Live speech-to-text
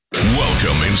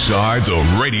Welcome inside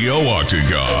the Radio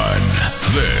Octagon.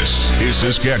 This is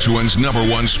Saskatchewan's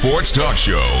 #1 sports talk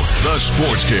show, the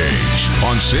SportsCage,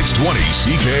 on 620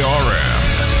 CKRM.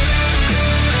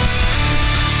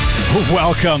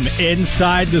 Welcome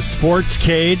inside the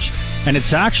SportsCage, and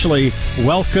it's actually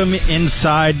welcome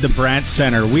inside the Brandt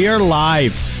Center. We are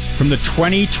live from the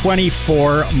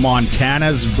 2024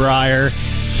 Montana's Brier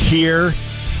here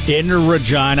in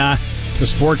Regina. The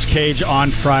SportsCage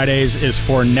on Fridays is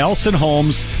for Nelson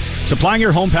Homes, supplying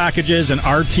your home packages and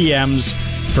RTMs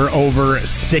for over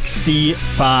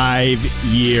 65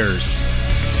 years.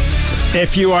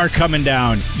 If you are coming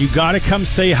down, you got to come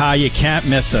say hi. You can't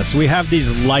miss us. We have these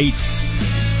lights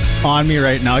on me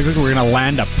right now. I think we're going to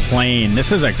land a plane.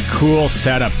 This is a cool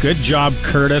setup. Good job,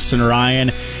 Curtis and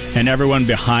Ryan and everyone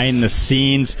behind the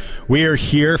scenes. We are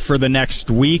here for the next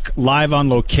week, live on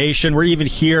location. We're even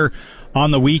here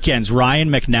on the weekends. Ryan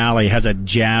McNally has a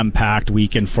jam-packed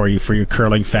weekend for you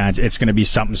curling fans. It's going to be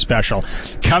something special.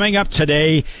 Coming up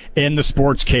today in the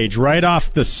SportsCage, right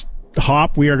off the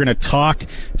hop, we are going to talk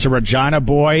to Regina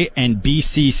boy and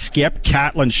BC skip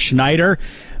Catlin Schneider.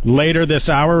 Later this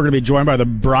hour, we're going to be joined by the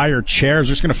Brier Chairs.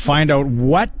 We're just going to find out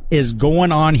what is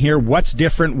going on here, what's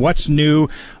different, what's new.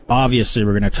 Obviously,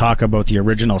 we're going to talk about the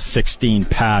original 16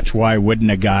 patch. Why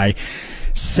wouldn't a guy?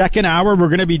 Second hour, we're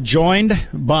going to be joined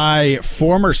by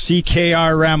former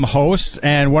CKRM host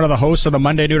and one of the hosts of the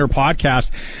Monday Nooner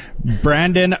podcast,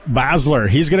 Brandon Basler.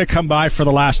 He's going to come by for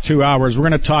the last 2 hours. We're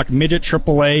going to talk midget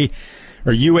AAA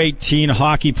or U18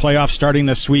 hockey playoffs starting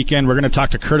this weekend. We're going to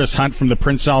talk to Curtis Hunt from the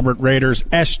Prince Albert Raiders,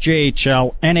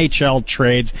 SJHL, NHL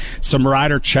trades, some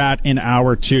rider chat in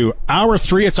hour 2. Hour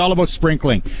 3, it's all about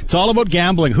sprinkling. It's all about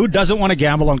gambling. Who doesn't want to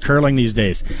gamble on curling these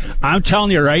days? I'm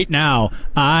telling you right now,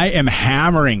 I am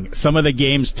hammering some of the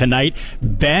games tonight.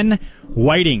 Ben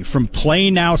Whitting from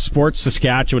Play Now Sports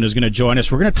Saskatchewan is going to join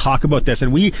us. We're going to talk about this,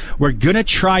 and we're going to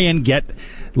try and get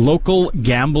local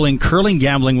curling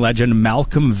gambling legend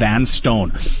Malcolm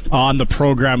Vanstone on the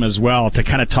program as well to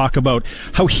kind of talk about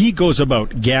how he goes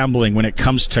about gambling when it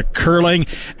comes to curling.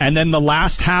 And then the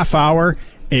last half hour,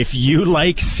 if you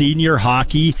like senior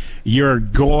hockey, you're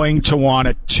going to want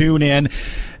to tune in.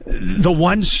 The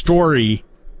one story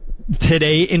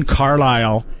today in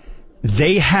Carlisle,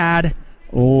 they had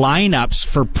lineups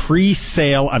for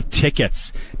pre-sale of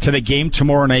tickets to the game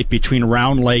tomorrow night between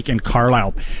Round Lake and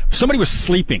Carlisle. Somebody was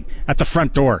sleeping at the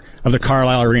front door of the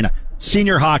Carlisle Arena.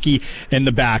 Senior hockey in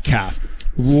the back half.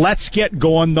 Let's get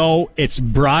going, though. It's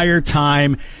Brier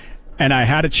time, and I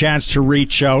had a chance to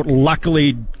reach out.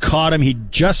 Luckily, caught him. He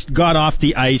just got off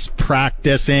the ice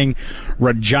practicing.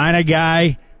 Regina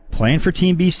guy, playing for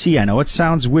Team BC. I know it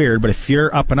sounds weird, but if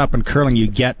you're up and curling, you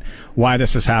get why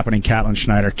this is happening. Catlin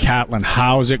Schneider. Catlin,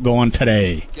 how's it going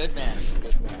today? Good, man. It's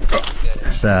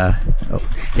good.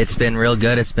 It's been real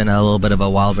good. It's been a little bit of a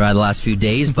wild ride the last few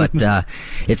days, but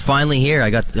it's finally here. I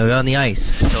got on the ice,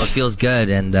 so it feels good,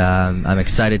 and I'm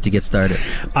excited to get started.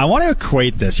 I want to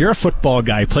equate this. You're a football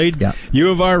guy. Played U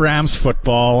of R Rams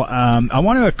football. I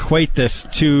want to equate this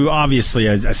to, obviously,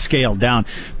 a scale down,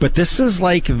 but this is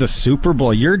like the Super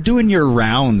Bowl. You're doing your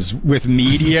rounds with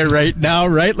media right now,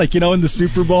 right? Like, in the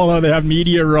Super Bowl, how they have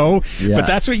media row. Yeah. But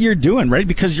that's what you're doing, right?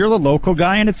 Because you're the local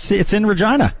guy, and it's in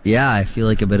Regina. Yeah, I feel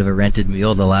like a bit of a rented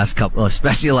mule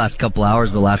especially the last couple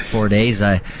hours, but the last 4 days.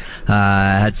 I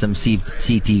had some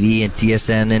CTV and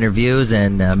TSN interviews,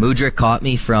 and Mudrick caught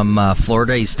me from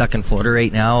Florida. He's stuck in Florida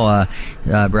right now.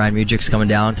 Brian Mudrick's coming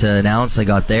down to announce. I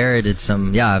got there. I did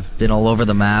I've been all over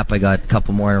the map. I got a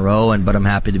couple more in a row, but I'm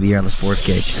happy to be here on the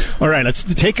SportsCage. All right, let's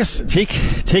take us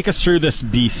through this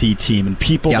BC team and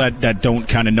people that don't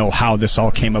kind of know how this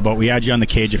all came about. We had you on the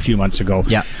cage a few months ago.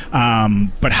 Yeah.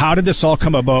 But how did this all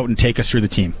come about, and take us through the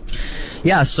team?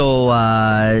 Yeah, so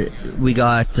we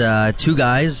got 2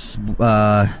 guys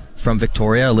from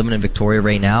Victoria, living in Victoria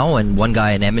right now, and 1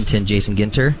 guy in Edmonton, Jason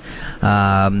Ginter.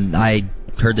 I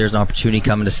heard there's an opportunity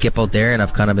coming to skip out there, and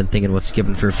I've kind of been thinking about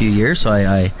skipping for a few years, so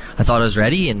I thought I was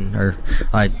ready,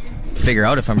 I figure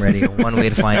out if I'm ready. One way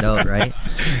to find out, right?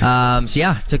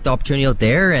 Took the opportunity out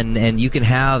there, and you can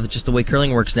have, just the way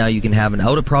curling works now, you can have an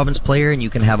out-of-province player and you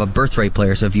can have a birthright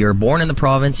player. So if you're born in the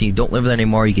province and you don't live there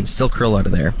anymore, you can still curl out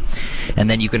of there. And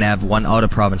then you can have one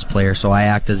out-of-province player. So I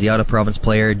act as the out-of-province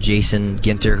player. Jason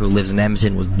Ginter, who lives in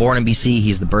Edmonton, was born in BC.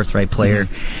 He's the birthright player.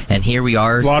 Mm-hmm. And here we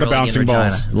are. A lot of bouncing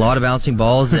balls. A lot of bouncing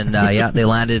balls, and they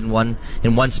landed in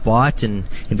one spot in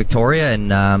Victoria,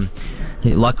 and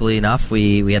luckily enough,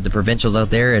 we had the provincials out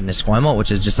there in Esquimalt,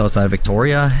 which is just outside of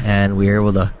Victoria, and we were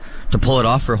able to pull it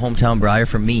off for hometown Brier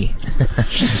for me.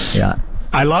 Yeah.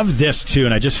 I love this too,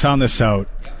 and I just found this out.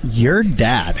 Your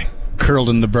dad curled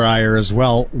in the Brier as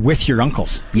well with your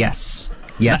uncles. Yes.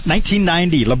 Yes.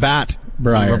 1990, Labatt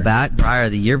Briar. Labatt Briar,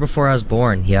 the year before I was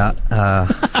born. Yeah.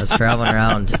 I was traveling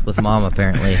around with Mom,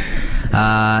 apparently.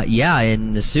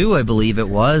 In the Sioux, I believe it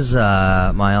was,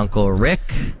 my Uncle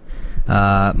Rick,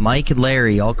 Mike and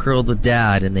Larry all curled with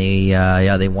Dad, and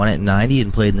they won it in 90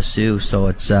 and played in the Sioux. So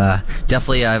it's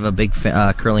definitely, I have a big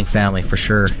curling family for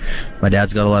sure. My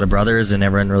dad's got a lot of brothers, and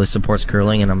everyone really supports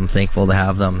curling, and I'm thankful to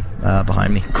have them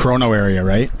behind me. Chrono area,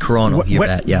 right? Chrono, you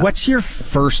bet. Yeah. What's your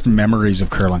first memories of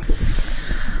curling?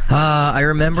 I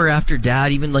remember after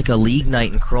Dad, even like a league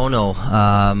night in Chrono,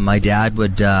 my dad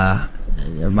would,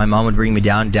 my mom would bring me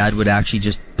down. Dad would actually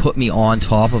just put me on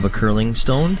top of a curling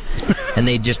stone, and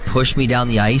they'd just push me down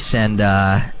the ice, and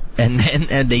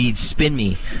they'd spin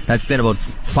me. I'd spin about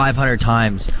 500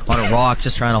 times on a rock,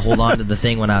 just trying to hold on to the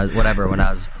thing when I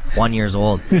was 1 year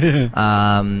old.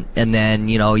 And then,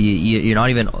 you're not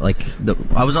even like,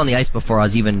 I was on the ice before I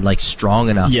was even like strong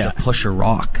enough to push a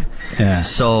rock. Yeah.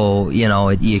 So,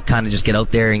 you kind of just get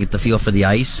out there and get the feel for the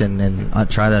ice, and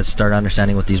try to start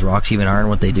understanding what these rocks even are and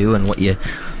what they do and what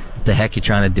the heck you're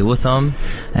trying to do with them.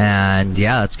 And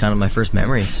that's kind of my first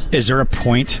memories. Is there a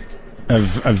point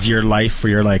of your life where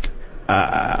you're like,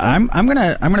 I'm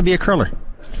gonna be a curler?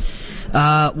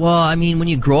 Well, I mean, when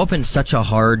you grow up in such a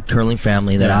hard curling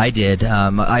family that I did,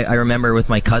 I remember with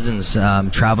my cousins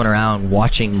traveling around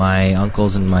watching my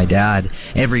uncles and my dad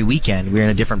every weekend. We were in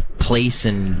a different place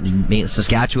in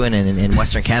Saskatchewan and in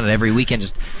Western Canada every weekend.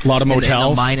 Just a lot of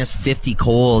motels. In the -50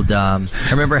 cold. I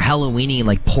remember Halloweening in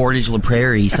like Portage La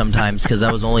Prairie sometimes because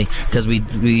that was only because we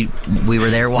were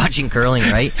there watching curling,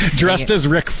 right? Dressed as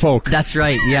Rick Folk. That's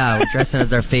right. Yeah, we're dressing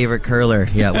as our favorite curler.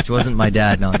 Yeah, which wasn't my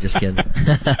dad. No, I'm just kidding.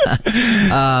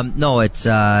 No, it's,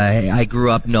 I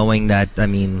grew up knowing that, I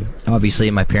mean,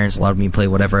 obviously my parents allowed me to play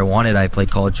whatever I wanted. I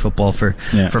played college football for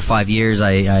 5 years.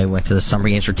 I went to the summer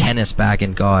games for tennis back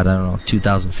in, I don't know,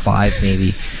 2005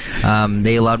 maybe.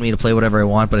 They allowed me to play whatever I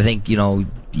want, but I think,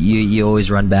 you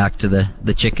always run back to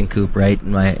the chicken coop, right?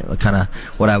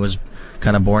 What I was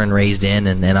kind of born and raised in,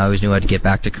 and I always knew I'd get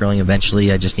back to curling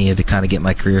eventually. I just needed to kind of get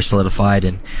my career solidified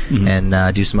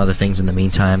and do some other things in the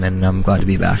meantime, and I'm glad to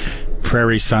be back.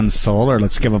 Prairie Sun Solar,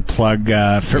 let's give a plug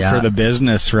for the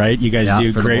business, right? You guys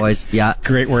do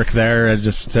great work there.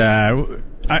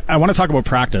 I want to talk about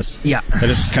practice. Yeah. I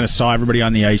just kind of saw everybody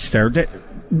on the ice there.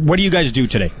 What do you guys do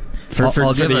today for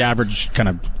the average kind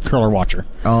of curler watcher?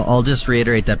 I'll just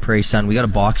reiterate that Prairie Sun, we got a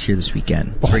box here this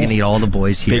weekend. So we're going to get all the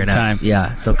boys here. Big time.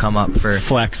 Yeah, so come up for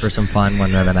some fun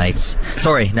one of the nights.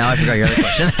 Sorry, now I forgot your other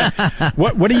question.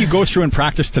 What do you go through in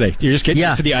practice today? Do you just get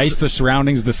used to the ice, the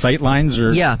surroundings, the sight lines?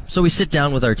 Or? Yeah, so we sit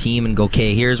down with our team and go,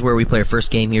 okay, here's where we play our first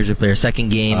game, here's where we play our second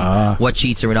game. What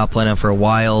sheets are we not playing on for a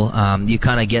while? You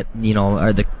kind of get,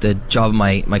 the job of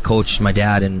my coach, my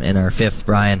dad, and our fifth,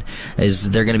 Brian,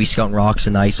 is they're going to be scouting rocks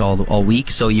in the ice all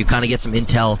week, so you kind of get some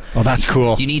intel. Oh, that's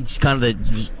cool. You need kind of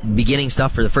the beginning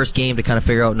stuff for the first game to kind of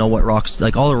figure out, what rocks,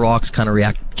 like all the rocks kind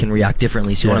of can react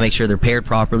differently, so you want to make sure they're paired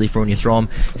properly for when you throw them.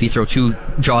 If you throw two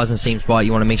jaws in the same spot,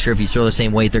 you want to make sure if you throw the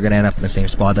same weight, they're going to end up in the same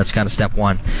spot. That's kind of step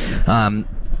one. And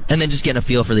then just getting a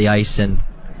feel for the ice and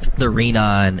the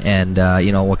arena and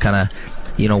what kind of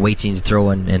weights you need to throw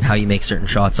and how you make certain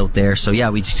shots out there. So yeah,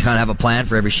 we just kind of have a plan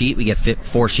for every sheet. We get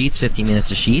 4 sheets, 15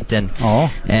 minutes a sheet, and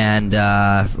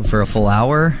for a full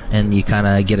hour, and you kind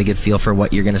of get a good feel for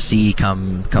what you're going to see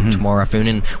come tomorrow afternoon.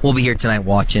 And we'll be here tonight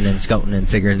watching and scouting and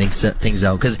figuring things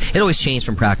out, because it always changes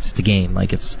from practice to game.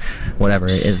 Like it's whatever,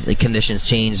 the conditions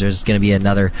change. There's going to be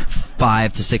another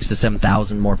 5,000 to 6,000 to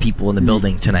 7,000 more people in the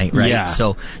building tonight, right? Yeah.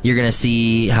 So you're going to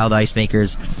see how the ice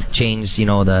makers change,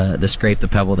 the scrape, the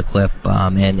pebble, the clip,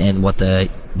 and what the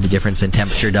difference in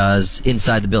temperature does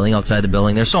inside the building, outside the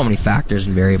building. There's so many factors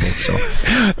and variables. So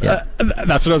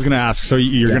that's what I was going to ask. So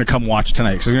you're going to come watch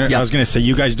tonight. So I was going to say,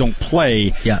 you guys don't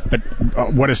play,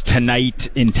 but what does tonight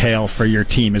entail for your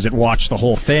team? Is it watch the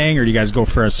whole thing, or do you guys go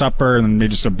for a supper and then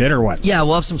maybe just a bit, or what? Yeah,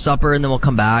 we'll have some supper, and then we'll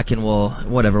come back and we'll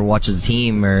watch as a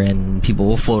team, and people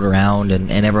will float around, and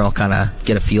everyone will kind of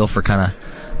get a feel for kind of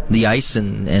the ice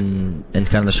and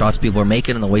kind of the shots people are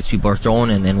making and the weights people are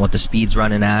throwing and what the speed's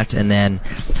running at. And then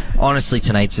honestly,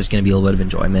 tonight's just going to be a little bit of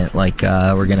enjoyment. Like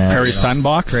we're going to Prairie Sun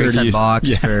box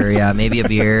for maybe a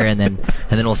beer, and then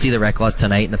we'll see the rec laws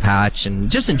tonight in the patch and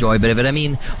just enjoy a bit of it. I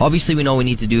mean, obviously we know we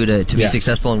need to do to be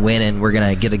successful and win, and we're going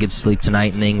to get a good sleep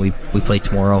tonight, and then we play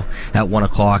tomorrow at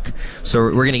 1:00. So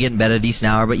we're going to get in bed at a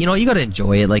decent hour, but you got to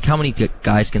enjoy it. Like, how many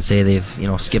guys can say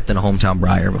they've skipped in a hometown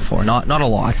Briar before? Not a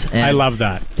lot. And I love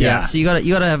that. Yeah. So you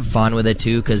gotta have fun with it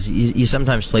too, because you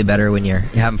sometimes play better when you're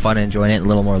having fun and enjoying it, a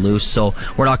little more loose. So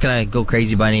we're not gonna go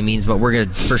crazy by any means, but we're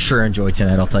gonna for sure enjoy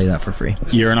tonight. I'll tell you that for free.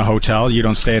 You're in a hotel. You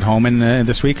don't stay at home in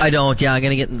this week? I don't. Yeah, I'm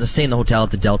gonna stay in the hotel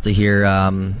at the Delta here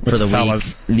for the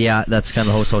fellas. week. Yeah, that's kind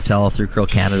of the host hotel through Curl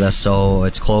Canada, so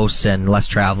it's close and less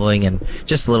traveling and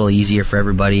just a little easier for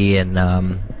everybody,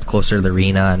 and closer to the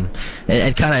arena,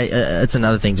 and kind of it's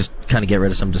another thing, just kind of get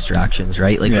rid of some distractions,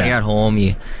 right? Like when you're at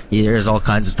home, there's all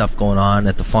kinds of stuff going on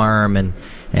at the farm, and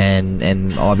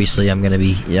obviously I'm going to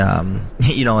be,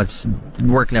 it's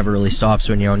work never really stops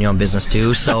when you're on your own business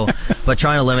too. So, but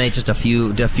trying to eliminate just a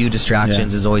few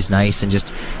distractions is always nice, and just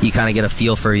you kind of get a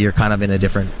feel for you're kind of in a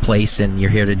different place and you're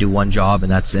here to do one job,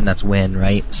 and that's win,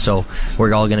 right? So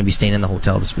we're all going to be staying in the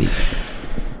hotel this week.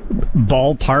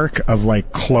 Ballpark of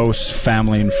like close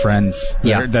family and friends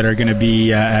that are going to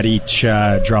be at each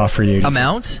draw for you.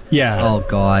 Amount? Yeah. Oh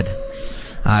God,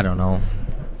 I don't know.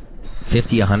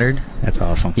 50, 100. That's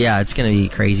awesome. Yeah, it's gonna be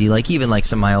crazy. Like even like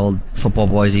some of my old football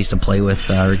boys I used to play with,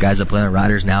 or guys that play on the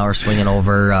Riders now, are swinging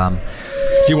over.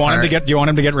 Do you want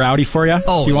him to get rowdy for you?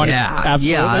 Oh,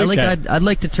 absolutely. Yeah, I'd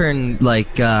like to turn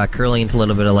like curling into a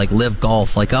little bit of like live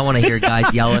golf. Like I want to hear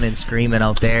guys yelling and screaming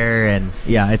out there, and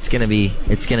yeah, it's gonna be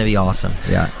awesome.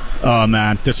 Yeah. Oh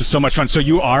man, this is so much fun. So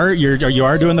you are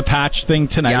doing the patch thing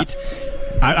tonight. Yeah.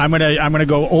 I'm gonna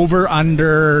go over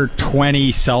under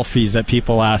 20 selfies that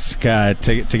people ask to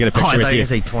get a picture with you. I thought you were gonna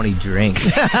say 20 drinks.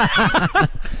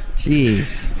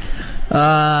 Jeez.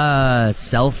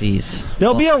 Selfies.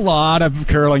 There'll be a lot of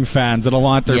curling fans that'll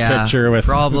want their picture with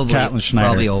Catlin Schneider.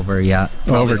 Probably over, yeah.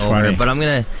 Over 20. But I'm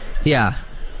gonna,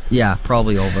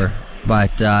 probably over.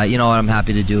 But you know what, I'm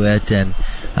happy to do it, and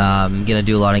I'm gonna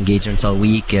do a lot of engagements all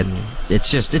week, and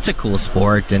it's a cool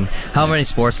sport. And how many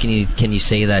sports can you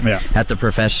say that at the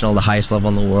professional, the highest level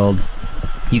in the world,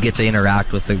 you get to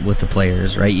interact with the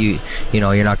players, right? You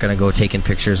know, you're not going to go taking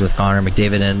pictures with Connor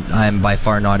McDavid, and I'm by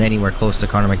far not anywhere close to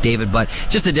Connor McDavid, but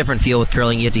just a different feel with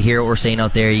curling. You get to hear what we're saying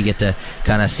out there. You get to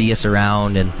kind of see us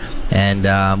around, and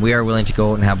we are willing to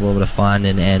go out and have a little bit of fun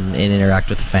and interact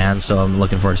with the fans. So I'm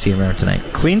looking forward to seeing them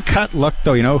tonight. Clean cut look,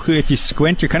 though. You know, if you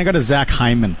squint, you're kind of got a Zach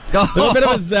Hyman. A little bit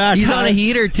of a Zach. He's on a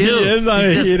heater too. He is on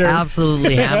a heater.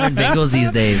 Absolutely hammering bingos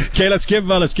these days. Okay, let's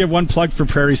give one plug for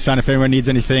Prairie Sun. If anyone needs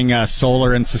anything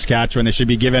solar in Saskatchewan, they should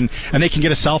be given, and they can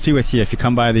get a selfie with you if you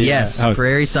come by the house.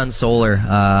 Prairie Sun Solar.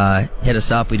 Hit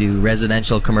us up. We do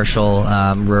residential, commercial,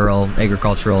 rural,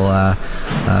 agricultural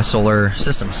solar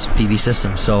systems, PV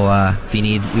systems. So if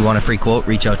you want a free quote,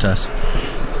 reach out to us.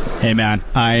 Hey man,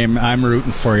 I'm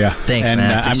rooting for you. Thanks, and,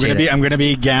 man. I'm gonna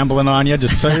be gambling on you.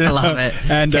 Just so you know. I love it.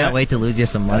 And can't wait to lose you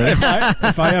some money. if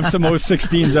I have some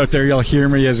 016s out there, you'll hear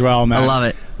me as well, man. I love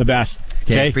it. The best.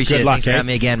 Okay, appreciate good it. luck. Thanks for having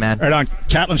me again, man. Right on.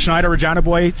 Catlin Schneider, Regina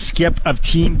boy, skip of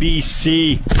Team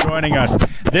BC, joining us.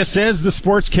 This is the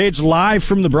Sports Cage live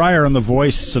from the Briar on the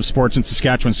Voice of Sports in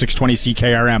Saskatchewan, 620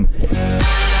 CKRM.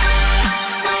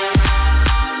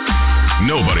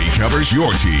 Nobody covers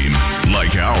your team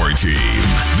like our team.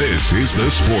 This is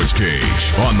the Sports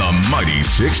Cage on the mighty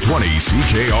 620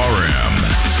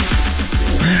 CKRM.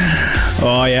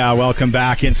 Oh yeah, welcome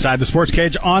back inside the Sports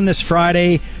Cage on this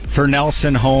Friday for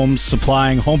Nelson Homes,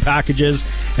 supplying home packages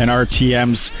and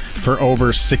RTMs for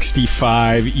over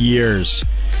 65 years.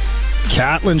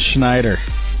 Catlin Schneider,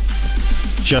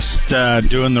 just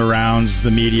doing the rounds,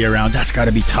 the media rounds. That's got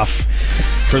to be tough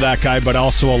for that guy, but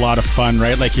also a lot of fun,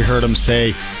 right? Like you heard him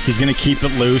say, he's going to keep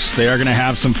it loose. They are going to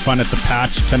have some fun at the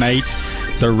patch tonight.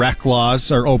 The rec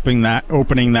laws are opening that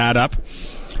up,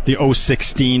 the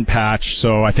 016 patch.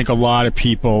 So I think a lot of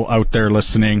people out there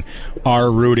listening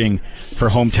are rooting for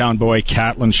hometown boy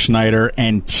Catlin Schneider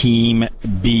and Team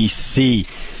BC.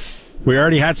 We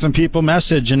already had some people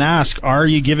message and ask, are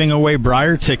you giving away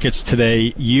Briar tickets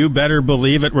today? You better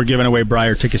believe it, we're giving away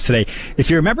Briar tickets today. If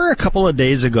you remember a couple of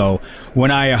days ago when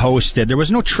I hosted, there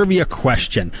was no trivia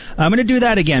question. I'm going to do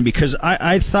that again because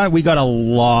I thought we got a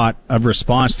lot of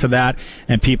response to that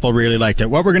and people really liked it.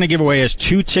 What we're going to give away is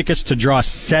 2 tickets to Draw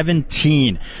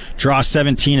 17. Draw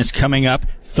 17 is coming up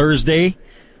Thursday,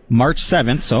 March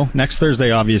 7th, so next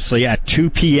Thursday, obviously, at 2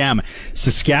 p.m.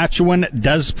 Saskatchewan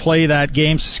does play that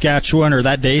game. Saskatchewan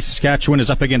is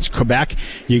up against Quebec.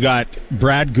 You got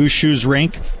Brad Gushu's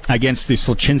rink against the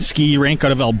Solchinski rink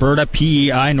out of Alberta,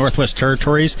 PEI, Northwest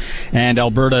Territories, and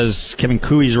Alberta's Kevin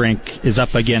Cooey's rink is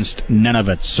up against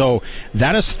Nunavut. So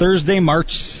that is Thursday,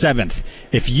 March 7th.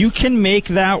 If you can make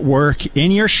that work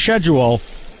in your schedule,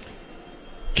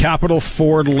 Capital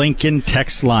Ford Lincoln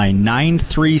text line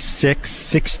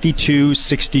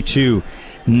 936-6262.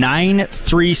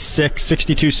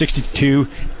 936-6262.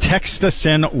 Text us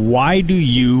in. Why do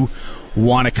you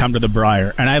want to come to the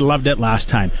Briar. And I loved it last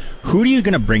time. Who are you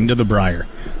going to bring to the Briar,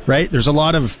 right? There's a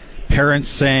lot of parents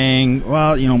saying,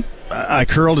 well, I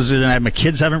curled as it, my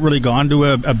kids haven't really gone to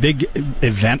a big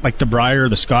event like the Briar or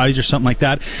the Scotties or something like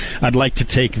that. I'd like to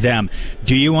take them.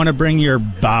 Do you want to bring your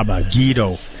Baba,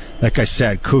 Guido, like I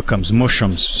said, Kookums,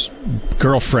 Mushums,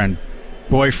 girlfriend,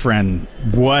 boyfriend,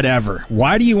 whatever?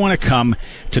 Why do you want to come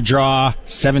to draw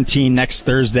 17 next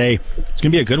Thursday? It's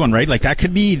going to be a good one, right? Like that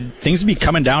could be, things to be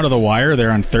coming down to the wire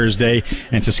there on Thursday,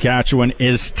 and Saskatchewan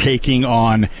is taking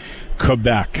on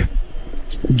Quebec.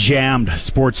 Jammed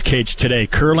SportsCage today.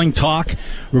 Curling talk.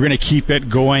 We're going to keep it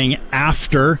going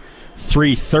after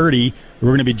 3:30. We're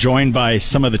going to be joined by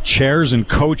some of the chairs and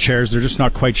co-chairs. They're just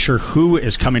not quite sure who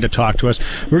is coming to talk to us.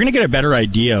 We're going to get a better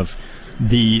idea of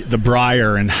the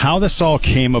Briar and how this all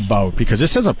came about, because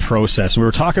this is a process. We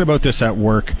were talking about this at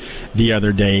work the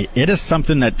other day. It is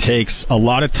something that takes a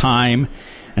lot of time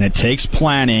and it takes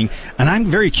planning. And I'm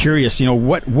very curious,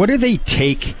 what do they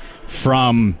take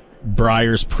from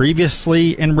Briars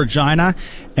previously in Regina,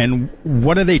 and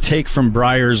what do they take from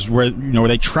Briars where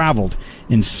they traveled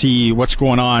and see what's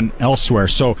going on elsewhere?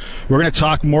 So we're going to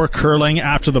talk more curling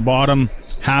after the bottom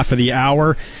half of the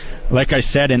hour. Like I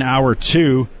said, in hour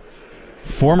 2,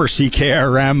 former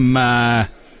CKRM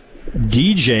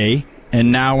DJ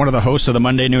and now one of the hosts of the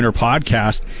Monday Nooner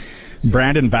podcast,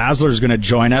 Brandon Basler, is going to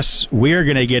join us. We are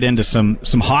going to get into some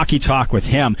hockey talk with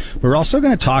him. We're also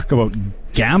going to talk about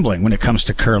gambling when it comes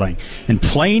to curling. And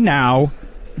PlayNow.com,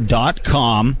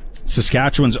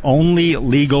 Saskatchewan's only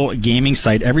legal gaming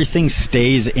site. Everything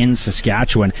stays in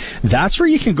Saskatchewan. That's where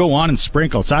you can go on and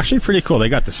sprinkle. It's actually pretty cool. They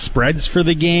got the spreads for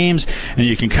the games, and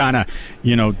you can kind of,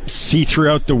 see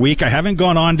throughout the week. I haven't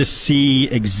gone on to see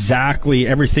exactly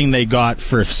everything they got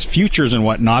for futures and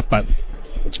whatnot, but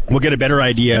we'll get a better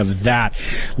idea of that.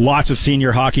 Lots of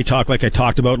senior hockey talk, like I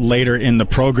talked about later in the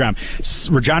program.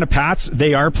 Regina Pats,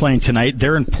 they are playing tonight.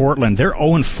 They're in Portland. They're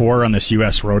 0-4 on this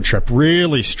U.S. road trip.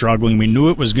 Really struggling. We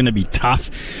knew it was going to be tough,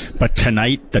 but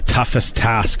tonight, the toughest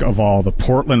task of all. The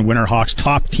Portland Winterhawks,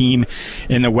 top team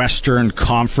in the Western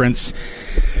Conference.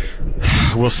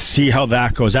 We'll see how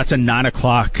that goes. That's a 9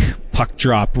 o'clock puck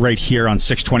drop right here on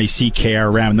 620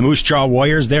 CKRM. The Moose Jaw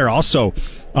Warriors, they're also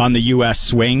on the U.S.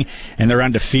 swing, and they're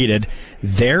undefeated.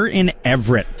 They're in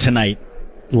Everett tonight.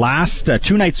 Last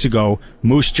 2 nights ago,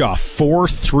 Moose Jaw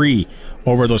 4-3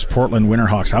 over those Portland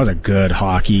Winterhawks. That was a good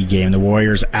hockey game. The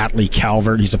Warriors, Atlee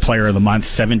Calvert, he's the player of the month.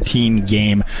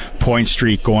 17-game point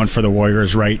streak going for the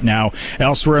Warriors right now.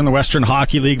 Elsewhere in the Western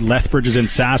Hockey League, Lethbridge is in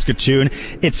Saskatoon.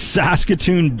 It's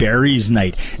Saskatoon Berries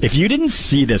night. If you didn't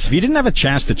see this, if you didn't have a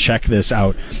chance to check this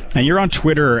out, and you're on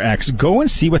Twitter or X, go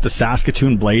and see what the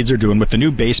Saskatoon Blades are doing with the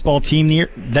new baseball team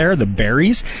there, the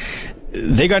Berries.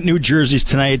 They got new jerseys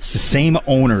tonight. It's the same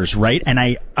owners, right? And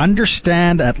I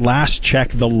understand at last check,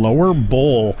 the lower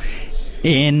bowl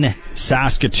in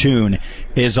Saskatoon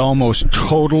is almost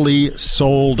totally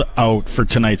sold out for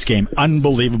tonight's game.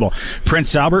 Unbelievable.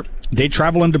 Prince Albert, they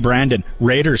travel into Brandon.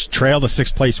 Raiders trail the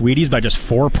 6th place Wheaties by just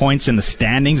 4 points in the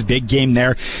standings. Big game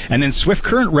there. And then Swift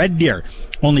Current Red Deer.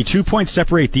 Only 2 points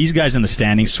separate these guys in the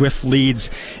standings. Swift leads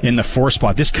in the 4th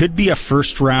spot. This could be a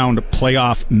first-round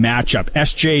playoff matchup.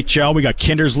 SJHL, we got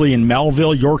Kindersley and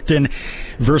Melville. Yorkton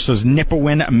versus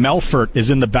Nipawin. Melfort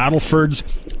is in the Battlefords.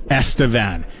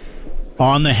 Estevan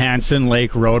on the Hanson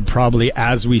Lake Road, probably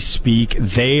as we speak.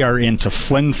 They are into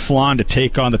Flin Flon to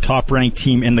take on the top-ranked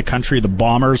team in the country, the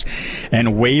Bombers.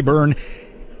 And Weyburn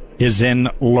is in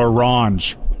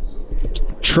Larange.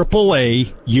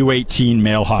 AAA U18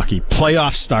 male hockey.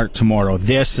 Playoff start tomorrow.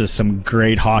 This is some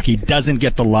great hockey. Doesn't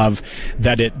get the love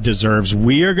that it deserves.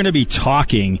 We are going to be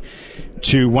talking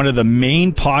to one of the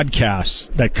main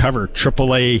podcasts that cover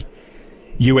AAA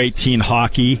U18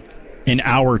 hockey in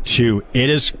hour 2. It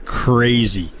is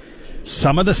crazy.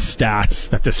 Some of the stats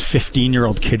that this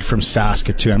 15-year-old kid from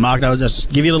Saskatoon, I'll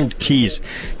just give you a little tease.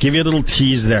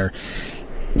 There.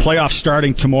 Playoff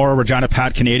starting tomorrow. Regina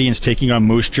Pat Canadians taking on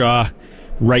Moose Jaw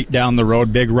right down the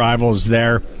road. Big rivals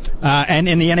there. And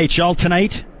in the NHL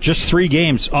tonight, just 3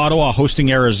 games. Ottawa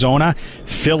hosting Arizona,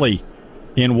 Philly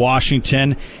in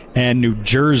Washington, and New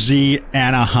Jersey,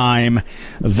 Anaheim,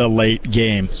 the late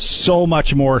game. So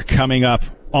much more coming up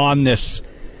on this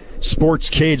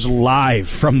SportsCage live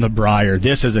from the Briar.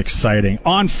 This is exciting.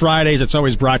 On Fridays, it's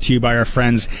always brought to you by our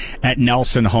friends at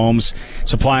Nelson Homes,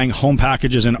 supplying home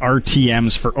packages and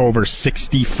RTMs for over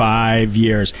 65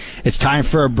 years. It's time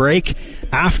for a break.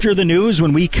 After the news,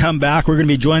 when we come back, we're going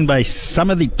to be joined by some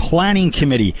of the planning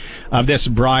committee of this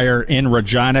Briar in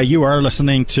Regina. You are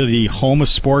listening to the home of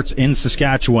sports in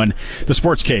Saskatchewan, the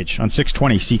SportsCage on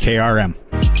 620 CKRM.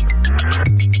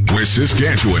 where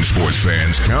Saskatchewan sports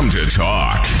fans come to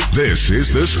talk. This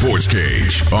is the Sports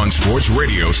Cage on Sports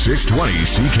Radio 620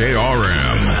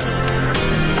 CKRM.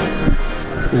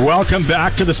 Welcome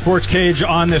back to the Sports Cage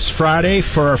on this Friday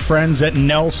for our friends at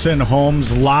Nelson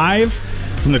Homes, live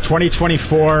from the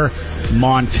 2024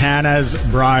 Montana's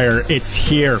Brier. It's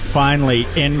here, finally,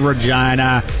 in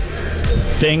Regina.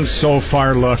 Things so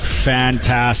far look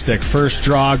fantastic. First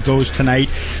draw goes tonight,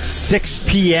 6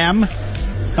 p.m.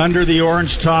 under the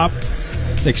orange top.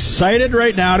 Excited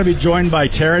right now to be joined by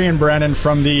Terry and Brennan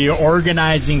from the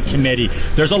organizing committee.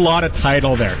 There's a lot of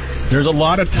title there. There's a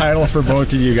lot of title for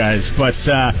both of you guys. But,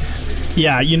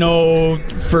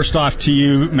 first off to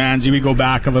you, Manzi, we go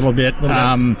back a little bit.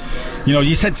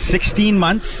 You said 16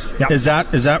 months. Yep. Is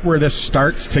that where this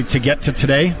starts to get to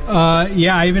today?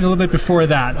 Even a little bit before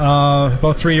that.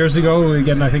 About 3 years ago, we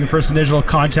get, I think, the first initial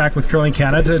contact with Curling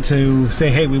Canada to say,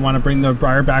 hey, we want to bring the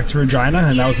Brier back to Regina,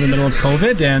 and that was in the middle of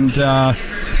COVID. And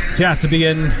to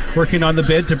begin working on the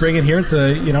bid to bring it here, it's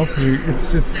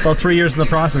about 3 years in the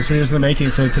process, 3 years in the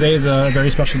making. So today is a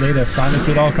very special day to finally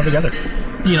see it all come together.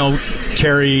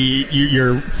 Terry,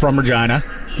 you're from Regina.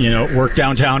 Work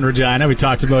downtown Regina. We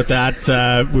talked about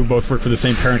that. We both work for the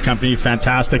same parent company.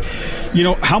 Fantastic.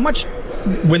 How much,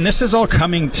 when this is all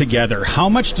coming together, how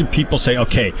much do people say,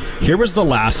 okay, here was the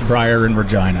last Brier in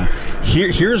Regina.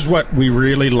 Here's what we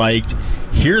really liked.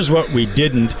 Here's what we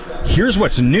didn't. Here's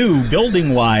what's new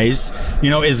building-wise.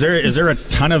 Is there a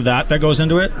ton of that goes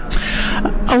into it?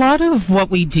 A lot of what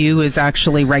we do is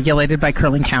actually regulated by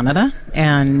Curling Canada,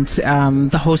 and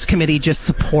the host committee just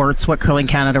supports what Curling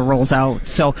Canada rolls out.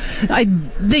 So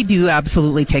they do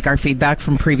absolutely take our feedback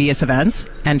from previous events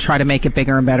and try to make it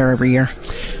bigger and better every year.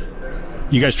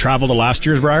 You guys traveled to last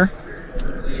year's Brier?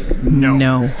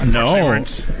 No. We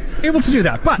weren't able to do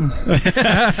that, but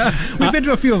we've been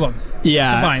to a few of them.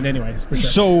 Yeah. Combined, anyways. For sure.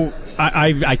 So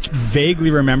I vaguely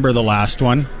remember the last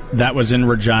one. That was in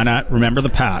Regina. Remember the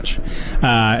patch.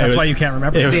 That's why you can't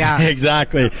remember.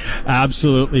 Exactly.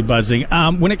 Absolutely buzzing.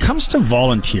 When it comes to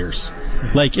volunteers,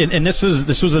 and this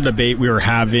was a debate we were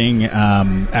having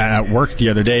at work the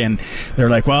other day, and they're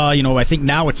like, well, I think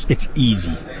now it's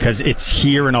easy because it's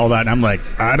here and all that. And I'm like,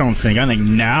 I think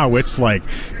now it's like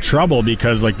trouble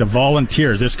because the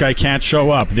volunteers, this guy can't show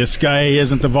up. This guy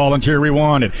isn't the volunteer we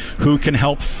wanted. Who can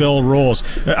help fill roles?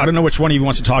 I don't know which one of you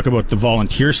wants to talk about the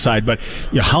volunteer side, but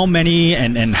how many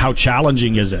and how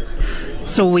challenging is it?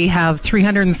 So we have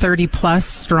 330 plus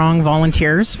strong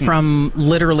volunteers from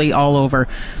literally all over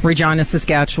Regina,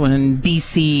 Saskatchewan,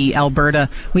 BC, Alberta.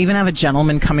 We even have a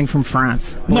gentleman coming from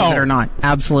France, believe it or not.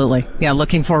 Absolutely. Yeah,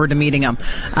 looking forward to meeting him.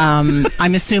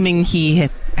 I'm assuming he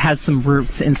has some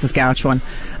roots in Saskatchewan.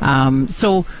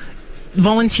 So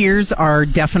volunteers are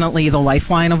definitely the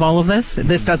lifeline of all of this.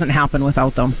 This doesn't happen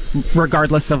without them,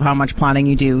 regardless of how much planning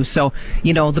you do. So,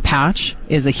 the patch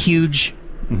is a huge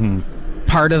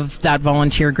part of that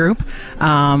volunteer group.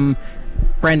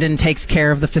 Brendan takes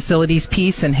care of the facilities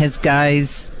piece, and his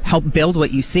guys help build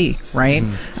what you see, right?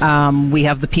 We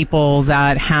have the people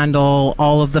that handle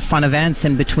all of the fun events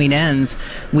in between ends.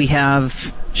 We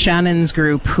have Shannon's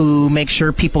group who make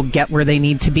sure people get where they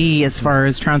need to be as far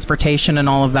as transportation and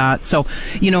all of that. So,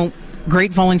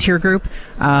 great volunteer group.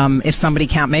 If somebody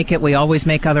can't make it, we always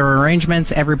make other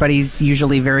arrangements. Everybody's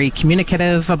usually very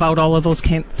communicative about all of those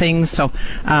things. So,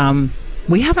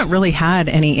 we haven't really had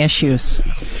any issues.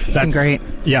 It's been great.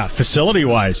 Yeah,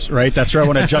 facility-wise, right? That's where I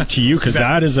want to jump to you because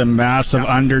that is a massive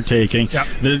undertaking.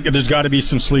 There's got to be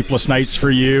some sleepless nights for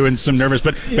you and some nervous,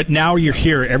 but now you're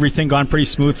here. Everything gone pretty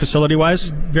smooth facility-wise?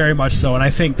 Very much so, and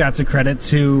I think that's a credit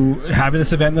to having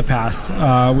this event in the past.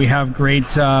 We have a great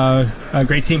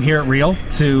team here at Real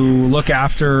to look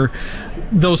after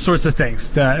those sorts of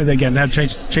things. Again, have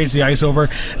change the ice over.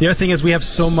 The other thing is we have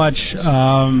so much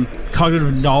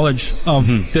cognitive knowledge of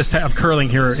this type of curling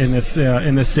here in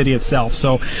this city itself.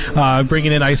 So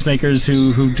bringing in ice makers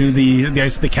who do the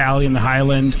ice at the Cali and the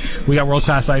Highland. We got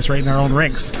world-class ice right in our own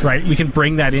rinks, right? We can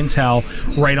bring that intel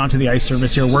right onto the ice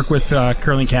service here, work with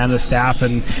Curling Canada staff,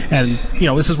 and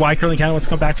this is why Curling Canada wants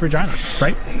to come back to Regina,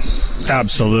 right?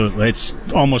 Absolutely. It's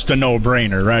almost a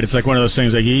no-brainer, right? It's like one of those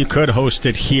things you could host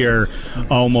it here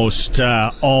almost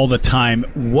all the time.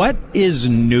 What is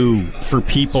new for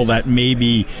people that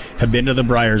maybe have been to the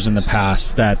Briers in the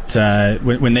past that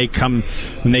when they come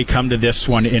to this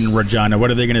one in Regina,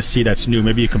 what are they going to see that's new?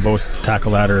 Maybe you can both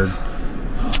tackle that. Or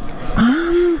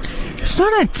there's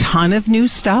not a ton of new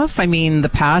stuff. I mean, the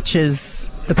patch is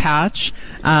the patch.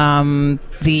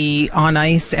 The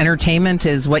on-ice entertainment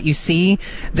is what you see.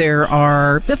 There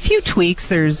are a few tweaks.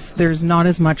 There's not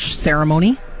as much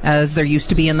ceremony as there used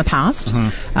to be in the past.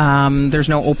 There's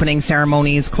no opening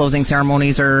ceremonies. Closing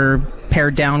ceremonies are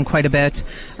pared down quite a bit.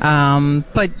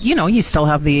 But, you still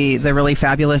have the really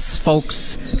fabulous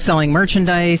folks selling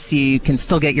merchandise. You can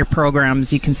still get your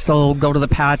programs. You can still go to the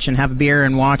patch and have a beer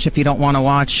and watch if you don't want to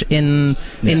watch in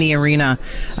the arena.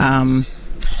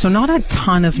 So not a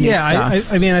ton of new stuff.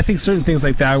 I mean, I think certain things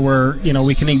like that where,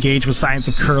 we can engage with science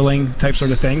of curling type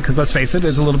sort of thing, because let's face it,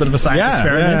 it's a little bit of a science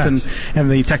experiment,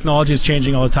 and the technology is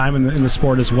changing all the time in the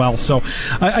sport as well. So,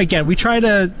 again, we try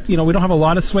to, we don't have a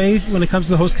lot of sway when it comes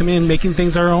to the host coming in and making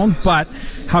things our own, but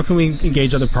how can we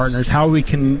engage other partners? How we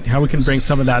can bring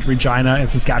some of that Regina and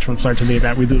Saskatchewan flair to the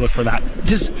event? We do look for that.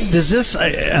 Does this,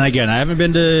 and again, I've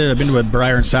been to a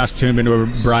Briar in Saskatoon, been to a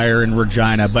Briar in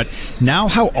Regina, but now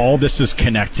how all this is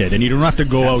connected, and you don't have to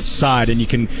go outside, and you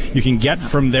can get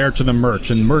from there to the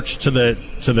merch, and merch to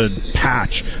the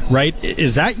patch, right?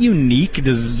 Is that unique?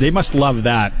 They must love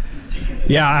that.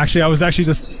 Yeah, actually, I was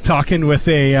just talking with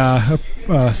a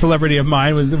celebrity of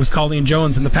mine. It was Colleen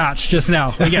Jones in the patch just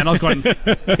now. Again, I was going,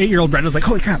 8-year-old Brendan was like,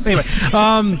 holy crap. Anyway,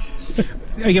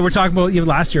 again, we're talking about even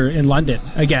last year in London,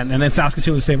 again, and then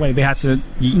Saskatoon was the same way. They had to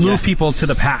move people to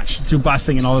the patch through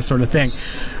busing and all this sort of thing.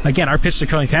 Again, our pitch to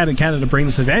Curling Canada to bring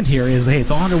this event here is, hey,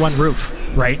 it's all under one roof,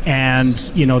 right? And,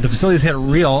 the facilities here at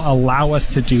Real allow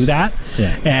us to do that,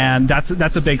 and that's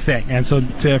a big thing. And so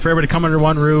for everybody to come under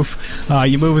one roof,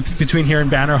 you move between here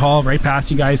and Banner Hall, right past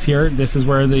you guys here. This is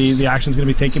where the action is going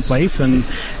to be taking place, and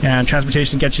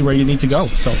transportation gets you where you need to go.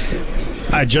 So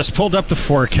I just pulled up the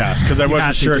forecast because I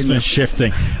wasn't sure it's been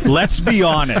shifting. Let's be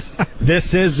honest.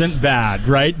 This isn't bad,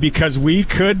 right? Because we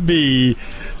could be...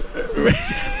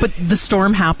 But the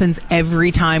storm happens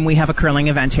every time we have a curling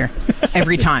event here.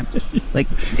 Every time.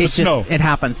 It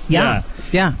happens. Yeah.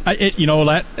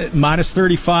 Minus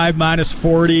 35, minus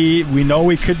 40. We know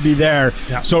we could be there.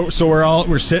 Yeah. So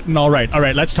we're sitting all right. All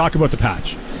right, let's talk about the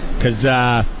patch. Because...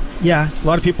 a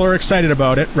lot of people are excited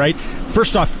about it, right?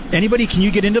 First off, can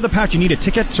you get into the patch? You need a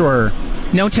ticket or...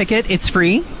 No ticket. It's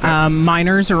free.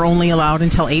 Minors are only allowed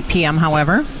until 8 p.m.,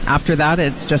 however. After that,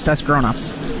 it's just us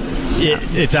grown-ups.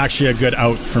 It's actually a good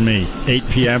out for me. 8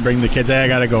 p.m., bring the kids. Hey, I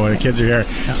got to go. The kids are here.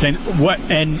 Yeah. Saying,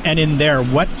 and in there,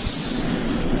 what's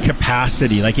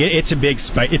capacity? It's a big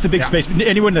space. It's a big space.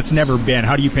 Anyone that's never been,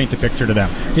 how do you paint the picture to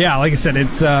them? Yeah, like I said,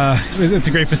 it's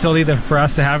a great facility for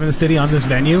us to have in the city on this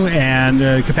venue,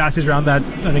 and capacity is around that,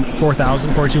 I think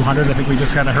 4,000, 4,200. I think we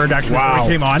just kind of heard actually before we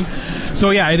came on.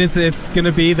 So yeah, it's going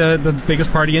to be the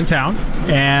biggest party in town,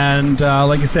 and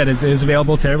like I said, it is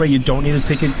available to everybody. You don't need a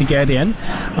ticket to get in.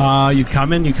 You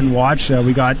come in, you can watch.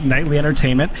 We got nightly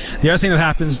entertainment. The other thing that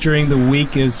happens during the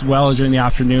week as well as during the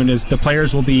afternoon is the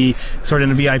players will be sort of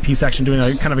in a VIP section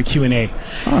doing kind of a Q&A.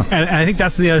 Oh. And I think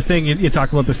that's the other thing. You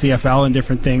talk about the CFL and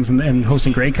different things and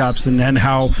hosting Grey Cups and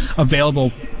how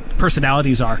available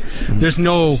personalities are. Mm-hmm. There's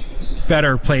no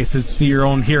better place to see your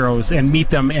own heroes and meet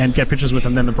them and get pictures with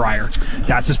them than the Briar.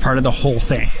 That's just part of the whole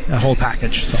thing, the whole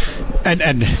package. So. And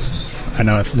I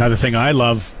know that's another thing I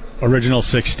love. Original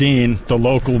 16, the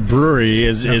local brewery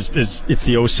is it's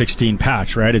the 016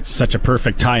 patch, right? It's such a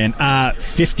perfect tie-in.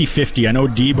 50-50. I know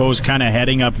Debo's kind of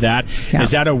heading up that. Yeah.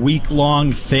 Is that a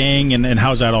week-long thing, and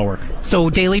how's that all work? So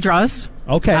daily draws.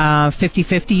 Okay.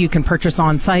 50-50 you can purchase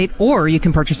on site or you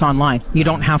can purchase online. You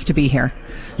don't have to be here.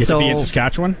 You have to be in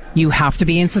Saskatchewan? You have to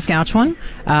be in Saskatchewan.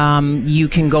 You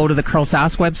can go to the Curl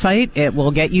Sask website. It will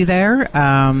get you there.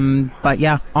 But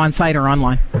yeah, on site or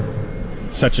online.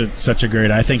 Such a great.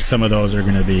 I think some of those are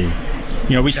going to be,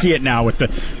 we see it now with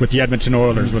the Edmonton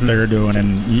Oilers, what they're doing,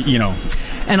 and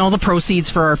and all the proceeds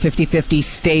for our 50-50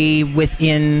 stay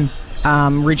within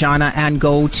Regina and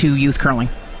go to youth curling.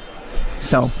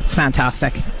 So it's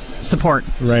fantastic. Support.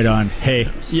 Right on. Hey,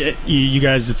 you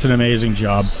guys, it's an amazing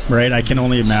job, right? I can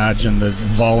only imagine the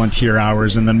volunteer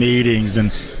hours and the meetings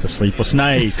and the sleepless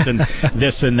nights and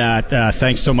this and that.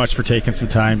 Thanks so much for taking some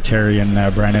time, Terry and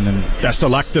Brennan, and best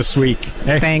of luck this week.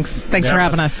 Hey. Thanks for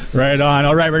having us. Right on.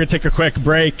 All right, we're going to take a quick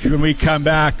break. When we come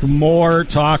back, more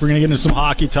talk. We're going to get into some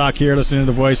hockey talk here, listening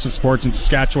to the voice of sports in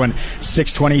Saskatchewan,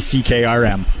 620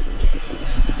 CKRM.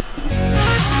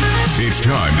 It's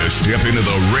time to step into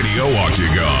the radio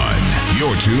octagon.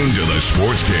 You're tuned to the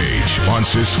Sports Cage on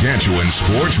Saskatchewan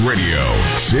Sports Radio,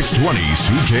 620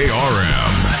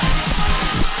 CKRM.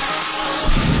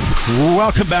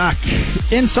 Welcome back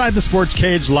inside the Sports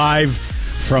Cage, live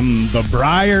from the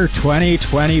Briar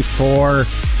 2024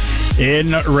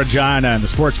 in Regina. And the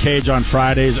Sports Cage on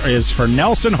Fridays is for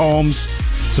Nelson Homes,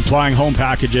 supplying home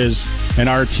packages and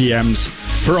RTMs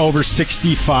for over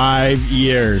 65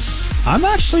 years. I'm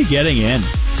actually getting in.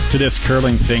 to this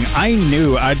curling thing. I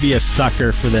knew I'd be a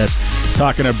sucker for this.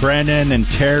 Talking to Brendan and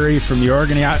Terry from the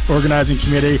organizing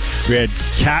committee. We had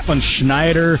Catlin,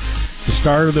 Schneider, the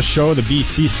start of the show, the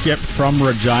BC skip from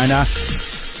Regina.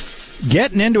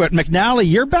 Getting into it. McNally,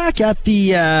 you're back at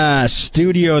the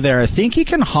studio there. I think you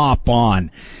can hop on.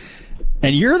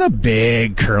 And you're the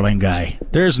big curling guy.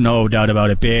 There's no doubt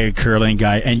about it, big curling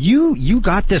guy. And you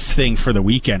got this thing for the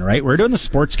weekend, right? We're doing the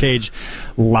SportsCage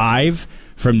live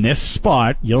from this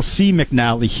spot. You'll see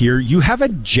McNally here. You have a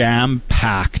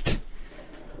jam-packed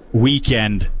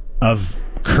weekend of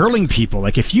curling people.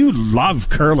 Like, if you love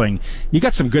curling, you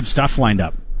got some good stuff lined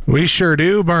up. We sure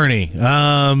do, Barney.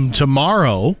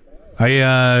 Tomorrow,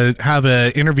 I have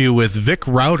an interview with Vic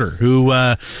Rauter, who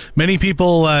many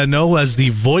people know as the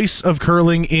voice of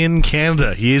curling in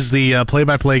Canada. He's the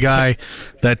play-by-play guy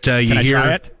that you hear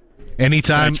try it?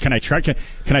 Anytime. Can I try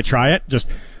it? Just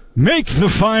make the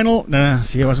final. Nah,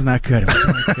 see, it wasn't that good.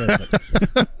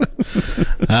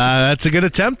 That's a good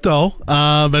attempt, though.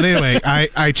 But anyway,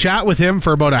 I chat with him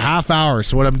for about a half hour.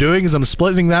 So what I'm doing is I'm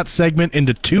splitting that segment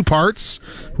into two parts,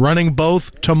 running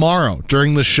both tomorrow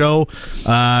during the show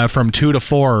from 2 to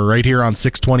 4 right here on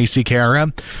 620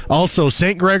 CKRM. Also,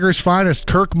 St. Gregor's finest,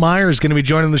 Kirk Meyer, is going to be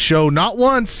joining the show not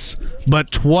once,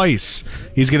 but twice.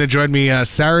 He's going to join me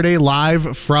Saturday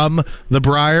live from the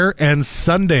Briar and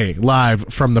Sunday live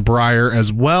from the Briar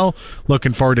as well.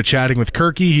 Looking forward to chatting with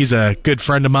Kirky. He's a good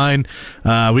friend of mine.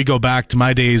 We go back to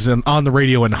my days on the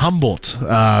radio in Humboldt.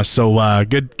 So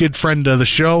good friend of the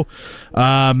show.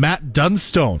 Matt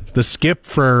Dunstone, the skip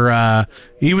for,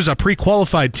 he was a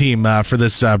pre-qualified team for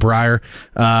this Briar,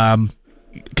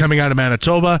 coming out of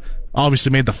Manitoba.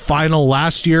 Obviously made the final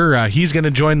last year. He's going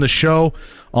to join the show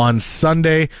on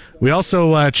Sunday. We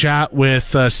also chat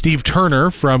with Steve Turner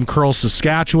from Curl,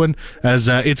 Saskatchewan, as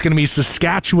it's going to be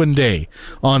Saskatchewan Day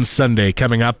on Sunday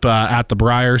coming up at the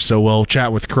Briar, so we'll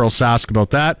chat with Curl Sask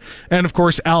about that. And, of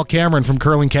course, Al Cameron from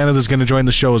Curling Canada is going to join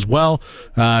the show as well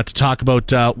to talk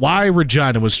about why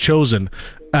Regina was chosen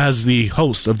as the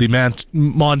host of the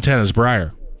Montana's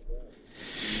Briar.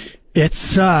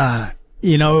 It's,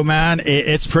 man,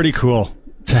 it's pretty cool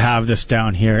to have this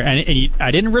down here. And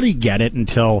I didn't really get it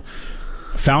until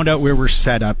found out we were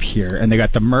set up here. And they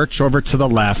got the merch over to the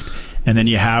left, and then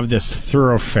you have this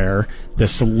thoroughfare,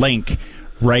 this link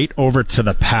right over to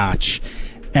the patch.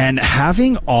 And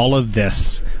having all of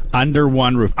this under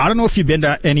one roof. I don't know if you've been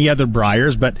to any other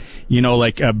Briars, but,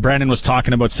 Brandon was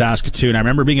talking about Saskatoon. I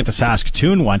remember being at the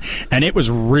Saskatoon one, and it was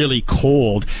really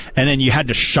cold. And then you had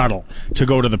to shuttle to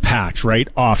go to the patch, right,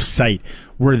 off-site.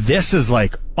 Where this is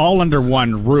like all under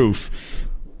one roof.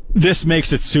 This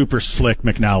makes it super slick,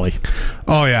 McNally.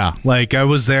 Oh, yeah. Like, I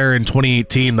was there in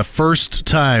 2018, the first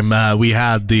time we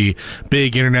had the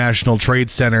big International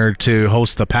Trade Center to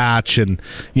host the patch, and,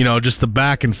 just the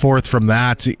back and forth from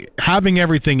that. Having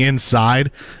everything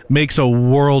inside makes a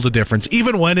world of difference,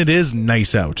 even when it is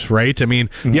nice out, right? I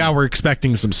mean, yeah, we're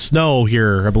expecting some snow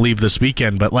here, I believe, this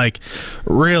weekend, but,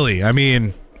 really,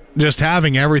 just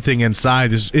having everything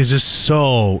inside is just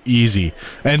so easy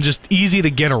and just easy to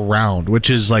get around, which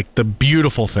is the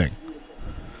beautiful thing.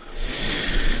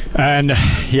 And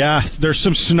yeah, there's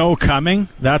some snow coming.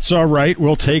 That's all right.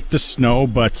 We'll take the snow,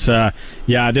 but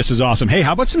this is awesome. Hey,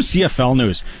 how about some CFL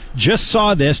news? Just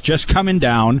saw this, just coming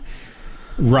down.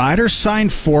 Riders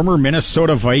signed former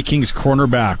Minnesota Vikings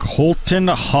cornerback Holton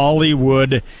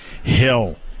Hollywood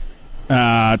Hill.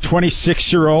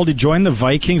 26-year-old. He joined the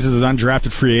Vikings as an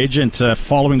undrafted free agent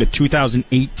following the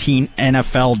 2018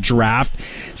 NFL draft.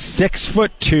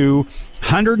 6'2",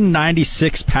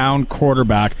 196-pound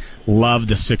quarterback. Love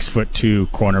the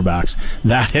 6'2" cornerbacks.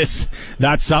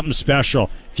 That's something special.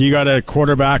 If you got a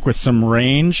quarterback with some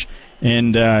range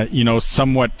and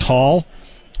somewhat tall.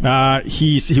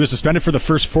 He was suspended for the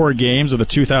first 4 games of the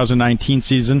 2019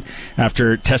 season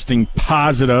after testing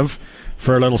positive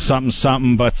for a little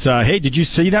something. But, hey, did you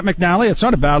see that, McNally? It's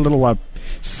not a bad little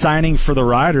signing for the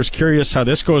Riders. Curious how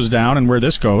this goes down and where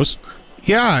this goes.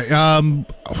 Yeah,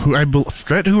 I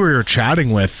forget who we were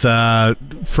chatting with for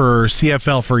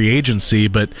CFL free agency,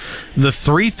 but the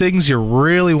 3 things you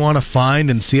really want to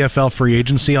find in CFL free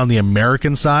agency on the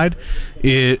American side,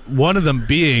 one of them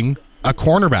being a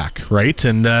cornerback, right?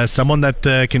 And someone that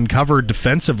can cover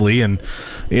defensively. And,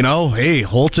 hey,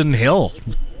 Holton Hill,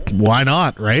 why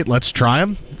not, right? Let's try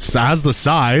him. Has the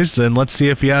size, and let's see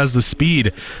if he has the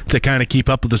speed to kind of keep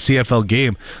up with the CFL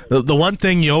game. The one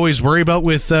thing you always worry about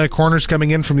with corners coming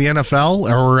in from the NFL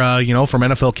or, from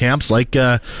NFL camps like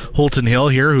Holton Hill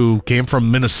here, who came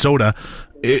from Minnesota,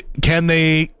 can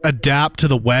they adapt to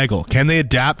the waggle? Can they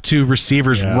adapt to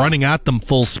receivers running at them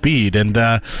full speed? And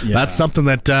that's something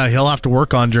that he'll have to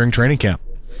work on during training camp.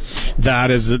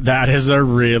 That is a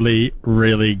really,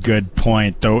 really good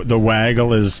point. The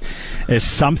Waggle is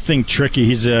something tricky.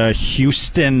 He's a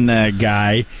Houston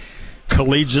guy.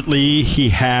 Collegiately, he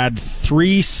had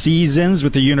 3 seasons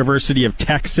with the University of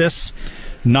Texas.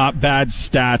 Not bad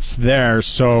stats there.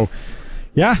 So,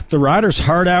 yeah, the Riders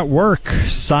hard at work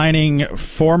signing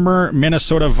former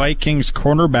Minnesota Vikings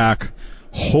cornerback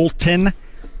Holton,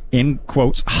 in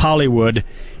quotes, Hollywood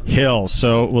Hill.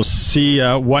 So we'll see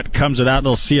what comes of that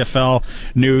little CFL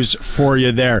news for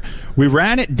you there. We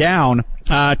ran it down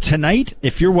tonight.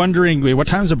 If you're wondering, what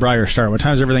time does the Brier start? What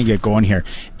time does everything get going here?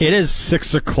 It is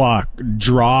 6 o'clock.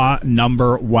 Draw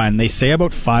number 1. They say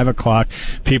about 5 o'clock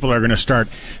people are going to start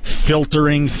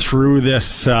filtering through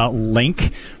this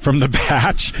link from the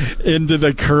batch into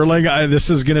the curling. This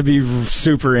is going to be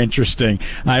super interesting.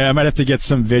 I might have to get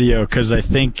some video because I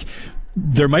think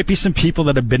there might be some people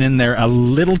that have been in there a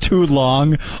little too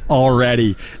long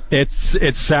already. It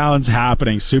sounds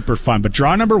happening. Super fun. But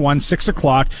draw number 1, 6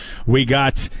 o'clock. We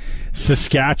got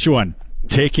Saskatchewan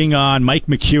taking on Mike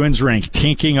McEwen's rink,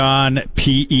 taking on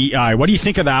PEI. What do you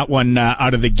think of that one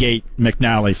out of the gate,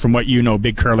 McNally, from what you know,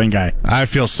 big curling guy? I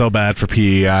feel so bad for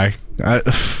PEI.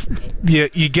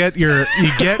 You get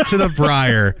to the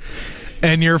Brier,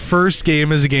 and your first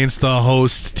game is against the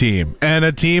host team, and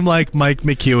a team like Mike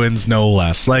McEwen's no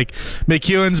less. Like,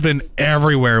 McEwen's been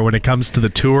everywhere when it comes to the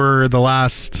tour the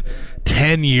last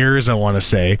 10 years, I want to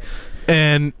say.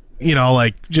 And, you know,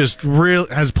 like, just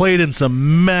has played in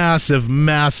some massive,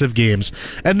 massive games.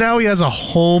 And now he has a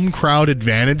home crowd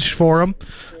advantage for him.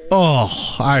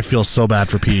 Oh, I feel so bad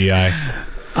for PEI.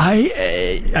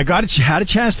 I had a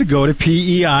chance to go to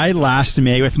PEI last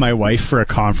May with my wife for a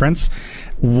conference.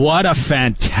 What a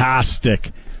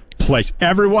fantastic place.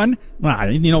 Everyone,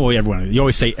 you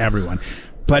always say everyone,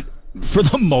 but for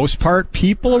the most part,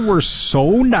 people were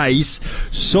so nice,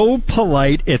 so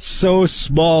polite. It's so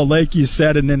small, like you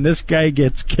said, and then this guy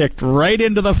gets kicked right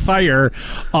into the fire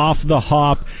off the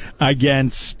hop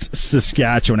against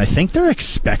Saskatchewan. I think they're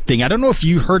expecting, I don't know if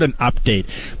you heard an update,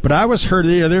 but I heard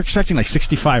they're expecting like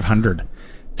 6,500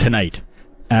 tonight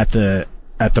at the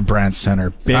Brandt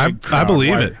Center. Big crowd. I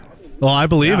believe it. Well, I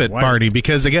believe it, Barney,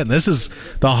 because, again, this is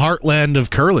the heartland of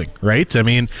curling, right? I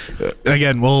mean,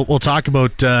 again, we'll talk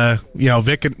about,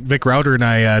 Vic Rauter and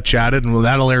I chatted, and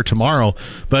that'll air tomorrow.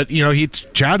 But, he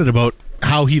chatted about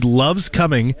how he loves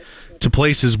coming to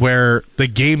places where the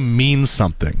game means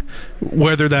something,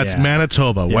 whether that's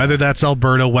Manitoba, whether that's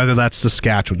Alberta, whether that's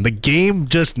Saskatchewan. The game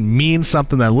just means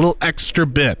something, that little extra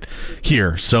bit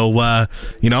here. So, I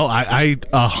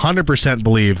 100%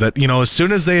 believe that, as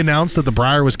soon as they announced that the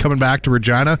Brier was coming back to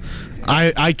Regina,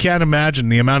 I can't imagine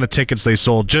the amount of tickets they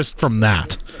sold just from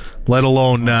that, let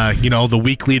alone, the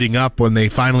week leading up when they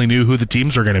finally knew who the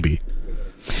teams were going to be.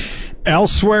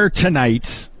 Elsewhere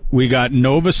tonight, we got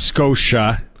Nova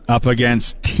Scotia up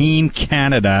against Team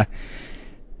Canada,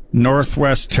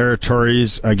 Northwest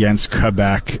Territories against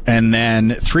Quebec, and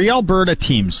then 3 Alberta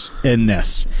teams in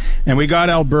this. And we got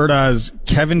Alberta's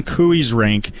Kevin Cooey's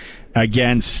rink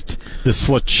against the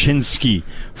Sluchinski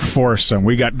foursome.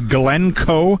 We got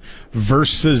Glencoe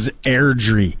versus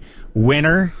Airdrie.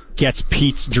 Winner gets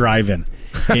Pete's Drive-In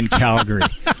in Calgary.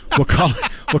 We'll call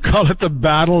it the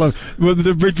battle of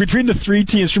between the 3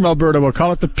 teams from Alberta. We'll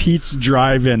call it the Pete's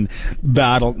Drive-In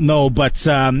battle. No, but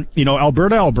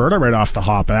Alberta right off the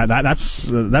hop. That's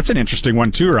an interesting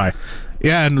one too, right?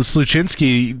 Yeah, and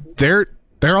Sluchinski, they're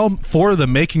all 4 of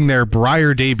them making their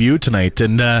Brier debut tonight,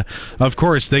 and of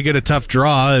course they get a tough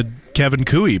draw. Kevin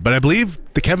Cooey, but I believe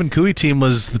the Kevin Cooey team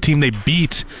was the team they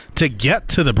beat to get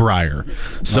to the Brier.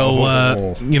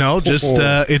 So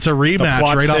it's a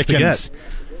rematch right off the get.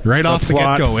 Right off the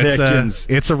get-go. It's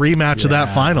a rematch of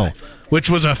that final, which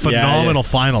was a phenomenal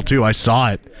final, too. I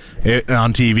saw it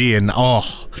on TV, and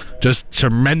just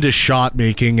tremendous shot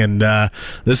making. And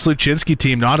this Sluchinski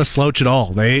team, not a slouch at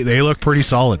all. They look pretty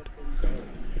solid.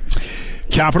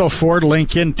 Capital Ford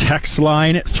Lincoln text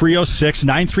line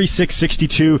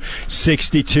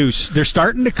 306-936-6262. They're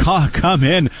starting to come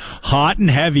in hot and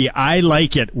heavy. I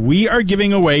like it. We are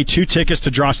giving away 2 tickets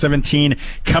to Draw 17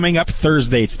 coming up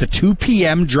Thursday. It's the 2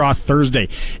 p.m. Draw Thursday.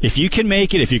 If you can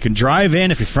make it, if you can drive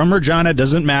in, if you're from Regina, it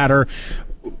doesn't matter.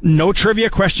 No trivia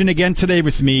question again today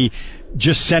with me.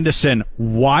 Just send us in.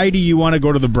 Why do you want to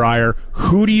go to the Brier?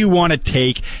 Who do you want to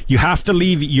take? You have to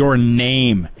leave your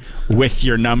name with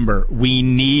your number. We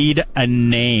need a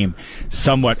name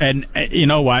somewhat. And you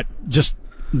know what? Just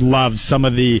love some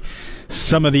of the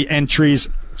entries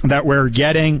that we're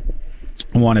getting.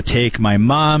 I want to take my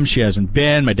mom. She hasn't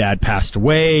been. My dad passed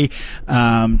away.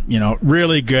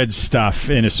 Really good stuff.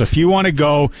 And so if you want to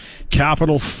go,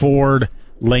 Capital Ford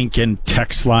Lincoln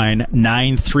text line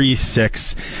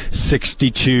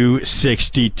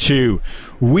 936-6262.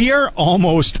 We are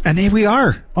almost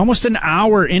an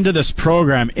hour into this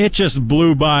program. It just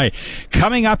blew by.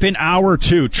 Coming up in hour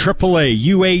 2, AAA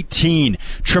U18,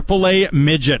 AAA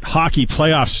Midget Hockey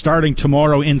Playoffs starting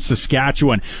tomorrow in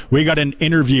Saskatchewan. We got an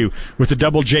interview with the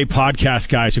Double J podcast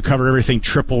guys who cover everything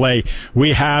AAA.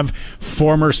 We have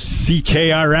former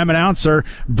CKRM announcer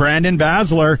Brandon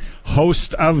Basler,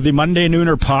 host of the Monday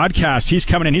Nooner podcast. He's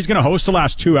coming in. He's going to host the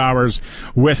last 2 hours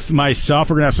with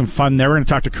myself. We're going to have some fun there. We're going to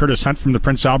talk to Curtis Hunt from the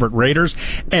Prince Albert Raiders,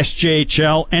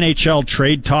 SJHL, NHL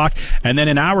trade talk. And then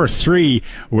in hour 3,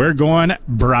 we're going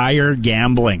Briar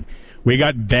gambling. We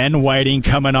got Ben Whiting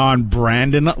coming on.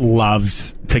 Brandon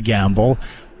loves to gamble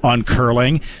on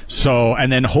curling. So,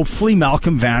 and then hopefully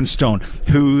Malcolm Vanstone,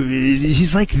 who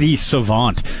he's like the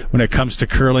savant when it comes to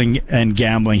curling and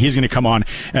gambling. He's going to come on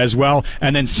as well.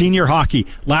 And then senior hockey,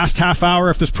 last half hour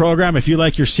of this program. If you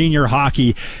like your senior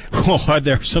hockey,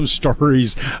 there's some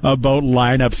stories about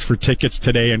lineups for tickets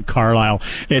today in Carlisle.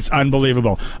 It's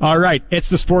unbelievable. All right. It's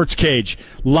the Sports Cage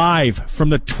live from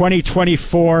the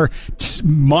 2024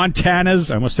 Montana's,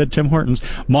 I almost said Tim Hortons,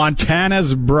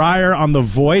 Montana's Briar on the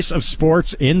Voice of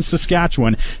Sports in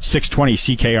Saskatchewan, 620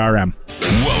 CKRM.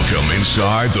 Welcome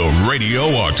inside the Radio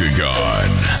Octagon.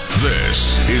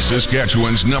 This is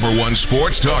Saskatchewan's #1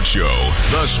 sports talk show,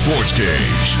 The Sports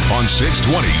Cage, on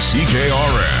 620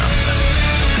 CKRM.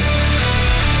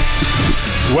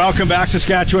 Welcome back,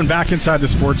 Saskatchewan, back inside the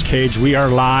Sports Cage. We are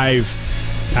live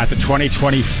at the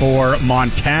 2024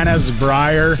 Montana's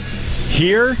Briar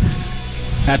here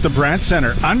at the Brandt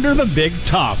Center, under the big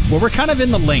top. Well, we're kind of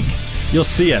in the link. You'll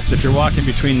see us if you're walking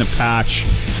between the patch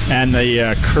and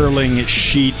the curling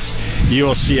sheets. You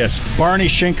will see us. Barney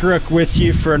Shynkaruk with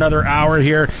you for another hour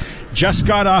here. Just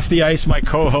got off the ice, my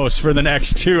co-host for the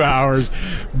next 2 hours,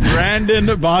 Brandon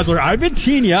Basler. I've been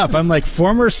teeing you up. I'm like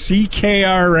former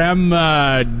CKRM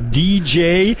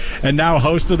DJ and now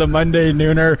host of the Monday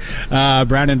Nooner,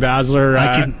 Brandon Basler.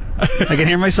 I can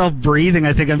hear myself breathing.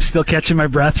 I think I'm still catching my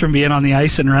breath from being on the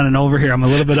ice and running over here. I'm a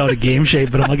little bit out of game shape,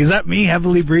 but I'm like, is that me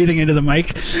heavily breathing into the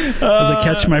mic as I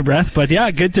catch my breath? But yeah,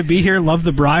 good to be here. Love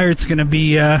the Briar. It's gonna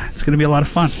be a lot of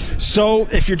fun. So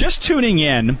if you're just tuning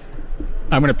in,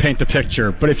 I'm going to paint the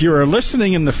picture. But if you were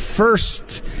listening in the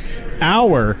first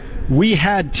hour, we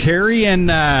had Terry and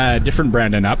different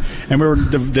Brandon up, and we were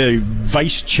the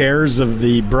vice chairs of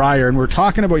the Briar, and we're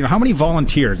talking about how many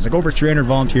volunteers. It's like over 300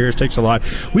 volunteers, takes a lot.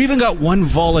 We even got one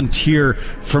volunteer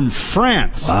from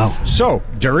France. Wow. So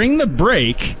during the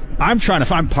break, I'm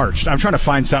parched. I'm trying to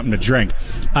find something to drink.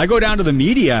 I go down to the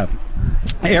media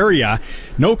area,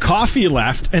 no coffee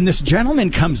left, and this gentleman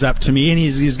comes up to me and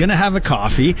he's gonna have a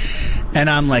coffee, and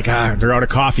I'm like, they're out of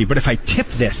coffee, but if I tip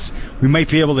this, we might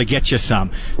be able to get you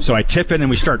some. So I tip it and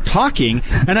we start talking,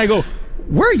 and I go,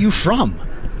 where are you from?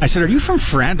 I said, are you from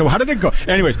France? How did it go?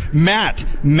 Anyways,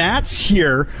 Matt's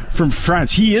here from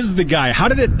France. He is the guy. How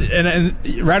did it, and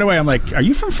right away I'm like, are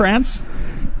you from France?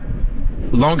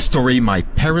 Long story, my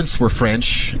parents were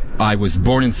French. I was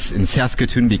born in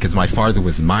Saskatoon because my father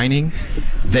was mining.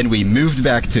 Then we moved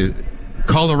back to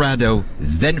Colorado,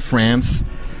 then France.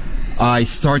 I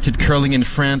started curling in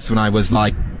France when I was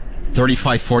like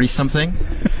 35, 40 something.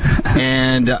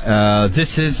 And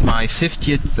this is my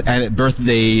 50th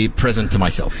birthday present to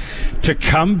myself. To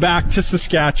come back to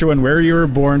Saskatchewan, where you were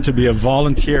born, to be a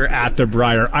volunteer at the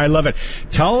Briar. I love it.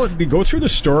 Go through the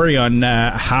story on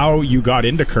how you got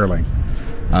into curling.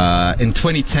 In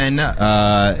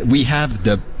 2010, we have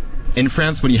in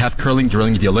France, when you have curling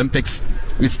during the Olympics,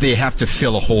 they have to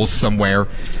fill a hole somewhere,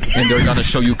 and they're going to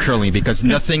show you curling because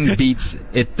nothing beats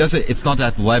it. It's not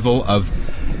that level of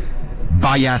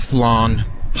biathlon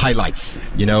highlights.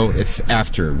 It's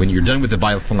after, when you're done with the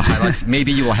biathlon highlights,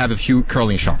 maybe you will have a few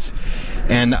curling shots.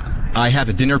 And I have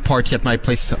a dinner party at my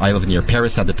place. I live near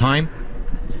Paris at the time.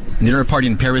 Dinner party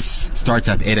in Paris starts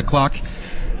at 8 o'clock.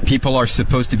 People are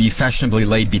supposed to be fashionably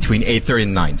late between 8:30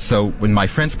 and 9. So when my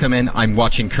friends come in, I'm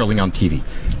watching curling on TV.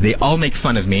 They all make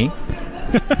fun of me.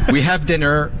 We have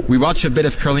dinner. We watch a bit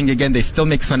of curling again. They still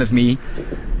make fun of me.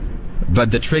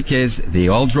 But the trick is they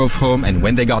all drove home, and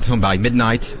when they got home by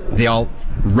midnight, they all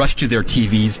rushed to their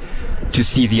TVs to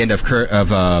see the end of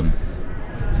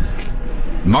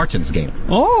Martin's game.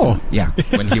 Oh! Yeah,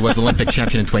 when he was Olympic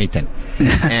champion in 2010.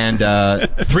 And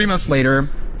 3 months later,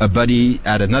 a buddy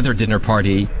at another dinner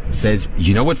party says,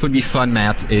 you know what would be fun,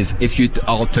 Matt, is if you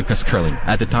all took us curling.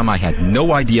 At the time, I had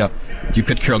no idea you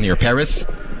could curl near Paris.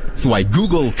 So I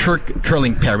Google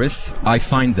curling Paris. I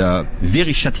find the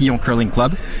Viry-Châtillon Curling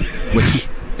Club, which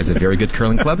is a very good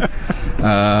curling club.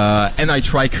 And I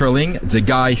tried curling. The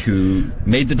guy who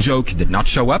made the joke did not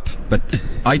show up, but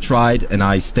I tried, and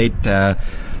I stayed at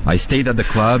the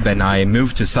club, and I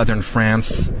moved to southern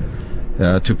France,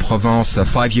 to Provence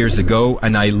 5 years ago,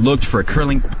 and I looked for a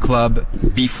curling club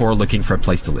before looking for a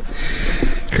place to live.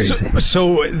 Crazy.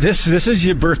 So this is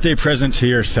your birthday present to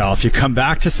yourself. You come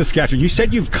back to Saskatchewan. You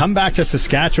said you've come back to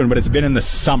Saskatchewan, but it's been in the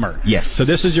summer. Yes. So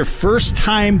this is your first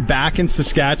time back in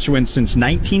Saskatchewan since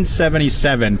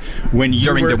 1977 when you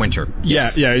During were, the winter. Yeah,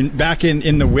 Yes. yeah, back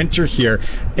in the winter here.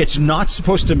 It's not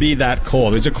supposed to be that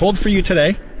cold. Is it cold for you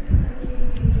today?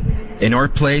 In our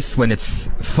place, when it's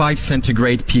 5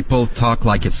 centigrade, people talk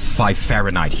like it's 5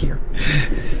 Fahrenheit here.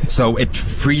 So it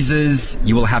freezes.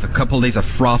 You will have a couple days of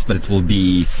frost, but it will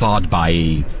be thawed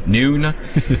by noon.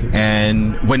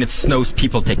 And when it snows,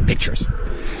 people take pictures.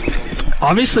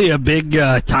 Obviously, a big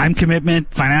time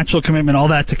commitment, financial commitment, all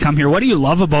that to come here. What do you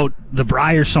love about the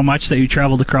Brier so much that you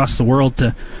traveled across the world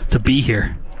to be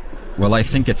here? Well, I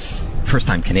think it's first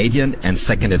time Canadian, and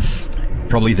second, it's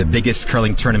probably the biggest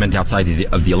curling tournament outside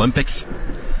of the Olympics.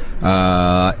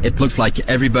 It looks like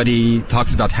everybody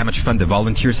talks about how much fun the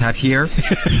volunteers have here.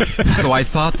 So I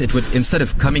thought it would, instead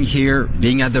of coming here,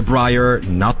 being at the Brier,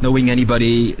 not knowing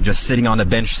anybody, just sitting on a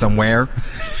bench somewhere,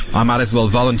 I might as well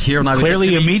volunteer. And I would Clearly,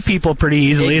 get to you meet people pretty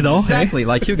easily, though. Exactly,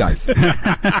 like you guys.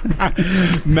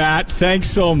 Matt, thanks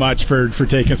so much for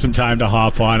taking some time to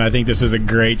hop on. I think this is a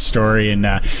great story, and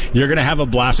you're going to have a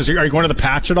blast. Are you going to the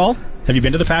Patch at all? Have you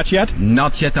been to the Patch yet?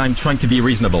 Not yet. I'm trying to be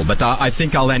reasonable, but I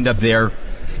think I'll end up there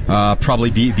probably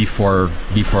before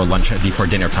lunch, before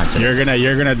dinner time today.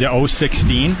 You're gonna the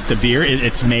 016, the beer.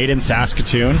 It's made in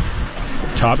Saskatoon.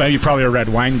 You're probably a red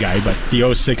wine guy, but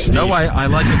the 016. No, I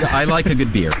like a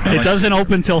good beer. It doesn't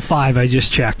open till 5. I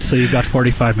just checked, so you've got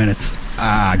 45 minutes.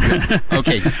 Good.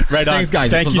 Okay. Right on. Thanks,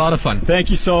 guys. It was a lot of fun.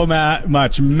 Thank you so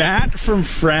much. Matt from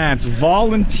France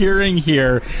volunteering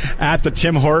here at the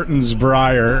Tim Hortons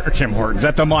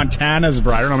at the Montana's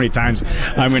Brier. I don't know how many times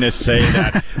I'm going to say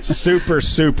that. Super,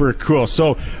 super cool.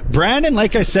 So Brandon,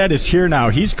 like I said, is here now.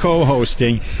 He's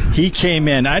co-hosting. He came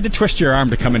in. I had to twist your arm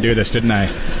to come and do this, didn't I?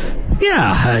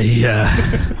 Yeah,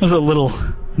 I was a little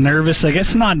nervous. I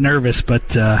guess not nervous, but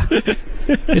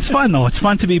it's fun, though. It's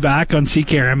fun to be back on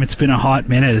CKRM. It's been a hot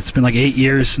minute. It's been like 8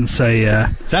 years since I...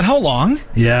 Is that how long?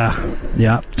 Yeah.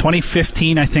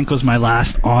 2015, I think, was my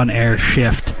last on-air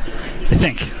shift. I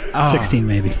think 16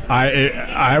 maybe.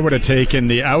 I would have taken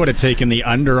the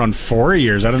under on 4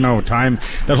 years. I don't know, time,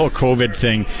 that whole COVID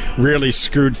thing really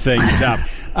screwed things up.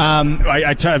 I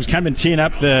was kind of been teeing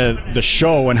up the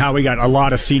show and how we got a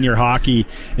lot of senior hockey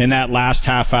in that last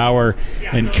half hour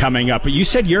and coming up. But you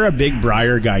said you're a big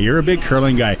Brier guy. You're a big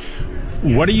curling guy.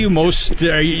 What are you most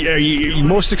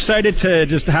excited to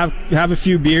just have a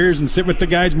few beers and sit with the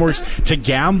guys, more to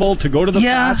gamble, to go to the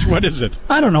Patch? What is it?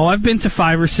 I don't know. I've been to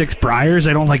 5 or 6 Briers.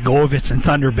 I don't go if it's in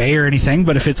Thunder Bay or anything,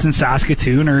 but if it's in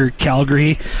Saskatoon or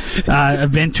Calgary,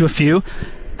 I've been to a few.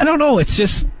 I don't know. It's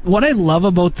just what I love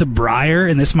about the Brier,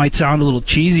 and this might sound a little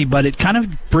cheesy, but it kind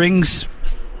of brings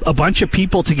a bunch of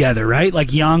people together, right?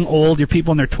 Like young, old, your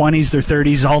people in their 20s, their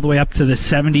 30s, all the way up to the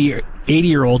 70 or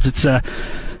 80-year-olds. It's a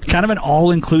kind of an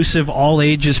all-inclusive,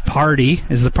 all-ages party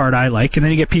is the part I like. And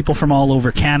then you get people from all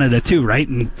over Canada, too, right?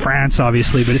 And France,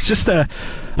 obviously. But it's just I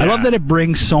love that it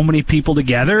brings so many people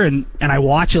together. And I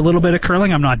watch a little bit of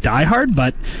curling. I'm not diehard,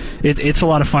 but it's a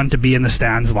lot of fun to be in the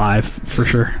stands live, for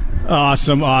sure.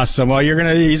 Awesome. Well,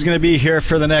 he's gonna be here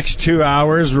for the next 2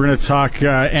 hours. We're gonna talk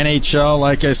NHL,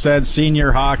 like I said,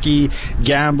 senior hockey,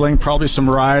 gambling, probably some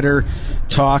Ryder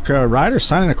talk. Ryder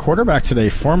signing a quarterback today,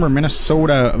 former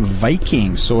Minnesota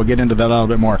Vikings. So we'll get into that a little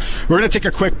bit more. We're gonna take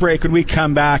a quick break. When we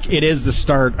come back, it is the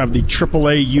start of the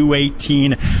AAA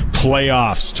U18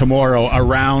 playoffs tomorrow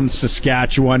around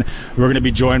Saskatchewan. We're gonna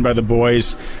be joined by the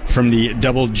boys from the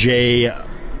Double J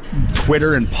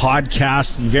Twitter and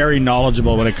podcasts, very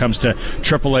knowledgeable when it comes to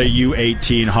AAA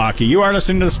U18 hockey. You are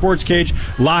listening to the Sports Cage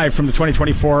live from the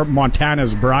 2024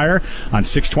 Montana's Brier on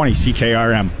 620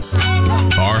 CKRM.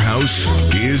 Our house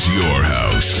is your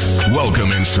house.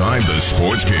 Welcome inside the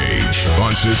Sports Cage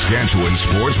on Saskatchewan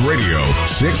Sports Radio,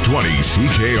 620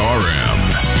 CKRM.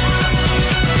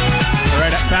 All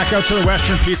right, back out to the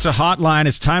Western Pizza Hotline.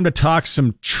 It's time to talk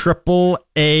some Triple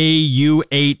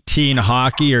U18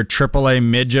 hockey, or AAA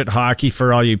midget hockey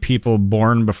for all you people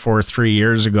born before 3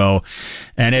 years ago.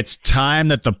 And it's time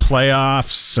that the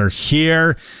playoffs are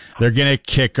here. They're going to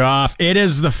kick off. It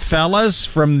is the fellas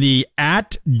from the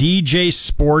 @DJ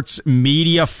Sports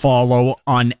Media follow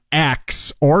on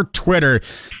X or Twitter.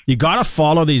 You got to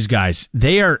follow these guys.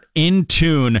 They are in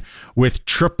tune with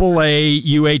AAA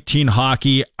U18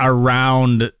 hockey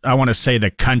around, I want to say, the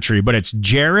country, but it's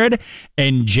Jared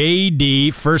and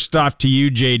JD. First off to you,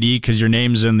 JD, because your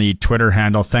name's in the Twitter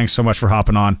handle. Thanks so much for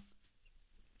hopping on.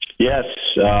 Yes,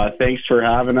 thanks for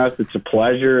having us. It's a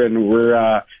pleasure, and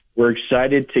we're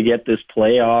excited to get these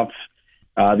playoffs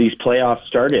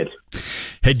started.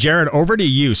 Hey, Jared, over to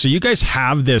you. So you guys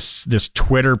have this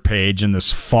Twitter page and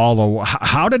this follow.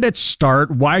 How did it start?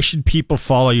 Why should people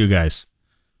follow you guys?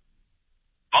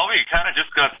 Well, we kind of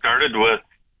just got started with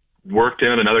worked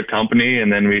in at another company,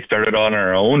 and then we started on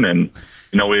our own. And,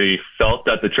 we felt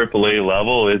that the AAA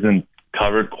level isn't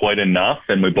covered quite enough,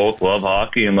 and we both love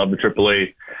hockey and love the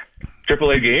AAA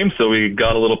game, so we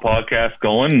got a little podcast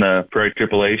going, the Prairie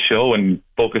AAA show, and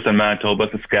focus on Manitoba,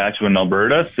 Saskatchewan,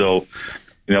 Alberta. So,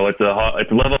 it's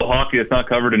a level of hockey that's not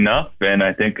covered enough, and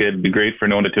I think it'd be great for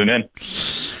no one to tune in.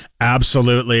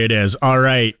 Absolutely it is. All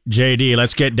right, JD,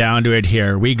 let's get down to it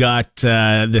here. We got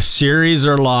the series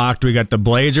are locked. We got the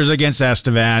Blazers against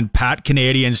Estevan, Pat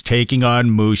Canadians taking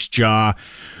on Moose Jaw.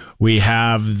 We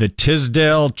have the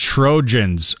Tisdale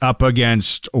Trojans up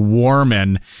against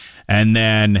Warman, and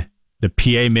then the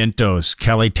PA Mintos,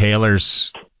 Kelly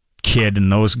Taylor's kid,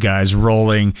 and those guys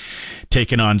rolling,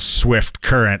 taking on Swift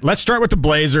Current. Let's start with the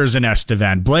Blazers and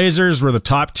Estevan. Blazers were the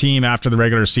top team after the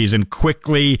regular season.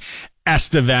 Quickly,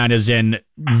 Estevan is in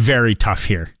very tough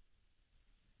here.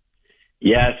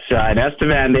 Yes, and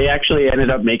Estevan, they actually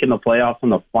ended up making the playoffs on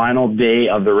the final day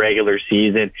of the regular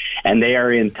season, and they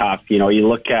are in tough. You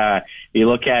look at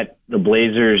the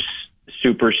Blazers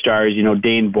superstars,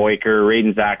 Dane Boyker,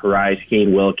 Raiden Zacharias,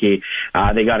 Kane Wilkie.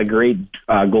 They got a great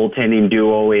goaltending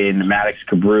duo in Maddox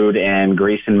Cabrud and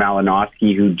Grayson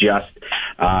Malinowski, who just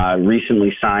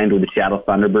recently signed with the Seattle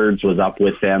Thunderbirds, was up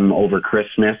with them over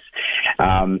Christmas.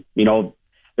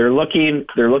 They're looking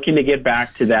to get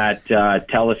back to that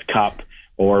TELUS Cup,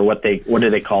 or what do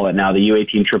they call it now, the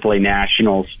U18 AAA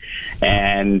Nationals.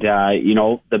 And,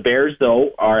 the Bears,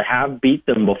 though, have beat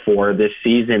them before this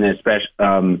season, especially.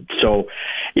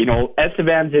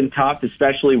 Estevan's in tough,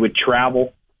 especially with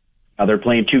travel. They're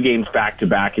playing 2 games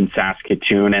back-to-back in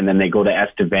Saskatoon, and then they go to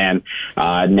Estevan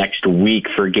next week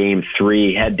for Game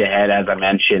 3, head-to-head, as I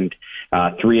mentioned.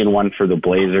 3-1 for the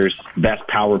Blazers, best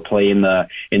power play in the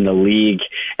league,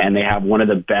 and they have one of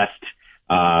the best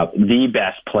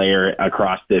player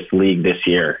across this league this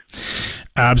year.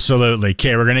 Absolutely.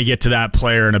 Okay, we're going to get to that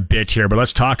player in a bit here, but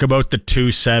let's talk about the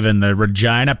 2-7, the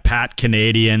Regina Pat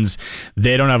Canadians.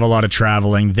 They don't have a lot of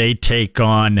traveling. They take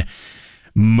on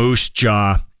Moose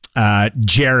Jaw.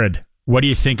 Jared, what do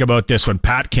you think about this one?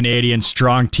 Pat Canadian,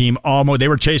 strong team. They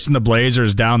were chasing the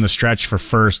Blazers down the stretch for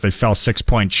first. They fell 6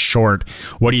 points short.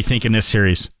 What do you think in this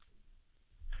series?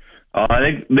 I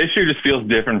think this year just feels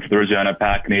different for the Regina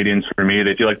Pat Canadians for me.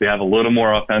 They feel like they have a little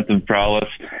more offensive prowess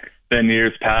than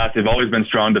years past. They've always been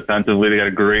strong defensively. They got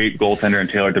a great goaltender in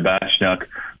Taylor Tabashniuk,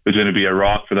 who's going to be a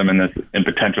rock for them in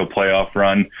potential playoff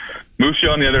run. Moose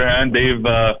Jaw, on the other hand, they've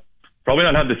probably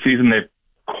not had the season they've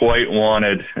quite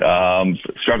wanted.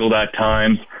 Struggled at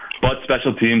times, but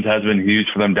special teams has been huge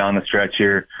for them down the stretch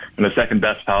here, and the second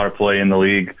best power play in the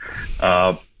league.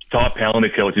 Top penalty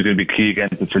kill, which is going to be key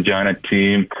against this Regina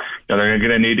team. They're going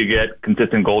to need to get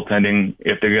consistent goaltending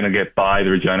if they're going to get by the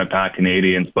Regina Pat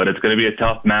Canadians, but it's going to be a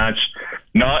tough match.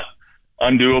 Not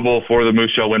undoable for the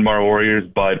Moose Jaw Winmar Warriors,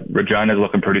 but Regina is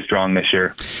looking pretty strong this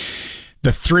year. The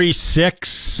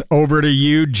 3-6, over to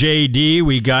you, JD.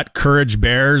 We got Courage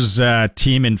Bears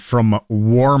team from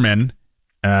Warman.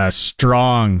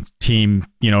 Strong team,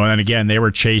 and again, they were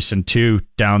chasing 2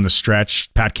 down the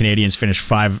stretch. Pat Canadians finished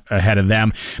 5 ahead of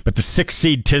them. But the 6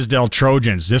 seed Tisdale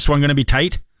Trojans, this one going to be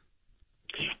tight?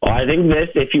 Well, I think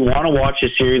if you want to watch a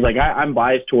series, I'm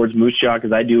biased towards Moose Jaw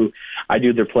because I do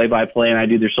their play-by-play and I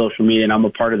do their social media, and I'm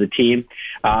a part of the team.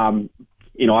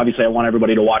 Obviously I want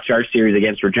everybody to watch our series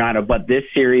against Regina, but this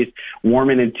series,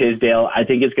 Warman and Tisdale, I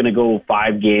think it's going to go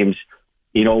 5 games.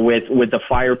 With the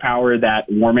firepower that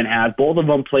Warman has. Both of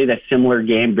them play that similar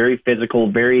game, very physical,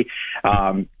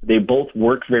 they both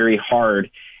work very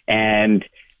hard. And,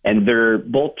 they're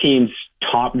both teams'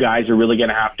 top guys are really going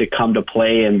to have to come to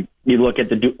play. And you look at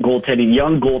the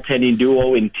young goaltending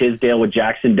duo in Tisdale with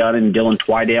Jackson Dunn and Dylan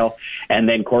Twydale, and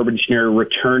then Corbin Schneider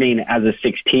returning as a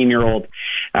 16-year-old.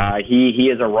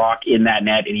 He is a rock in that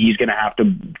net, and he's going to have to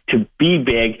be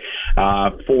big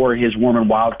for his Warman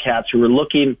Wildcats, who are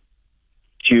looking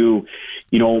to,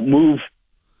 move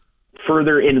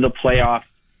further into the playoffs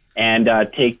and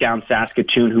take down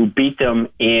Saskatoon, who beat them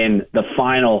in the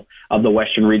final of the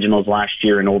Western Regionals last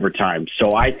year in overtime.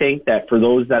 So I think that for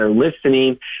those that are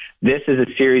listening, this is a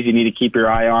series you need to keep your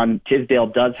eye on. Tisdale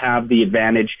does have the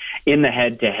advantage in the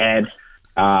head-to-head,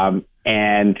 and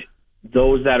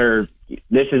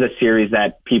this is a series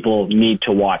that people need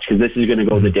to watch because this is going to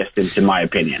go the distance, in my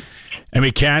opinion. And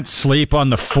we can't sleep on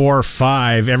the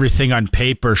 4-5. Everything on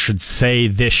paper should say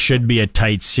this should be a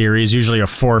tight series. Usually a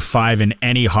 4-5 in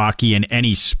any hockey and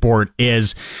any sport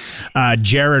is.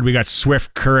 Jared, we got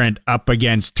Swift Current up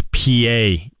against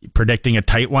PA. Predicting a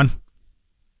tight one?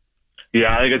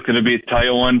 Yeah, I think it's going to be a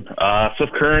tight one.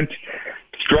 Swift Current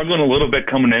struggling a little bit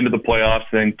coming into the playoffs.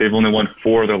 I think they've only won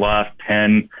 4 of their last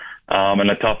 10, and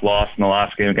a tough loss in the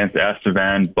last game against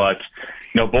Estevan. But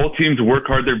both teams work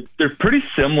hard. They're pretty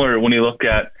similar when you look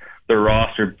at their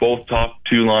roster. Both top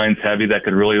 2 lines heavy that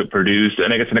could really produce. I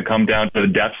think it's going to come down to the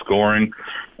depth scoring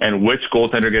and which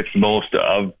goaltender gets most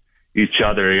of each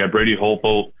other. You got Brady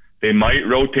Hopel. They might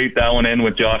rotate that one in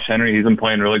with Josh Henry. He's been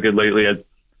playing really good lately as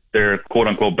their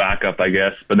quote-unquote backup, I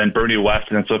guess. But then Bernie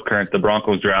Weston and Swift Current, the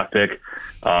Broncos draft pick,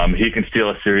 he can steal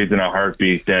a series in a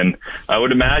heartbeat. And I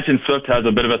would imagine Swift has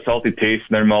a bit of a salty taste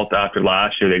in their mouth after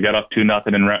last year. They got up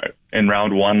 2-0 in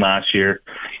round 1 last year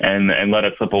and let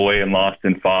it slip away and lost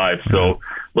in 5. So a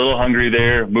little hungry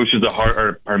there. PA is a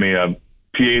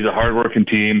hard-working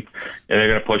team, and they're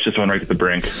going to push this one right to the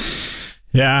brink.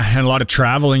 Yeah, and a lot of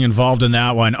traveling involved in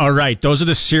that one. All right, those are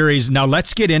the series. Now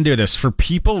let's get into this. For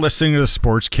people listening to the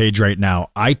Sports Cage right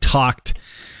now, I talked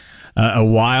a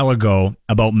while ago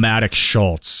about Maddox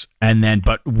Schultz,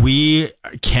 but we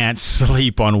can't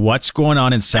sleep on what's going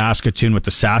on in Saskatoon with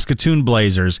the Saskatoon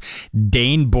Blazers.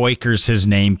 Dane Boyker's his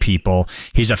name, people.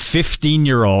 He's a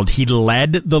 15-year-old. He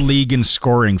led the league in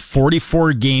scoring,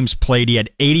 44 games played. He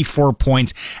had 84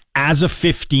 points as a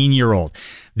 15-year-old.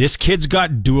 This kid's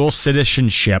got dual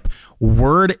citizenship.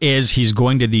 Word is he's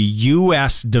going to the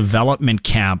U.S. development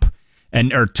camp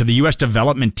or to the U.S.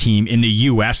 development team in the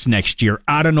U.S. next year.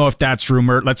 I don't know if that's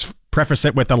rumor. Let's preface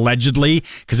it with allegedly,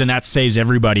 because then that saves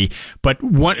everybody. But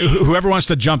whoever wants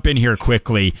to jump in here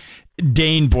quickly,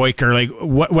 Dane Boyker, like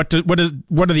what do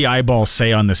the eyeballs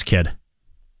say on this kid?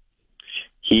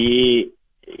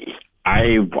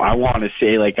 I want to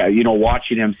say,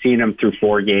 watching him, seeing him through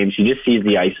 4 games, he just sees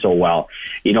the ice so well.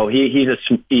 He's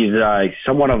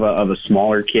somewhat of a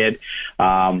smaller kid,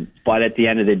 but at the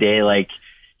end of the day,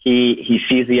 he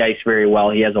sees the ice very well.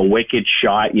 He has a wicked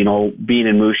shot. Being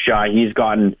in Moose Jaw, he's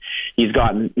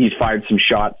fired some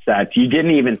shots that you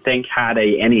didn't even think had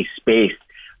any space.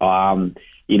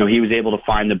 He was able to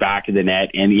find the back of the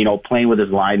net, and playing with his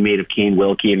line mate of Kane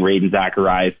Wilkie and Raiden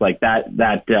Zacharias,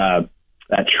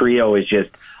 that trio is just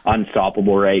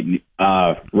unstoppable right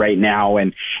now,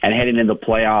 and heading into the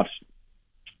playoffs.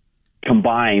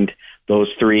 Combined,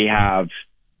 those 3 have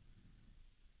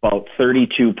about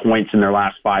 32 points in their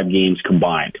last 5 games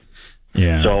combined.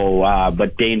 Yeah. So,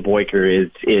 but Dane Boyker is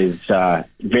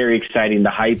very exciting. The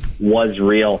hype was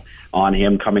real on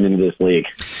him coming into this league.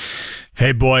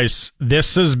 Hey boys,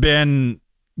 this has been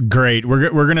great.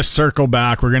 We're going to circle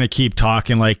back. We're going to keep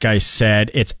talking. Like I said,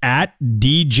 it's at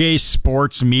DJ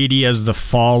Sports Media as the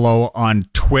follow on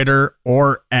Twitter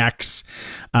or X.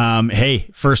 Hey,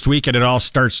 first weekend, it all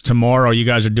starts tomorrow. You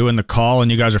guys are doing the call and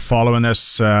you guys are following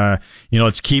this.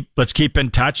 Let's keep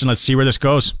in touch and let's see where this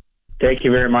goes. Thank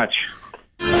you very much.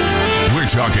 We're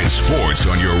talking sports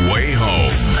on your way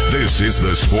home. This is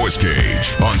the Sports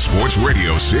Cage on Sports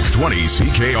Radio 620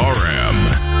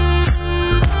 CKRM.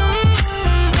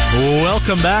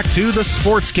 Welcome back to the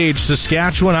Sports Cage,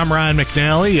 Saskatchewan. I'm Ryan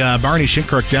McNally. Barney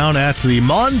Shynkaruk down at the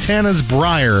Montana's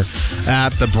Briar at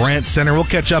the Brandt Center. We'll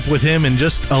catch up with him in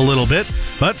just a little bit.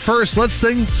 But first, let's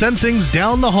send things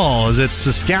down the hall as it's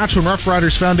Saskatchewan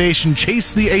Roughriders Foundation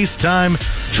Chase the Ace time.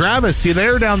 Travis, you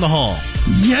there down the hall?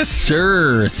 Yes,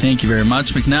 sir. Thank you very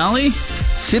much, McNally.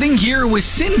 Sitting here with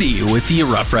Cindy with the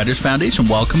Roughriders Foundation.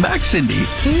 Welcome back, Cindy.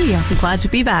 Hey, I'm glad to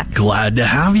be back. Glad to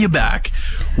have you back.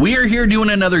 We are here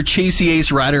doing another Chase the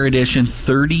Ace Rider Edition.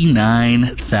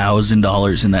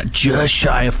 $39,000 in that, just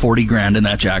shy of $40,000 in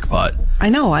that jackpot. I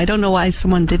know. I don't know why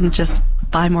someone didn't just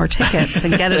buy more tickets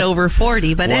and get it over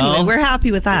 40. But anyway, we're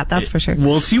happy with that. That's for sure.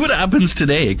 We'll see what happens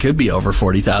today. It could be over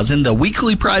 40,000. The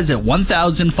weekly prize at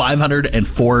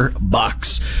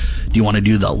 $1,504. Do you want to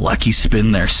do the lucky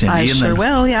spin there, Cindy? I sure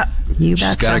will. Yeah, you betcha.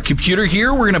 She's got a computer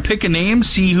here. We're going to pick a name,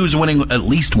 see who's winning at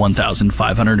least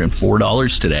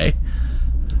 $1,504 today.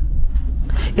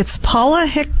 It's Paula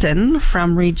Hickton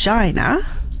from Regina.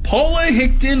 Paula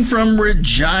Hickton from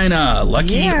Regina.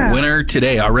 Lucky winner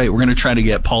today. All right, we're going to try to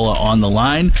get Paula on the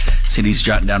line. Cindy's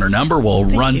jotting down her number. We'll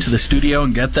run to the studio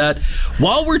and get that.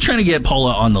 While we're trying to get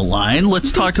Paula on the line,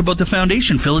 let's talk about the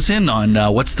foundation. Fill us in on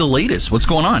what's the latest. What's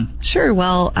going on? Sure.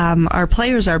 Well, our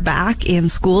players are back in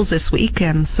schools this week,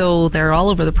 and so they're all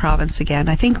over the province again.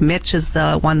 I think Mitch is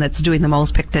the one that's doing the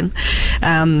most Picton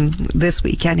this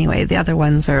week anyway. The other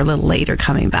ones are a little later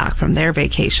coming back from their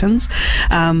vacations.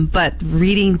 But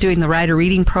doing the Rider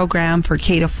Reading program for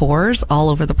K to 4s all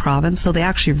over the province. So they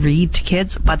actually read to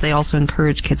kids, but they also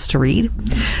encourage kids to read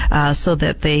so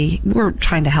that we're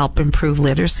trying to help improve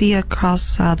literacy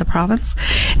across the province.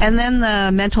 And then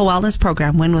the mental wellness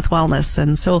program, Win with Wellness.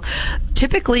 And so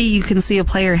typically you can see a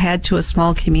player head to a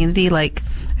small community. Like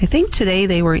I think today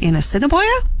they were in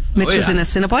Assiniboia. Mitch is in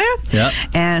Assiniboia. Yeah.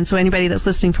 And so anybody that's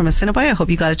listening from Assiniboia, I hope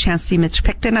you got a chance to see Mitch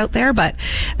Picton out there. But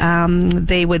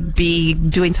they would be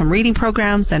doing some reading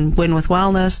programs, then Win with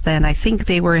Wellness. Then I think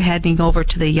they were heading over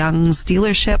to the Young's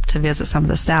dealership to visit some of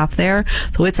the staff there.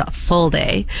 So it's a full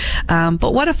day.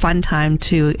 But what a fun time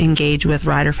to engage with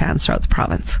Rider fans throughout the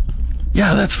province.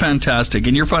 Yeah, that's fantastic.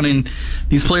 And you're finding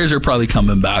these players are probably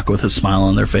coming back with a smile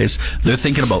on their face. They're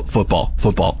thinking about football.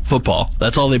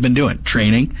 That's all they've been doing.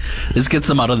 Training. This gets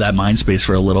them out of that mind space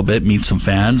for a little bit, meet some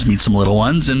fans, meet some little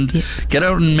ones, and get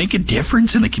out and make a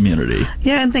difference in the community.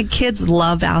 Yeah, and the kids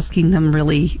love asking them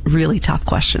really, really tough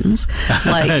questions.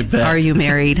 Like, are you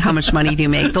married? How much money do you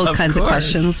make? Those kinds of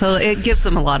questions. So it gives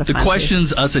them a lot of fun. The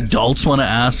questions us adults want to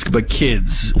ask, but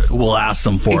kids will ask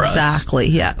them for us. Exactly,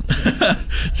 yeah.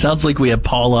 Sounds like we have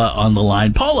Paula on the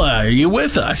line. Paula, are you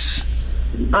with us?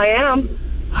 I am.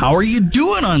 How are you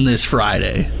doing on this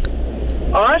Friday?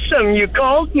 Awesome. You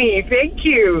called me. Thank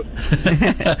you.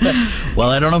 Well,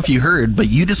 I don't know if you heard, but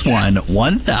you just won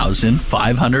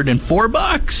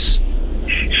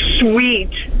 $1,504. Sweet.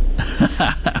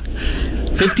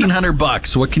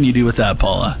 $1,500. What can you do with that,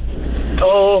 Paula?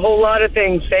 Oh, a whole lot of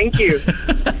things. Thank you.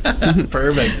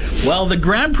 Perfect. Well, the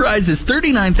grand prize is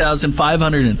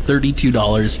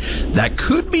 $39,532. That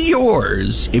could be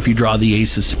yours if you draw the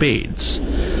ace of spades.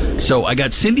 So I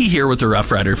got Cindy here with the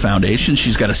Rough Rider Foundation.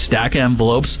 She's got a stack of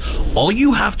envelopes. All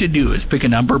you have to do is pick a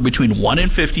number between 1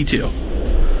 and 52. I'm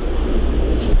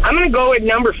going to go with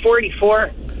number 44.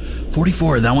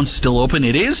 44, that one's still open.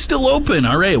 It is still open.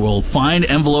 All right, we'll find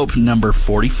envelope number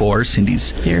 44.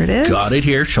 Cindy's here it is. Got it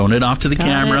here, showing it off to the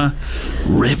camera,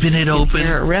 ripping it open.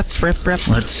 Here, rip.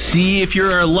 Let's see if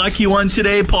you're a lucky one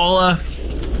today, Paula.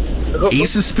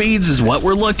 Ace of Spades is what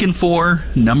we're looking for.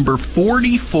 Number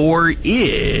 44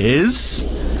 is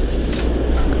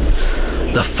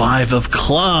the 5 of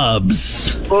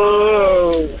clubs.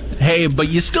 Whoa. Hey, but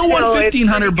you still won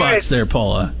 $1,500 there,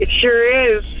 Paula. It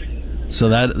sure is. So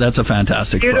that's a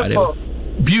fantastic Friday.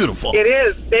 Beautiful. It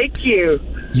is. Thank you.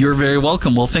 You're very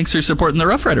welcome. Well, thanks for supporting the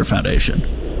Rough Rider Foundation.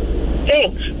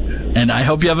 Thanks. And I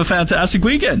hope you have a fantastic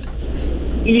weekend.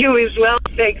 You as well.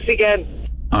 Thanks again.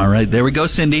 All right, there we go,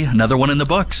 Cindy. Another one in the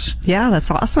books. Yeah,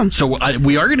 that's awesome. So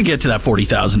we are going to get to that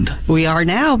 40,000. We are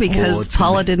now because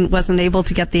Paula wasn't able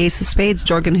to get the Ace of Spades,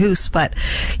 Jorgen Hoos. But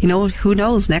who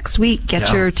knows? Next week,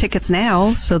 get your tickets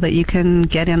now so that you can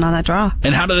get in on that draw.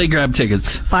 And how do they grab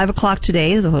tickets? 5:00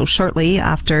 today, a little shortly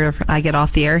after I get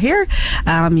off the air here.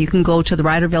 You can go to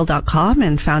theriderville.com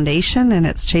and Foundation, and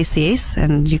it's Chase the Ace,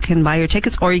 and you can buy your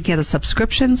tickets, or you get a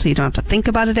subscription so you don't have to think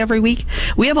about it every week.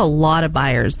 We have a lot of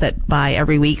buyers that buy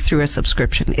every week through a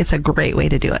subscription. It's a great way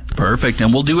to do it. Perfect.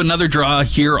 And we'll do another draw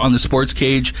here on the Sports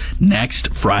Cage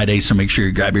next Friday, so make sure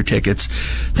you grab your tickets.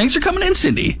 Thanks for coming in,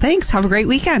 Cindy. Thanks. Have a great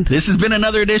weekend. This has been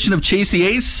another edition of Chase the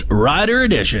Ace Rider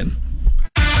Edition.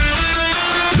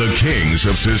 The Kings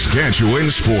of Saskatchewan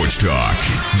Sports Talk.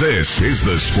 This is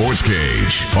the Sports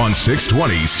Cage on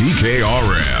 620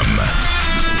 CKRM.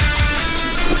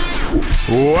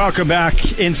 Welcome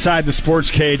back inside the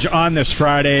Sports Cage on this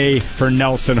Friday for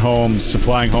Nelson Homes,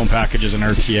 supplying home packages and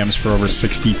RTMs for over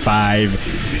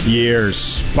 65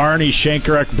 years. Barney,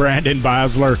 Shynkaruk, Brandon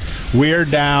Basler, we're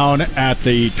down at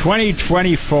the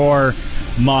 2024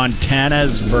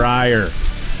 Montana's Briar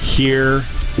here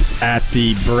at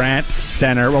the Brandt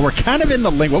Center. Well, we're kind of in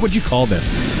the link. What would you call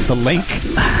this? The link?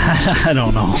 I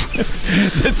don't know.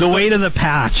 It's the way to the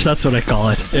patch. That's what I call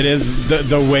it. It is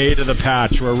the way to the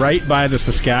patch. We're right by the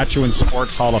Saskatchewan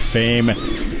Sports Hall of Fame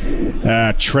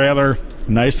trailer.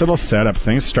 Nice little setup.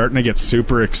 Things starting to get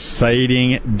super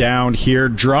exciting down here.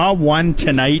 Draw 1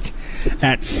 tonight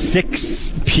at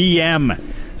 6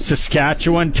 p.m.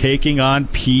 Saskatchewan taking on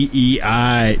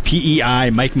PEI.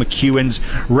 Mike McEwen's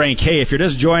rank. Hey, if you're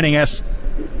just joining us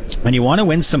and you want to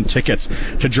win some tickets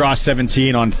to Draw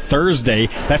 17 on Thursday,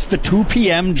 that's the 2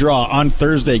 p.m. draw on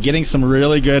Thursday. Getting some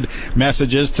really good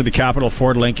messages to the Capital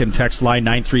Ford Lincoln text line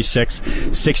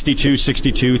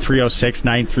 936-6262,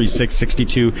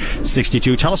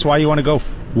 306-936-6262. Tell us why you want to go.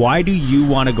 Why do you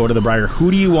want to go to the Brier?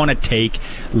 Who do you want to take?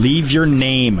 Leave your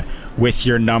name with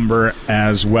your number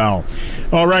as well.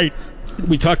 All right.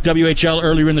 We talked WHL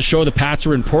earlier in the show. The Pats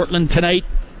are in Portland tonight.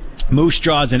 Moose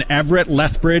Jaws in Everett,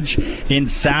 Lethbridge in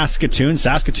Saskatoon.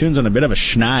 Saskatoon's on a bit of a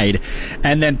schneid.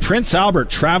 And then Prince Albert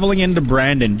traveling into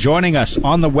Brandon, joining us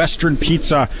on the Western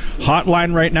Pizza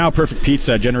hotline right now. Perfect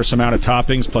pizza, generous amount of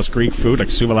toppings, plus Greek food like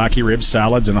souvlaki, ribs,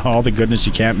 salads, and all the goodness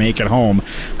you can't make at home.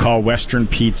 Call Western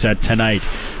Pizza tonight.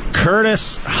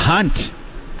 Curtis Hunt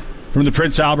from the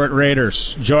Prince Albert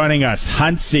Raiders joining us.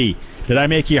 Huntsy, did I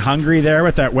make you hungry there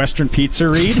with that Western Pizza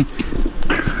read?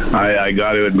 I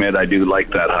got to admit, I do like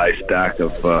that high stack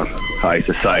of high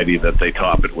society that they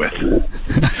top it with.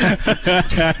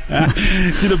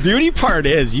 See, the beauty part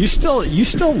is you still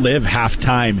live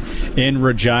halftime in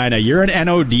Regina. You're an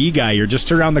NOD guy. You're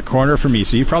just around the corner from me,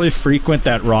 so you probably frequent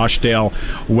that Rochdale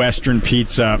Western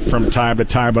Pizza from time to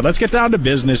time. But let's get down to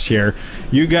business here.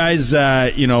 You guys,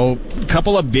 a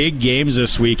couple of big games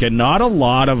this week, and not a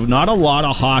lot of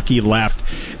hockey left.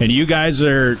 And you guys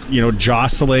are,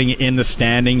 jostling in the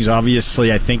standings.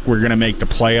 Obviously, I think we're going to make the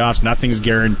playoffs. Nothing's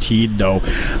guaranteed, though.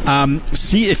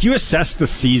 See, if you assess the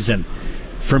season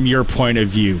from your point of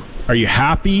view, are you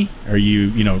happy? Are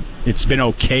you, it's been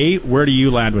okay? Where do you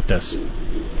land with this?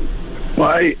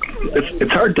 Well,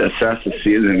 it's hard to assess the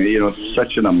season. It's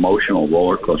such an emotional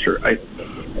roller coaster.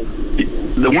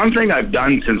 The one thing I've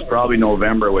done since probably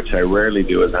November, which I rarely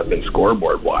do, is I've been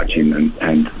scoreboard watching,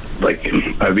 and like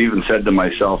I've even said to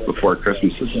myself before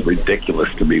Christmas, this is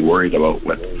ridiculous to be worried about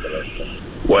what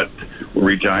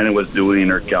Regina was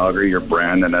doing or Calgary or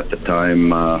Brandon at the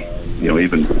time.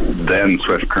 Even then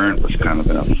Swift Current was kind of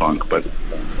in a funk, but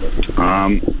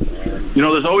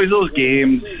there's always those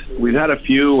games. We've had a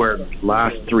few where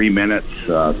last 3 minutes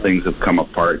things have come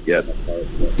apart, yet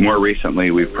more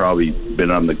recently we've probably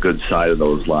been on the good side of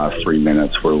those last 3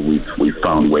 minutes where we've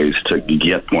found ways to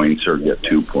get points or get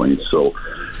 2 points. So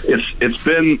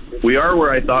we are where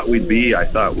I thought we'd be. I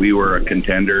thought we were a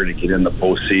contender to get in the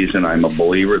postseason. I'm a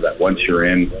believer that once you're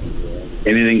in,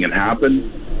 anything can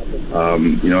happen.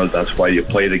 That's why you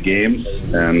play the games,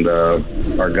 and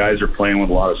our guys are playing with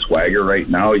a lot of swagger right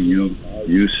now. You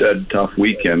said tough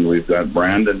weekend. We've got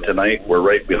Brandon tonight. We're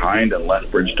right behind, and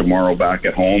Lethbridge tomorrow back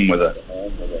at home with a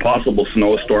possible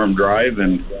snowstorm drive,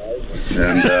 and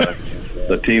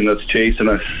the team that's chasing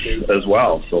us as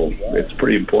well. So it's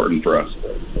pretty important for us.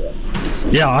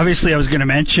 Yeah, obviously I was going to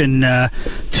mention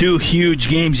 2 huge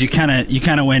games. You kind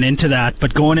of went into that,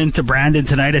 but going into Brandon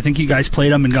tonight, I think you guys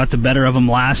played them and got the better of them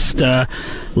last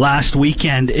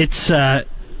weekend. It's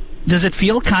does it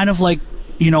feel kind of like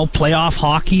playoff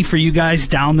hockey for you guys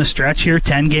down the stretch here?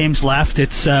 10 games left.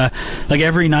 It's like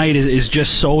every night is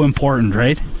just so important,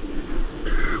 right?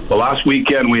 Well, last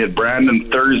weekend we had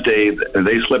Brandon Thursday.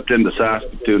 They slipped into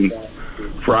Saskatoon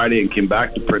Friday and came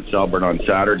back to Prince Albert on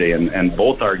Saturday, and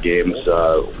both our games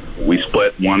we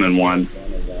split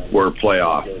 1-1 were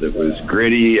playoff. It was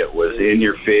gritty, it was in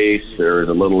your face, there was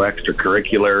a little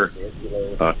extracurricular,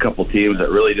 a couple teams that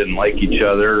really didn't like each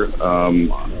other.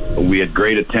 We had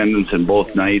great attendance in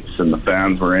both nights and the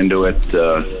fans were into it,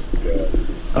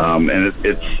 and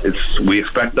it's we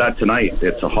expect that tonight.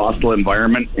 It's a hostile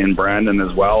environment in Brandon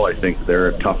as well. I think they're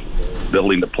a tough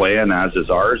building to play in, as is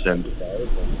ours,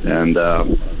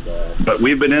 but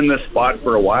we've been in this spot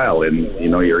for a while, and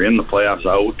you're in the playoffs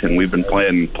out, and we've been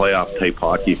playing playoff type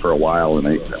hockey for a while,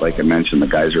 and like I mentioned, the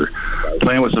guys are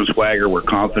playing with some swagger. We're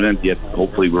confident, yet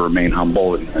hopefully we remain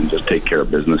humble and just take care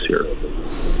of business here.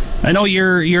 I know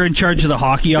you're in charge of the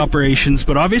hockey operations,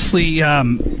 but obviously,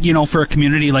 for a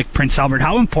community like Prince Albert,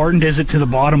 how important is it to the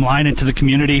bottom line and to the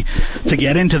community to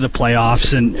get into the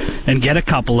playoffs and get a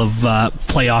couple of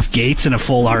playoff gates and a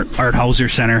full Art Hauser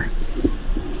Center?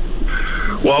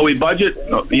 Well, we budget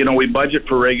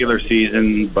for regular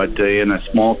season, but in a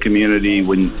small community,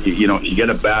 when if you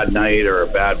get a bad night or a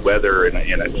bad weather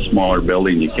in a smaller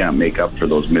building, you can't make up for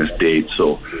those missed dates.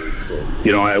 So,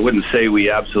 I wouldn't say we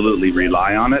absolutely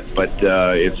rely on it, but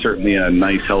it's certainly a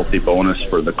nice, healthy bonus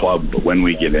for the club when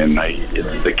we get in.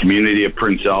 The community of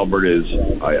Prince Albert is,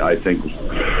 I think,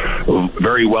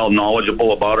 very well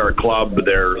knowledgeable about our club.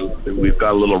 We've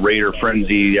got a little Raider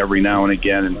frenzy every now and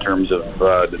again in terms of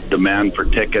the demand for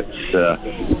tickets,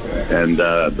 and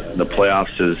the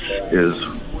playoffs is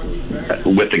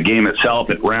with the game itself.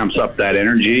 It ramps up that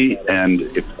energy, and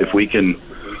if we can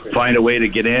find a way to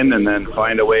get in and then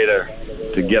find a way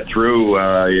to get through,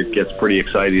 it gets pretty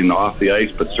exciting off the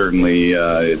ice, but certainly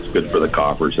it's good for the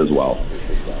Coffers as well.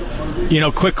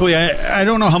 Quickly, I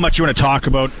don't know how much you want to talk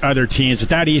about other teams, but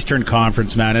that Eastern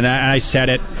Conference, man, and I said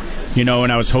it,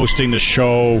 when I was hosting the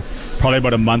show probably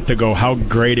about a month ago, how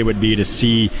great it would be to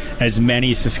see as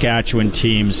many Saskatchewan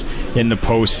teams in the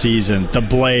postseason. The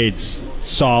Blades,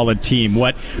 solid team.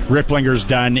 What Ripplinger's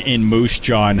done in Moose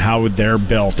Jaw and how they're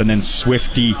built, and then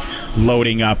Swifty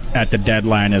loading up at the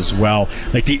deadline as well.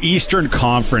 Like the Eastern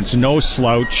Conference, no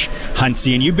slouch,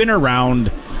 Huntsy, and you've been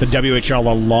around the WHL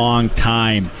a long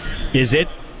time. Is it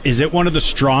one of the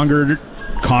stronger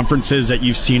conferences that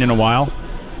you've seen in a while?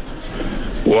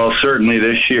 Well, certainly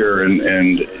this year, and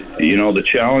the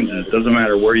challenge is it doesn't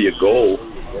matter where you go.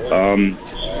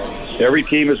 Every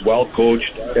team is well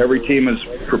coached. Every team is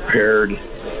prepared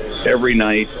every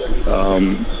night.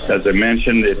 As I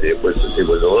mentioned, it was a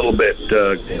little bit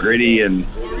gritty and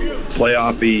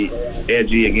playoffy,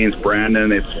 edgy against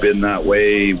Brandon. It's been that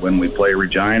way when we play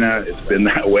Regina. It's been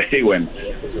that way when,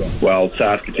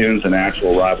 Saskatoon's an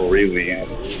actual rivalry.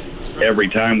 Every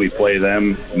time we play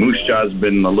them, Moose Jaw's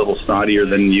been a little snottier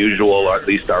than usual, or at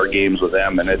least our games with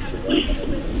them, and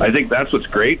I think that's what's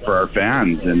great for our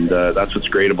fans, and that's what's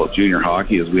great about junior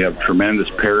hockey is we have tremendous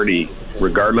parity,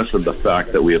 regardless of the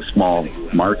fact that we have small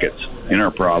markets in our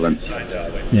province.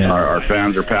 Yeah. Our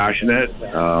fans are passionate.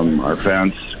 Our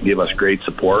fans give us great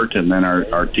support, and then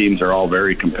our teams are all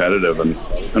very competitive. And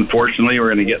unfortunately,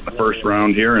 we're going to get in the first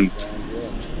round here, and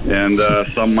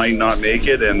some might not make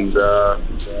it, and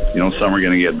some are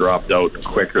going to get dropped out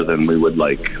quicker than we would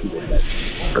like.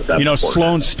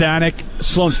 Sloan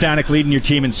Stanek leading your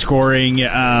team in scoring,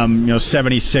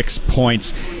 76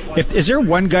 points. Is there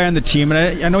one guy on the team,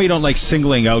 and I know you don't like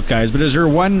singling out guys, but is there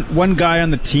one guy on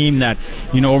the team that,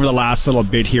 over the last little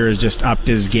bit here has just upped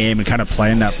his game and kind of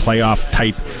playing that playoff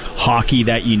type hockey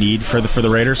that you need for the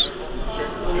Raiders?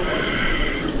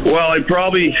 Well, I'd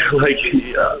probably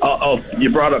you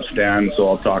brought up Stan, so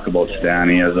I'll talk about Stan.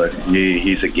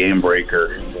 He's a game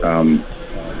breaker.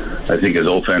 I think his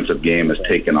offensive game has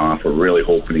taken off. We're really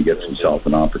hoping he gets himself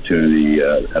an opportunity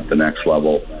at the next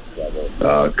level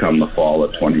come the fall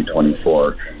of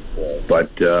 2024.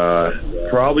 But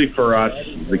probably for us,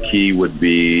 the key would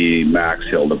be Max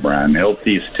Hildebrand.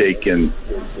 Hilty's taken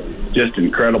just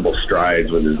incredible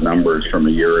strides with his numbers from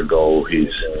a year ago.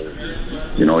 He's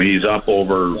up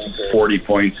over 40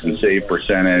 points in save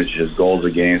percentage. His goals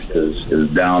against is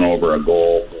down over a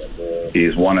goal.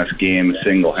 He's won us games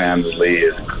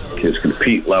single-handedly. His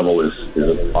compete level is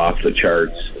off the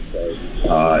charts.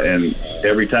 And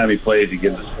every time he plays, he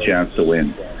gives us a chance to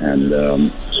win.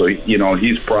 And so,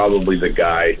 he's probably the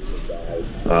guy,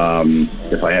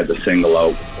 if I had to single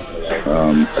out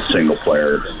a single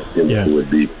player, it would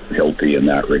be Hilty in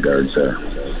that regards there.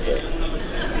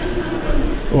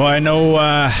 Well, I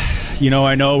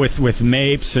know with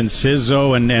Mapes and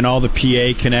Sizzo and all the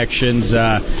PA connections,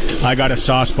 I got a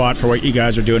soft spot for what you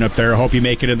guys are doing up there. I hope you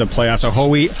make it into the playoffs.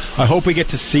 I hope we get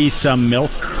to see some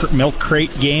milk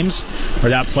crate games where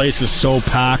that place is so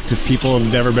packed. If people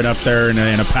have never been up there in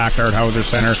a packed Art Hauser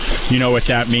Center, you know what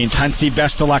that means. Huntsy,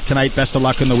 best of luck tonight. Best of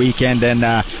luck on the weekend, and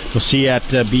we'll see you at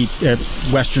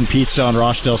Western Pizza on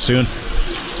Rochdale soon.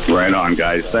 Right on,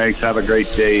 guys. Thanks. Have a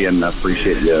great day, and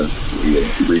appreciate you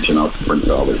reaching out to Prince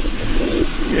Albert.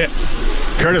 Yeah.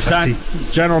 Curtis Hunt,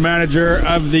 General Manager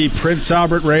of the Prince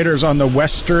Albert Raiders on the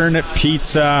Western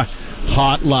Pizza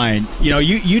Hotline.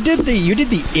 You did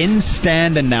the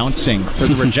in-stand announcing for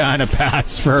the Regina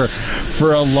Pats for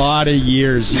a lot of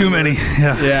years. Too many.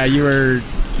 Yeah, you were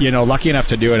lucky enough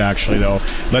to do it, actually, though.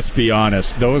 Let's be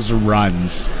honest. Those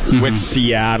runs with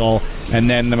Seattle and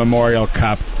then the Memorial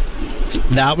Cup,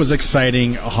 that was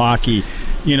exciting hockey.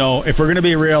 If we're going to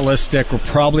be realistic, we're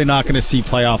probably not going to see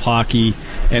playoff hockey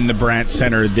in the Brandt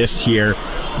Center this year.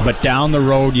 But down the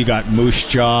road, you got Moose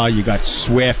Jaw, you got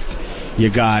Swift, you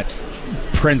got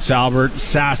Prince Albert.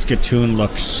 Saskatoon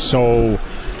looks so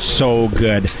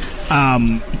good.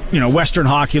 Western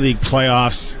Hockey League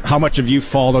playoffs. How much have you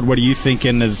followed? What are you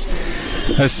thinking as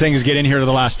things get in here to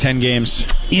the last 10 games?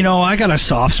 I got a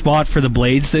soft spot for the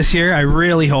Blades this year. I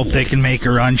really hope they can make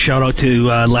a run. Shout out to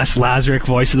Les Lazaruk,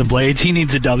 voice of the Blades. He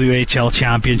needs a WHL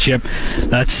championship.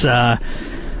 That's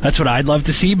what I'd love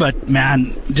to see. But,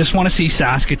 man, just want to see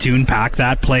Saskatoon pack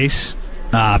that place.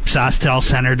 SaskTel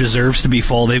Center deserves to be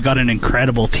full. They've got an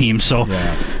incredible team. So,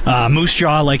 Moose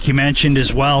Jaw, like you mentioned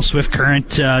as well, Swift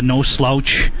Current, no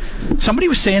slouch. Somebody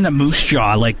was saying that Moose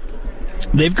Jaw,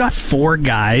 they've got 4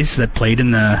 guys that played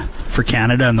for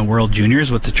Canada in the World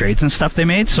Juniors with the trades and stuff they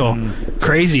made. So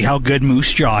crazy how good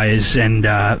Moose Jaw is. And,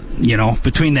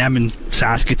 between them and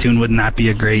Saskatoon, wouldn't that be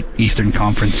a great Eastern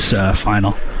Conference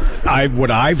final? What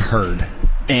I've heard,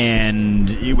 and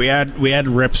we had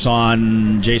Rips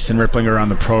on, Jason Ripplinger on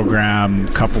the program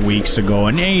a couple weeks ago,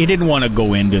 and he didn't want to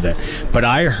go into that. But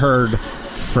I heard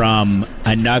from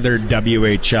another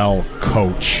WHL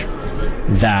coach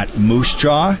that Moose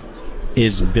Jaw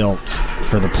is built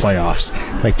for the playoffs.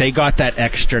 They got that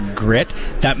extra grit.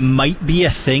 That might be a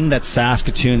thing that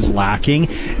Saskatoon's lacking,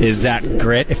 is that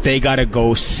grit. If they got to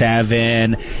go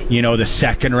 7, the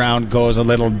second round goes a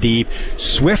little deep.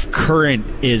 Swift Current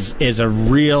is a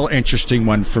real interesting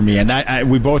one for me, and that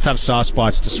we both have soft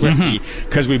spots to Swifty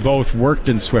because we both worked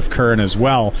in Swift Current as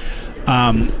well.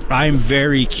 I'm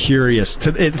very curious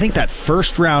I think that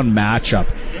first round matchup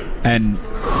and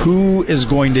who is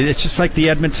going to... It's just like the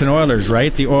Edmonton Oilers,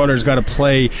 right? The Oilers got to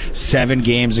play 7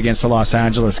 games against the Los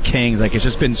Angeles Kings. It's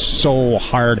just been so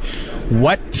hard.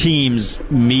 What teams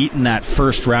meet in that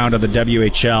first round of the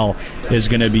WHL is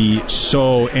going to be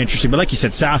so interesting. But like you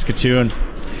said, Saskatoon,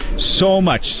 so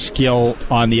much skill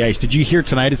on the ice. Did you hear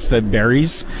tonight it's the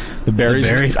Berries? The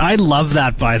Berries. I love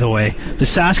that, by the way. The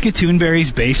Saskatoon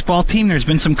Berries baseball team, there's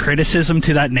been some criticism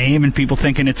to that name and people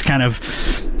thinking it's kind of,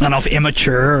 I don't know if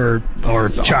immature or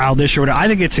childish or whatever. I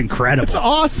think it's incredible. It's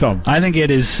awesome. I think it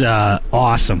is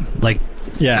awesome.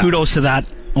 Kudos to that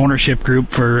ownership group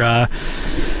for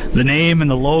the name and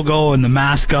the logo and the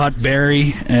mascot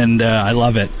Barry, and I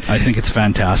love it. I think it's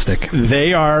fantastic.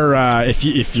 They are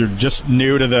if you're just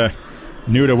new to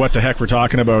what the heck we're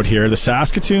talking about here, the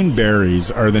Saskatoon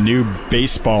Berries are the new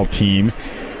baseball team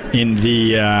in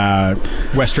the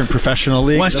Western Professional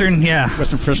League. Western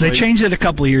Professional League. They changed it a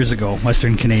couple of years ago.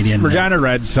 Western Canadian. Regina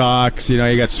Red Sox.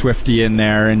 You got Swifty in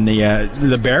there, and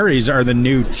the Berries are the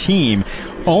new team,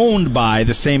 owned by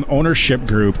the same ownership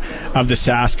group of the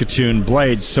Saskatoon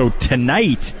Blades. So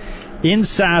tonight in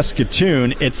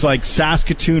Saskatoon, it's like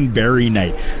Saskatoon Berry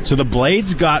Night. So the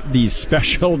Blades got these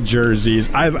special jerseys.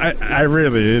 I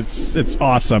really, it's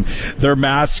awesome. Their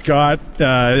mascot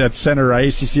at center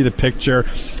ice, you see the picture.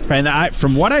 And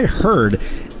from what I heard,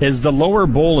 is the lower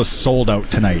bowl is sold out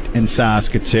tonight in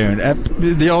Saskatoon.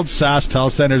 The old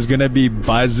SaskTel Center is going to be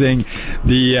buzzing.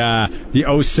 The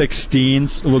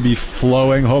 016s will be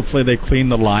flowing. Hopefully they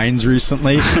cleaned the lines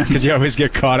recently, because you always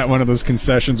get caught at one of those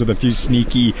concessions with a few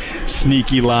sneaky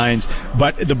lines.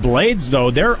 But the Blades, though,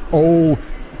 they're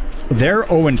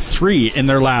 0-3 in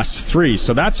their last 3.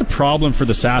 So that's a problem for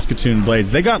the Saskatoon Blades.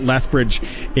 They got Lethbridge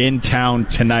in town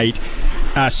tonight.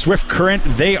 Swift Current,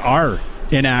 they are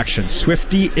in action.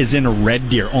 Swifty is in Red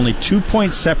Deer. Only 2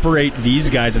 points separate these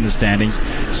guys in the standings.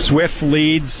 Swift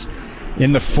leads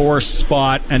in the 4th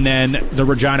spot, and then the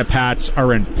Regina Pats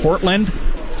are in Portland.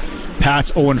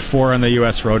 Pats 0-4 on the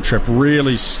U.S. road trip.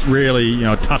 Really,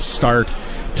 tough start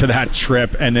to that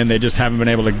trip, and then they just haven't been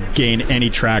able to gain any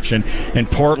traction.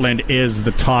 And Portland is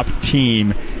the top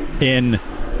team in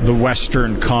the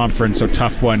Western Conference, so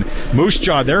tough one. Moose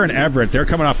Jaw, they're in Everett. They're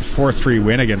coming off a 4-3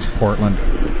 win against Portland.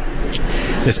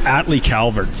 This Atlee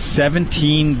Calvert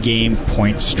 17-game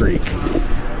point streak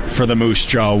for the Moose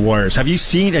Jaw Warriors. Have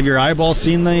your eyeballs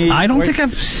seen the... I don't think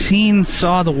I've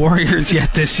saw the Warriors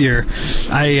yet this year.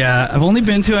 I've only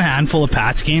been to a handful of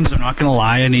Pats games. I'm not going to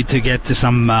lie. I need to get to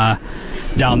some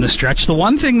down the stretch. The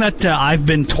one thing that I've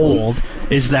been told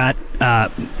is that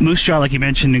Moose Jaw, like you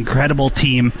mentioned, incredible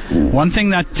team. One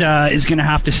thing that is going to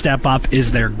have to step up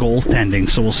is their goaltending.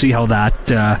 So we'll see how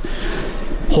that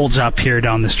holds up here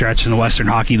down the stretch in the Western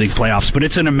Hockey League playoffs. But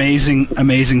it's an amazing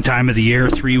time of the year.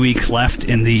 3 weeks left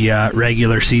in the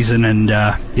regular season, and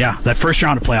that first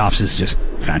round of playoffs is just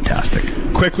fantastic.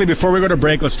 Quickly, before we go to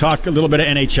break, let's talk a little bit of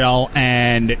NHL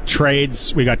and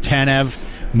trades. We got Tanev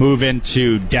move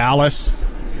into Dallas.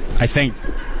 I think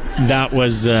that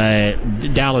was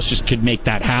Dallas just could make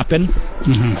that happen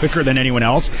quicker than anyone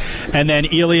else. And then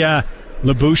Ilya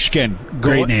Lyubushkin.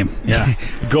 Great name. Yeah.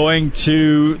 Going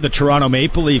to the Toronto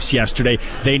Maple Leafs yesterday.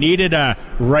 They needed a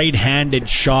right-handed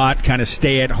shot, kind of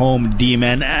stay-at-home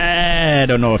D-man. I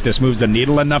don't know if this moves the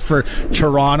needle enough for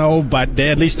Toronto, but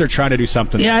at least they're trying to do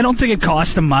something. Yeah, I don't think it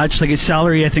cost him much. Like, his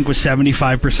salary, I think, was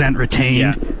 75%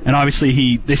 retained. Yeah. And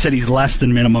obviously, they said he's less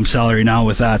than minimum salary now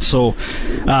with that. So,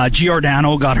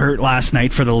 Giordano got hurt last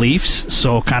night for the Leafs.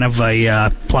 So, kind of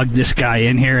plug this guy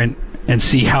in here and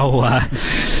see how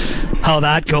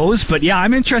that goes. But yeah,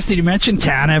 I'm interested. You mentioned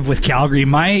Tanev with Calgary.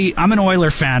 I'm an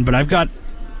Oiler fan, but I've got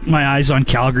my eyes on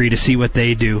Calgary to see what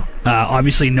they do.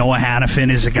 Obviously, Noah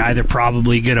Hannafin is a guy they're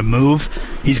probably going to move.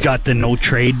 He's got the no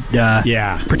trade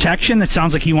protection. That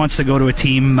sounds like he wants to go to a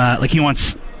team where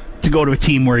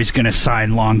he's going to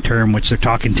sign long term, which they're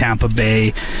talking Tampa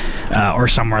Bay or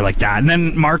somewhere like that. And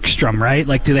then Markstrom, right?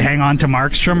 Like, do they hang on to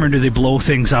Markstrom or do they blow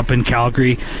things up in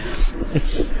Calgary?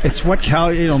 It's what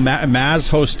Maz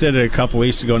hosted a couple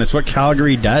weeks ago, and it's what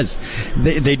Calgary does.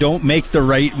 They don't make the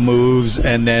right moves,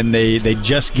 and then they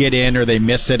just get in or they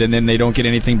miss it, and then they don't get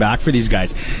anything back for these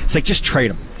guys. It's like, just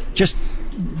trade them. Just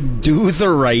do the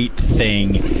right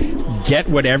thing. Get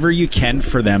whatever you can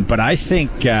for them. But I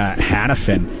think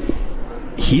Hannafin,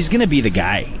 he's going to be the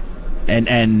guy.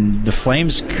 And the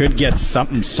Flames could get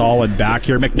something solid back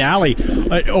here.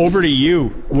 McNally, over to you.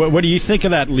 What do you think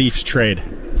of that Leafs trade?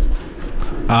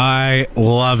 I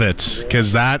love it,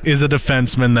 because that is a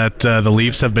defenseman that the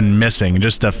Leafs have been missing.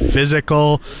 Just a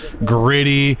physical,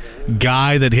 gritty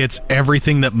guy that hits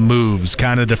everything that moves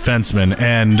kind of defenseman.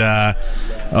 And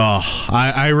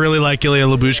I really like Ilya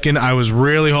Lyubushkin. I was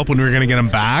really hoping we were going to get him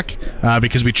back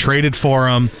because we traded for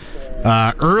him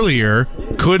earlier,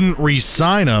 couldn't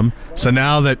re-sign him. So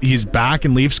now that he's back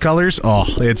in Leafs colors,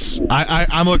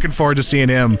 I'm looking forward to seeing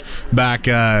him back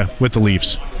with the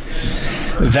Leafs.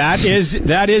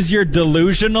 That is your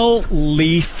delusional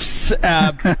Leafs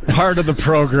part of the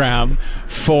program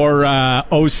for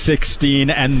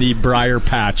 016 and the Briar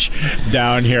Patch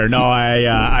down here. No,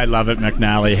 I love it,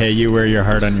 McNally. Hey, you wear your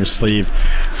heart on your sleeve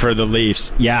for the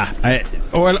Leafs. Yeah,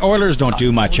 Oilers don't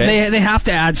do much. They have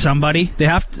to add somebody.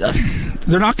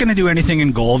 They're not going to do anything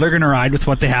in goal. They're going to ride with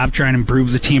what they have, try and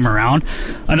improve the team around.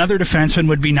 Another defenseman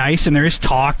would be nice, and there is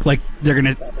talk like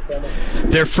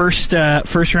their first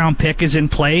round pick is in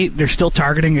play. They're still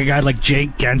targeting a guy like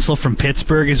Jake Gensel from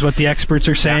Pittsburgh, is what the experts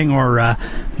are saying, or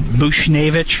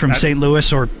Bushnevich from St.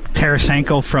 Louis, or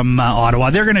Tarasenko from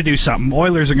Ottawa. They're going to do something.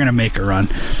 Oilers are going to make a run.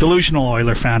 Delusional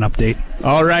Oiler fan update.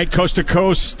 All right, Coast to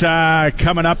Coast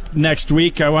coming up next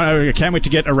week. I can't wait to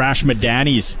get Arash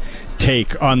Madani's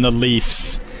take on the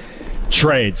Leafs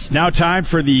trades. Now time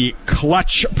for the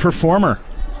clutch performer.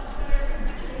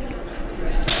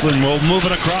 Catlin will move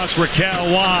it across.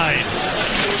 Raquel wide.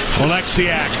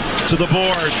 Oleksiak to the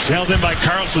boards. Held in by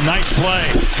Carlson. Nice play.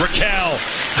 Raquel.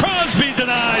 Crosby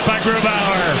denied by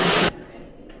Grubauer.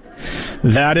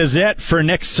 That is it for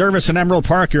Nick's Service in Emerald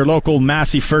Park, your local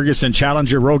Massey Ferguson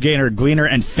Challenger, Rogainer, Gleaner,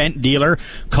 and Fent dealer.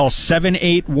 Call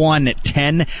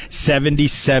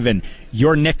 781-1077.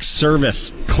 Your Nick's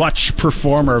Service clutch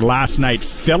performer last night,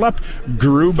 Philip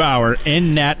Grubauer,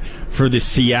 in net for the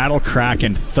Seattle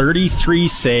Kraken. 33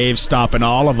 saves, stopping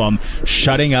all of them,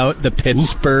 shutting out the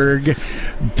Pittsburgh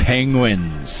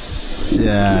Penguins.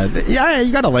 Yeah,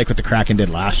 you got to like what the Kraken did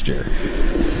last year.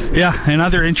 Yeah,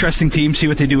 another interesting team. See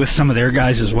what they do with some of their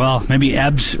guys as well. Maybe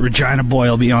Ebbs, Regina Boy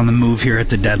will be on the move here at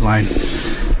the deadline.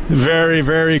 Very,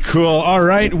 very cool. All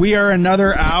right, we are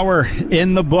another hour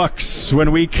in the books.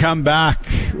 When we come back,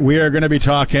 we are going to be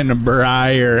talking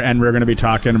Briar, and we're going to be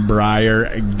talking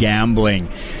Briar gambling.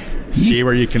 See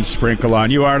where you can sprinkle on.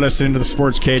 You are listening to the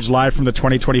Sports Cage live from the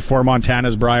 2024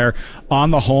 Montana's Briar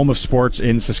on the home of sports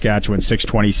in Saskatchewan,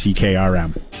 620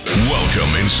 CKRM.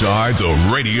 Welcome inside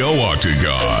the Radio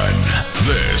Octagon.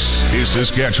 This is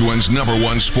Saskatchewan's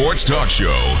 #1 sports talk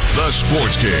show, the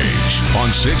Sports Cage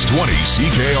on 620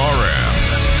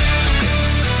 CKRM.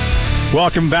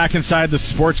 Welcome back inside the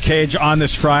Sports Cage on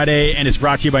this Friday, and it's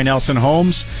brought to you by Nelson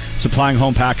Homes, supplying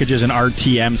home packages and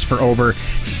RTMs for over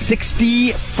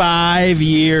 65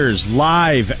 years.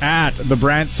 Live at the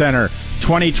Brandt Center,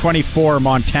 2024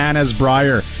 Montana's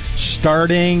Briar.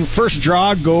 Starting, first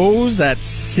draw goes at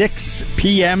 6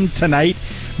 p.m. tonight.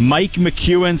 Mike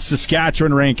McEwen's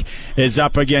Saskatchewan rink is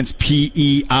up against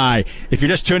PEI. If you're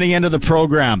just tuning into the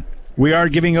program, we are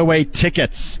giving away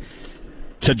tickets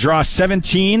to draw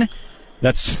 17.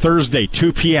 That's Thursday,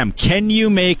 2 p.m. Can you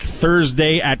make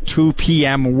Thursday at 2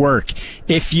 p.m. work?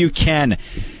 If you can,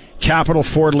 Capital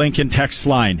Ford Lincoln text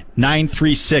line,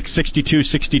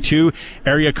 936-6262,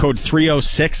 area code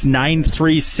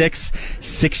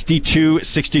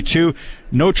 306-936-6262.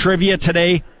 No trivia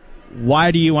today.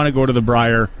 why do you want to go to the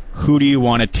Briar? Who do you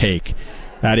want to take?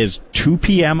 That is 2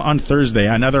 p.m. on Thursday,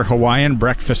 another Hawaiian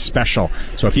breakfast special.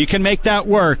 So if you can make that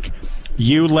work,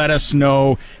 you let us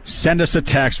know. Send us a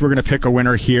text. We're going to pick a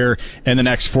winner here in the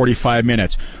next 45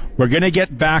 minutes. We're going to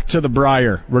get back to the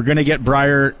Briar. We're going to get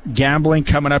Briar gambling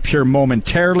coming up here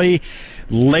momentarily.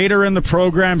 Later in the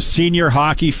program, senior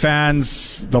hockey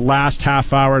fans, the last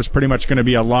half hour is pretty much going to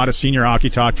be a lot of senior hockey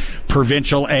talk.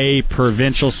 Provincial A,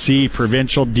 Provincial C,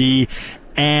 Provincial D,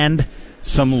 and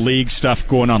some league stuff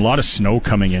going on. A lot of snow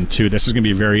coming in, too. This is going to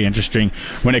be very interesting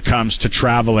when it comes to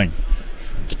traveling.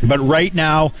 But right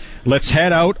now, let's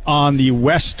head out on the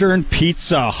Western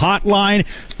Pizza Hotline.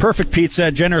 Perfect pizza,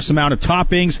 generous amount of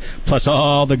toppings, plus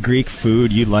all the Greek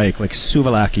food you like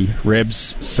souvlaki,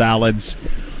 ribs, salads.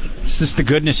 It's just the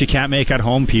goodness you can't make at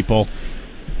home, people.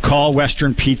 Call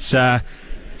Western Pizza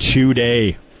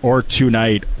today or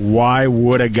tonight. Why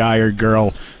would a guy or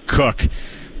girl cook?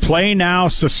 Play now,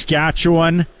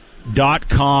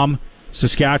 Saskatchewan.com,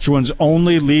 Saskatchewan's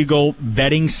only legal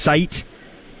betting site.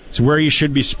 It's where you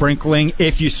should be sprinkling.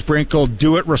 If you sprinkle,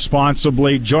 do it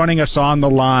responsibly. Joining us on the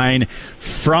line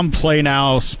from Play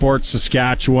Now Sports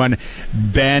Saskatchewan,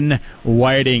 Ben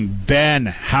Whitting. Ben,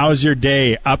 how's your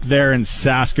day up there in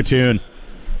Saskatoon?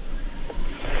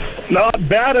 Not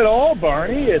bad at all,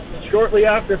 Barney. It's shortly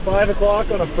after 5 o'clock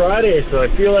on a Friday, so I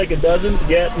feel like it doesn't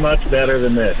get much better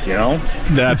than this, you know?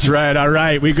 That's right. All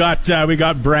right. We got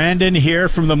Brandon here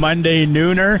from the Monday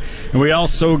Nooner, and we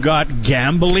also got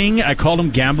gambling. I called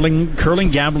him curling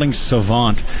gambling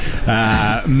savant,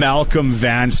 Malcolm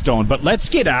Vanstone. But let's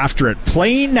get after it.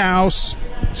 PlayNow.com.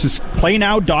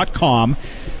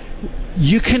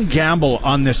 You can gamble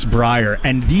on this Briar,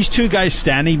 and these two guys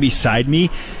standing beside me,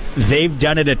 they've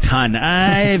done it a ton.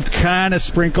 I've kind of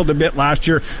sprinkled a bit last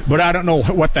year, but I don't know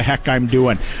what the heck I'm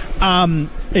doing.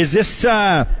 Is this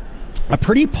a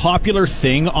pretty popular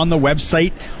thing on the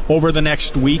website over the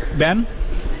next week, Ben?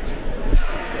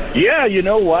 Yeah, you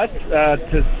know what?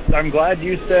 I'm glad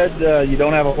you said you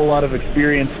don't have a whole lot of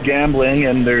experience gambling,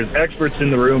 and there's experts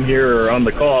in the room here or on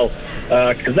the call,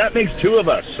 because that makes two of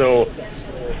us. So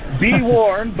be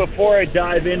warned before I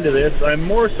dive into this. I'm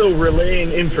more so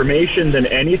relaying information than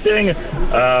anything.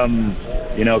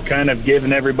 Kind of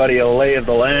giving everybody a lay of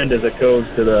the land as it goes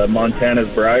to the Montana's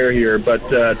Briar here. But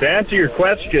to answer your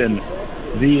question,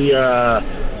 the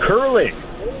curling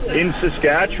in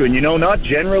Saskatchewan, not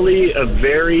generally a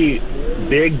very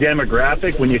big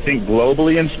demographic when you think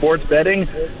globally in sports betting,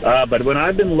 but when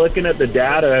I've been looking at the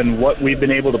data and what we've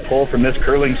been able to pull from this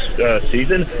curling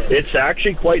season, it's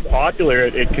actually quite popular.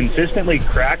 It consistently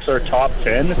cracks our top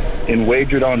 10 in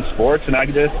wagered on sports, and I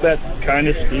guess that kind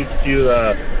of speaks to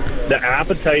the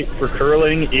appetite for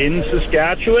curling in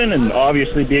Saskatchewan, and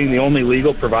obviously being the only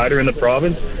legal provider in the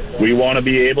province, we want to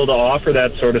be able to offer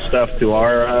that sort of stuff to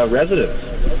our residents.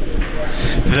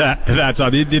 That's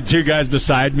all. The two guys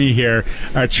beside me here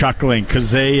are chuckling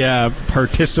because they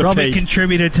participate. Probably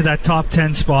contributed to that top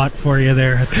 10 spot for you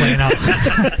there at Playing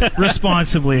Out.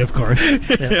 Responsibly, of course.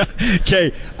 Yeah.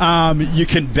 Okay. You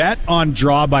can bet on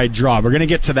draw by draw. We're going to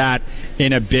get to that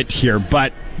in a bit here.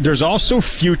 But there's also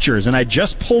futures, and I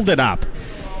just pulled it up.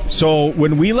 So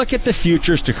when we look at the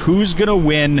futures to who's going to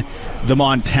win the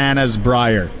Montana's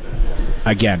Briar,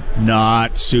 again,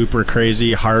 not super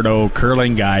crazy hardo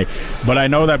curling guy, but I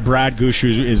know that Brad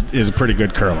Gushu is a pretty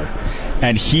good curler,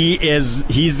 and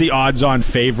he's the odds-on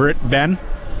favorite. Ben,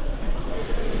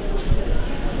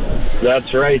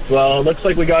 that's right. Well, it looks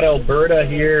like we got Alberta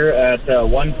here at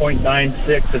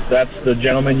 1.96. If that's the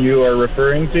gentleman you are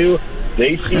referring to.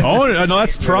 They seem no,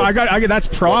 that's that's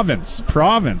province.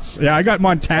 Yeah, I got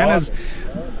Montana's.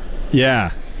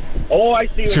 Yeah. Oh, I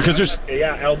see. Because there's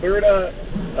Alberta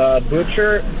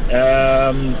Butcher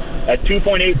at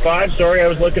 2.85. Sorry, I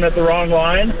was looking at the wrong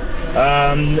line.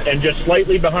 And just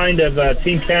slightly behind of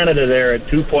Team Canada there at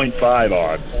 2.5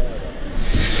 odds.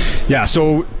 Yeah,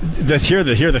 so the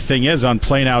thing is on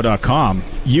PlayNow.com,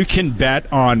 you can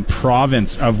bet on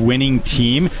province of winning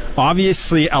team.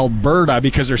 Obviously, Alberta,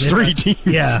 because there's three teams.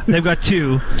 Yeah, they've got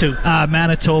two.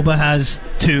 Manitoba has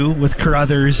two with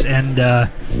Carruthers and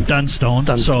Dunstone.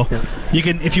 So you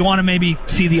can, if you want to maybe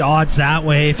see the odds that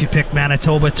way, if you pick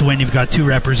Manitoba to win, you've got two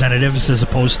representatives as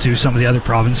opposed to some of the other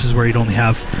provinces where you'd only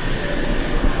have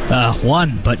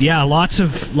one. But yeah, lots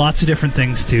of different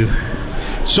things too.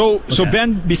 So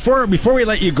Ben, before we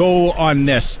let you go on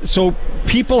this, so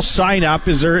people sign up.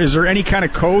 Is there any kind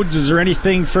of codes? Is there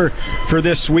anything for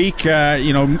this week?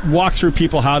 Walk through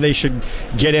people how they should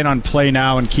get in on Play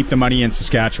Now and keep the money in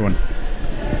Saskatchewan.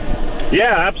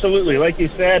 Yeah, absolutely. Like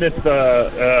you said, it's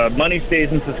money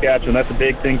stays in Saskatchewan. That's a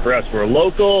big thing for us. We're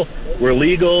local, we're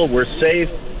legal, we're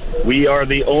safe. We are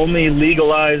the only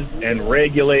legalized and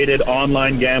regulated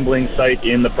online gambling site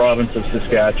in the province of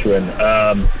Saskatchewan.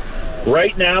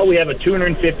 Right now, we have a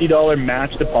 $250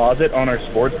 match deposit on our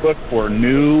sportsbook for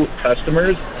new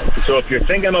customers. So if you're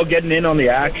thinking about getting in on the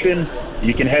action,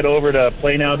 you can head over to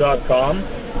playnow.com,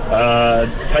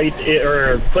 type it,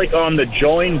 or click on the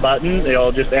join button.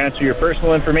 It'll just answer your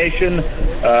personal information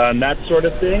and that sort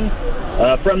of thing.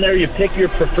 From there, you pick your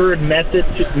preferred method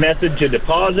to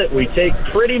deposit. We take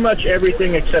pretty much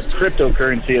everything except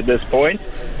cryptocurrency at this point.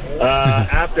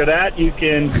 After that, you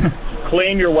can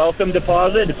claim your welcome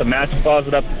deposit. It's a match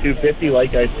deposit up to $250,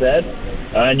 like I said,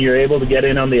 and you're able to get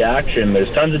in on the action. There's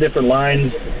tons of different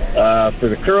lines for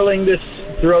the curling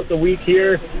throughout the week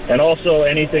here, and also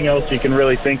anything else you can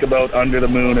really think about under the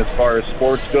moon as far as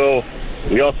sports go.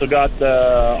 We also got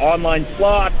the online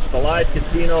slots, the live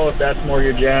casino, if that's more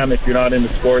your jam, if you're not into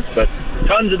sports, but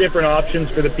tons of different options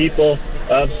for the people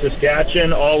of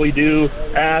Saskatchewan. All we do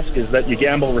ask is that you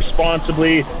gamble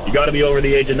responsibly. You got to be over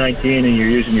the age of 19 and you're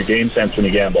using your game sense when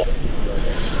you gamble.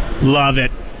 Love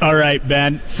it. All right,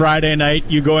 Ben, Friday night,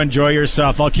 you go enjoy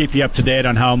yourself. I'll keep you up to date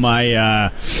on how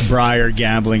my Briar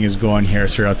gambling is going here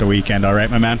throughout the weekend. All right,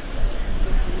 my man?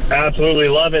 Absolutely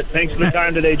love it. Thanks for the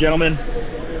time today, gentlemen.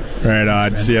 Right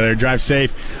on. See you later. Drive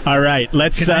safe. All right,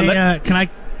 let's...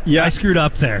 I screwed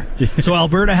up there. So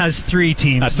Alberta has 3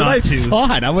 teams. That's what I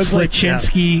thought. I was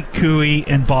Slichinsky, Cooey,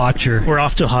 and Botcher. We're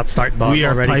off to a hot start, boss. We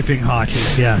are already. piping hot.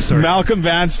 Yeah, sorry. Malcolm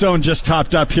Vanstone just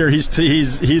topped up here.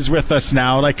 He's with us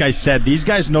now. Like I said, these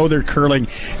guys know their curling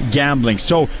gambling.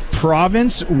 So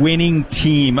province winning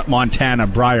team Montana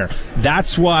Briar.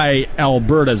 That's why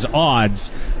Alberta's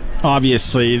odds.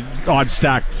 Obviously, odds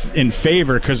stacked in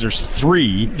favor because there's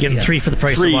 3. Give them 3 for the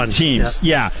price of 1. 3 teams.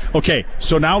 Yeah. Okay.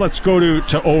 So now let's go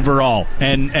to overall.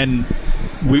 And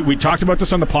we talked about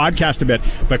this on the podcast a bit,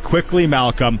 but quickly,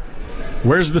 Malcolm,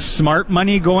 where's the smart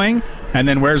money going? And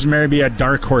then where's maybe a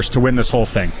dark horse to win this whole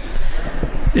thing?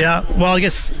 Yeah, well, I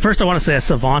guess first I want to say a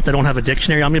savant. I don't have a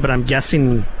dictionary on me, but I'm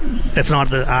guessing it's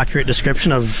not the accurate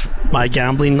description of my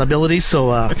gambling abilities. So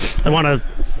I want to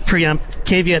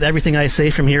caveat everything I say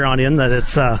from here on in that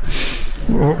it's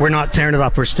we're not tearing it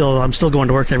up. I'm still going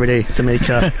to work every day to make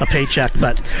a paycheck.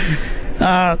 But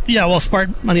yeah, well,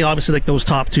 smart money, obviously, like those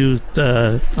top 2,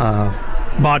 the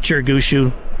Botcher,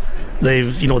 Gushu.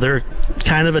 They're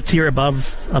kind of a tier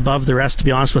above the rest, to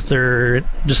be honest with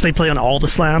they play on all the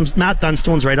slams. Matt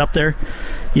Dunstone's right up there.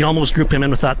 You almost group him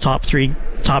in with that top three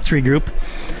group.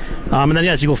 And then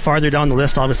as you go farther down the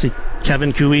list, obviously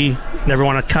Kevin Cooey, never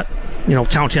want to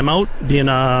count him out, being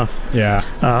a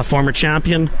former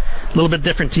champion. A little bit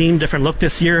different team, different look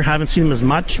this year. Haven't seen him as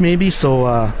much maybe, so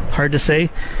hard to say.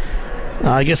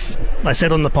 I guess I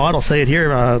said on the pod, I'll say it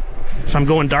here. If I'm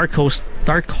going dark horse,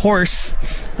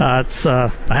 it's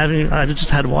I just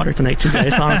had water tonight too,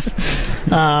 guys. Honest.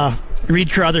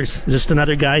 Reed Carruthers, just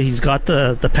another guy. He's got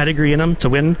the pedigree in him to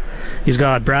win. He's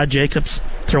got Brad Jacobs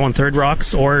throwing third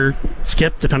rocks or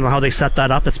skip, depending on how they set that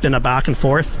up. It's been a back and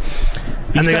forth.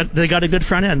 And they got a good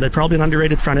front end. They're probably an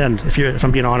underrated front end, if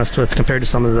I'm being honest with, compared to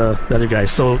some of the other guys.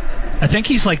 So I think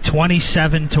he's like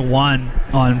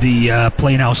 27-1 on the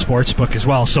Play Now Sportsbook as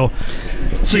well. So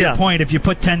to your point, if you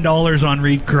put $10 on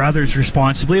Reed Carruthers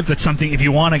responsibly, if that's something, if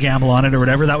you want to gamble on it or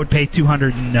whatever, that would pay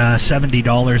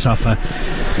 $270 off a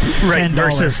 $10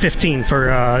 versus $15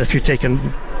 for if you're taking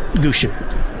Gushu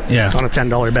on a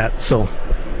 $10 bet. So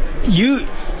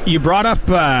You brought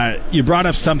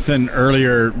up something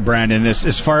earlier, Brandon,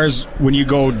 as far as when you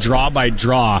go draw by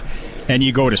draw and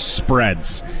you go to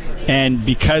spreads. And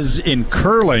because in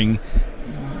curling,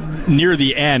 near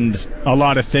the end, a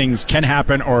lot of things can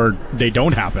happen or they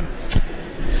don't happen.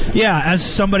 Yeah, as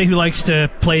somebody who likes to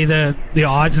play the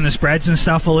odds and the spreads and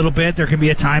stuff a little bit, there can be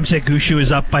a time say Gushu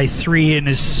is up by 3 and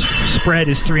his spread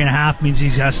is 3.5, means he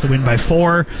has to win by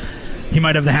 4. He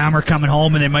might have the hammer coming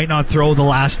home, and they might not throw the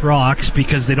last rocks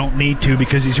because they don't need to,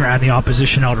 because he's ran the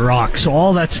opposition out of rocks. So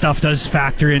all that stuff does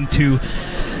factor into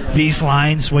these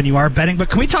lines when you are betting. But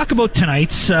can we talk about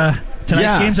tonight's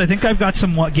games? I think I've got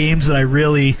some games that I'm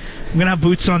going to have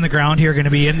boots on the ground here, going to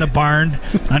be in the barn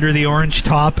under the orange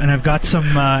top, and I've got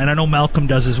some, and I know Malcolm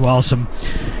does as well, some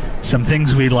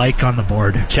things we like on the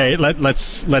board. Okay,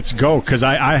 let's go, because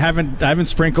I haven't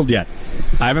sprinkled yet.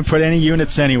 I haven't put any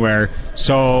units anywhere.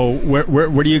 So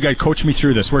where do you guys coach me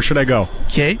through this? Where should I go?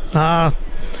 Okay.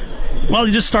 Well,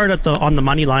 you just start on the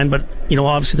money line, but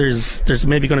obviously there's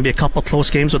maybe going to be a couple close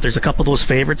games, but there's a couple of those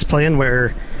favorites playing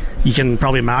where you can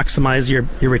probably maximize your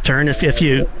return if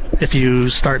you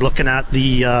start looking at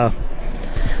the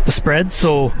spread.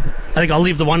 So I think I'll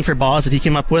leave the one for Boz that he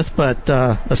came up with, but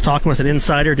I was talking with an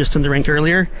insider just in the rink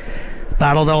earlier.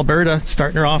 Battle of Alberta,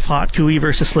 starting her off hot. Cooey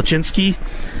versus Sluchinski.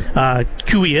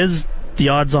 Cooey is the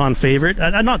odds-on favorite.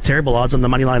 Not terrible odds on the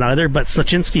money line either, but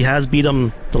Sluchinski has beat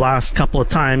them the last couple of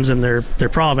times in their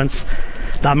province.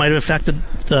 That might have affected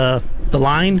the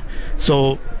line.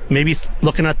 So maybe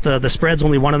looking at the spreads,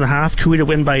 only 1.5. Cooey to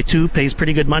win by 2 pays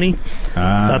pretty good money.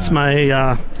 That's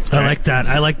my. I like that.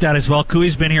 I like that as well.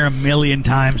 Cooey's been here a million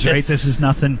times, right? This is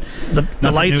nothing.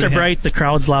 The lights are bright. The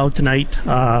crowd's loud tonight.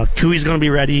 Cooey's going to be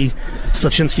ready.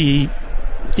 Sluchinski,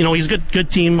 he's a good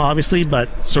team, obviously, but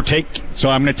So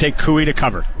I'm going to take Cooey to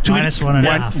cover.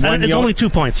 -1.5. It's only 2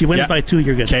 points. He wins by 2.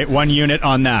 You're good. Okay, 1 unit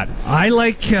on that. I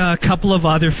like a couple of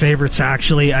other favorites,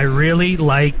 actually. I really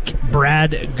like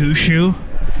Brad Gushue.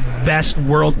 Best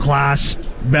world class,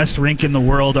 best rink in the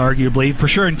world, arguably. For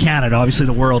sure in Canada. Obviously,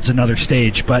 the world's another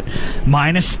stage. But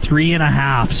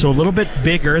 -3.5. So a little bit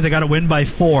bigger. They got to win by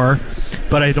 4.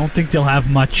 But I don't think they'll have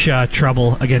much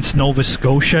trouble against Nova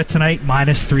Scotia tonight.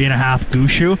 -3.5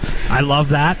 Gushue. I love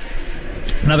that.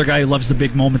 Another guy who loves the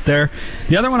big moment there.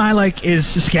 The other one I like is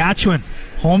Saskatchewan.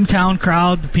 Hometown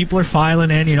crowd. The people are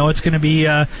filing in. It's going to be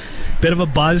a bit of a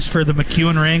buzz for the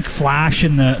McEwen rink. Flash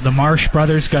and the Marsh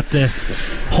brothers got the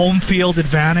home field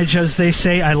advantage, as they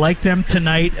say. I like them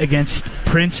tonight against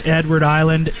Prince Edward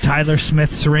Island, Tyler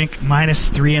Smith's rink,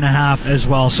 -3.5 as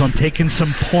well. So I'm taking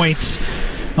some points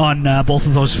on both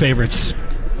of those favorites.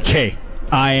 Okay,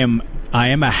 I am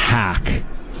a hack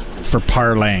for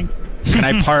parlaying. Can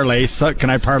I parlay? Can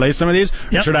I parlay some of these?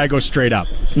 Or should I go straight up?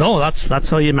 No, that's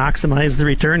how you maximize the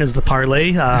return, is the parlay.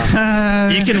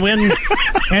 You can win.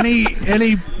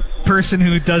 Any person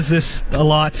who does this a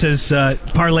lot says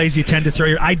parlays you tend to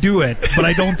throw I do it, but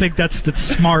I don't think that's the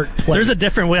smart play. There's a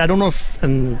different way. I don't know if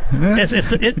you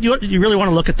really want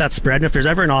to look at that spread, and if there's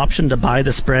ever an option to buy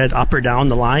the spread up or down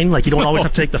the line, like you don't always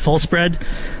have to take the full spread,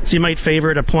 so you might favor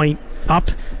it a point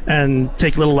up and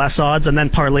take a little less odds and then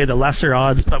parlay the lesser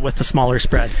odds but with the smaller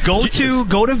spread. Go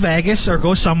to Vegas or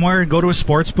go somewhere and go to a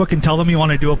sports book and tell them you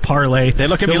want to do a parlay. They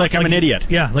look at me like I'm an idiot.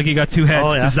 Yeah, like you got 2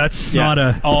 heads, because that's not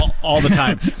all the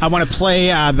time. I want to play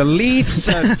the Leafs,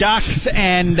 Ducks,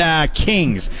 and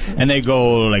Kings, and they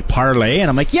go like parlay, and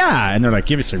I'm like, yeah, and they're like,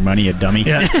 give us your money, you dummy.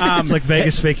 Yeah. It's like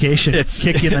Vegas vacation. It's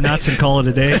kick you in the nuts and call it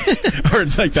a day. Or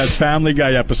it's like that Family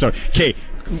Guy episode. Okay,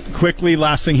 quickly,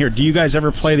 last thing here. Do you guys ever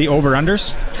play the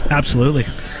over-unders? Absolutely.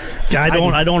 Yeah,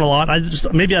 I don't a lot.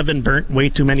 Maybe I've been burnt way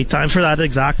too many times for that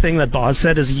exact thing that Boz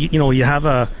said. Is you have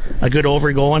a good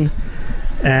over going,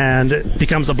 and it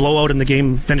becomes a blowout, and the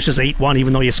game finishes 8-1,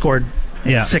 even though you scored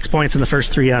 6 points in the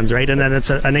first 3 ends, right? And then it's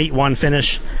an 8-1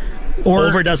 finish. Or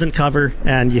over doesn't cover,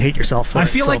 and you hate yourself for it. I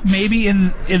feel like maybe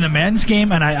in the men's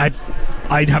game, and I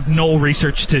have no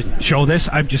research to show this.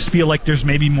 I just feel like there's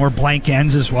maybe more blank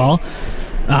ends as well.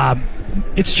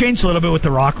 It's changed a little bit with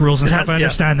the rock rules and stuff. I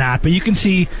understand that, but you can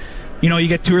see, you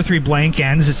get 2 or 3 blank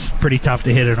ends. It's pretty tough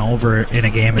to hit an over in a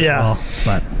game as well.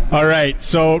 But all right,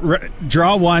 so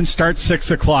draw 1 starts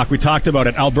 6 o'clock. We talked about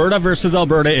it. Alberta versus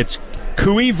Alberta. It's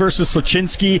Cooey versus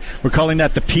Sluchinski. We're calling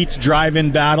that the Pete's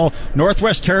Drive-In Battle.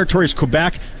 Northwest Territories,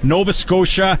 Quebec, Nova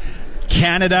Scotia,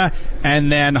 Canada, and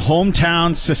then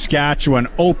hometown Saskatchewan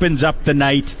opens up the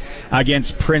night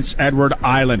against Prince Edward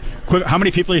Island. How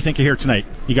many people do you think are here tonight?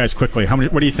 You guys, quickly.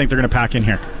 What do you think they're going to pack in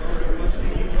here?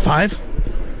 5?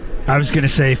 I was going to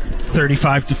say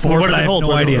 35 to 4. What did I hold?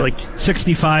 No idea. Like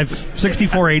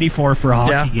 64-84 for a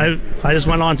hockey game. I just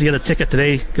went on to get a ticket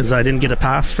today because I didn't get a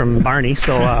pass from Barney.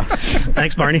 So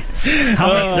thanks, Barney. There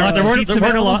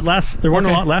weren't a lot left. There weren't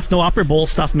a lot left. No Upper Bowl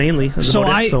stuff mainly.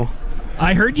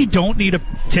 I heard you don't need a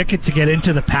ticket to get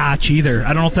into the patch either.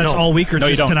 I don't know if that's all week or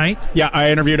just tonight. Yeah,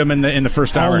 I interviewed him in the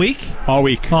first hour. All week? All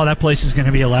week. Oh, that place is going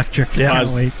to be electric. Yeah.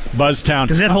 Buzztown.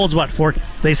 Because it holds, 4?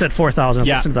 They said 4,000.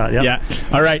 Yeah.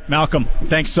 All right, Malcolm,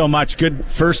 thanks so much. Good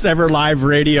first ever live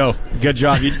radio. Good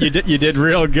job. You did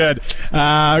real good.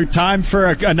 Time for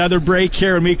another break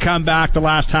here. When we come back, the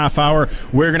last half hour,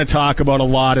 we're going to talk about a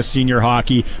lot of senior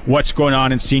hockey, what's going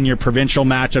on in senior provincial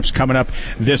matchups coming up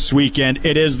this weekend.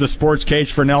 It is the Sports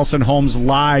Cage for Nelson Holmes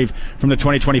live from the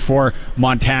 2024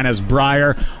 Montana's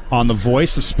Brier on the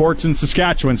Voice of Sports in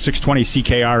Saskatchewan, 620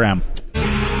 CKRM.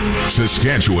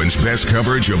 Saskatchewan's best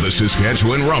coverage of the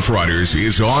Saskatchewan Roughriders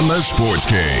is on the Sports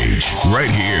Cage, right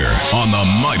here on the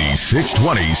mighty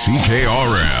 620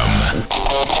 CKRM.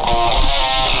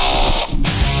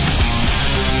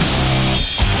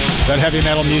 That heavy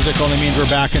metal music only means we're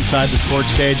back inside the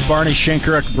Sports Cage. Barney,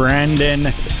 Shynkaruk,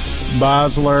 Brandon,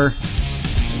 Bosler.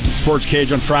 Sports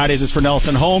Cage on Fridays is for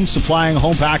Nelson Holmes, supplying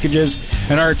home packages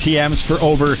and RTMs for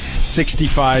over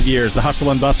 65 years. The hustle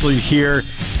and bustle you hear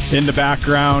in the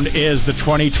background is the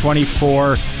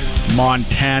 2024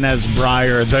 Montana's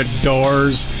Brier. The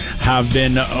doors have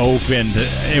been opened.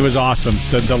 It was awesome.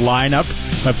 The lineup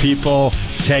of people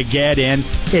to get in.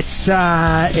 It's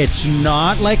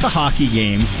not like a hockey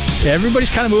game. Everybody's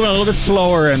kind of moving a little bit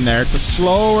slower in there. It's a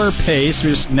slower pace.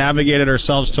 We just navigated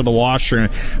ourselves to the washroom,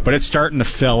 but it's starting to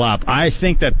fill up. I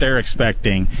think that they're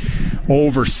expecting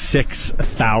over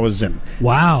 6,000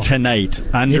 tonight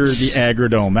under the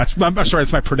Agrodome. That's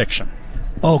my prediction.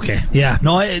 Okay, yeah.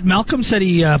 No, Malcolm said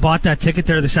he bought that ticket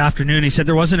there this afternoon. He said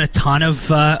there wasn't a ton of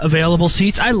available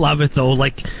seats. I love it, though.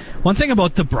 Like, one thing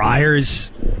about the Brier is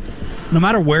no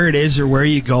matter where it is or where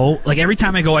you go, like, every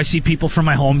time I go, I see people from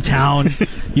my hometown.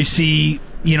 You see,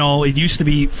 it used to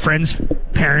be friends'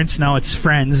 parents. Now it's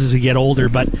friends as we get older,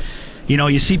 but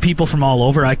you see people from all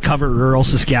over. I cover rural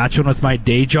Saskatchewan with my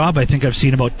day job. I think I've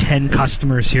seen about 10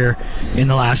 customers here in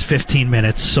the last 15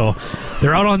 minutes. So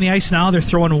they're out on the ice now. They're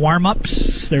throwing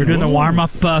warm-ups. They're doing the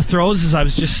warm-up throws as I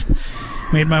was just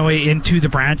made my way into the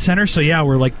Brandt Center. So, yeah,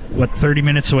 we're 30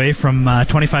 minutes away from,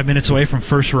 25 minutes away from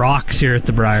first rocks here at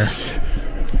the Brier.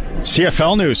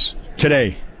 CFL news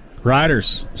today.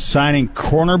 Riders signing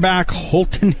cornerback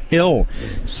Holton Hill,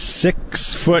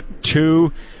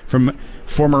 6'2", from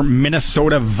former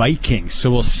Minnesota Vikings.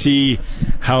 So we'll see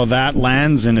how that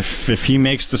lands and if he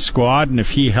makes the squad and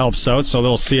if he helps out. So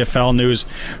little CFL news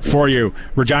for you.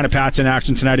 Regina Pats in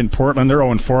action tonight in Portland. They're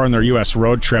 0-4 on their U.S.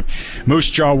 road trip. Moose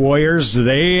Jaw Warriors,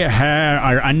 they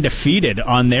are undefeated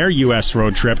on their U.S.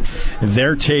 road trip.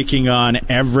 They're taking on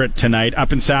Everett tonight.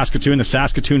 Up in Saskatoon, the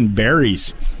Saskatoon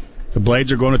Berries. The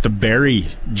Blades are going with the Barry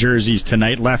jerseys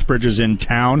tonight. Lethbridge is in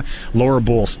town. Lower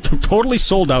Bulls totally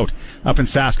sold out up in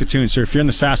Saskatoon. So if you're in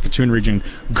the Saskatoon region,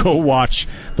 go watch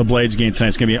the Blades game tonight.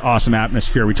 It's going to be an awesome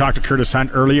atmosphere. We talked to Curtis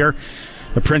Hunt earlier.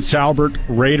 The Prince Albert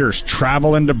Raiders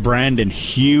travel into Brandon.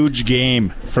 Huge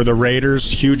game for the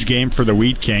Raiders. Huge game for the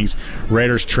Wheat Kings.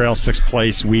 Raiders trail 6th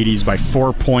place Wheaties by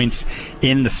 4 points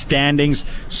in the standings.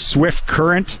 Swift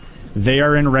Current, they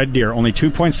are in Red Deer. Only 2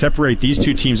 points separate these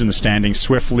two teams in the standings.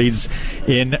 Swift leads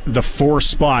in the 4th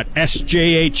spot.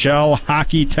 SJHL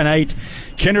hockey tonight.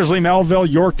 Kindersley, Melville,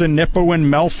 Yorkton, Nipawin,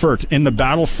 Melfort in the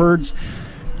Battlefords.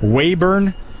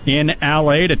 Weyburn in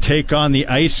LA to take on the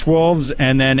Ice Wolves.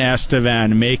 And then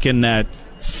Estevan making that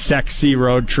sexy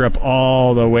road trip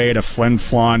all the way to Flin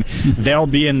Flon. They'll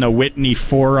be in the Whitney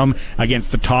Forum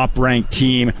against the top-ranked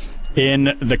team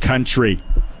in the country.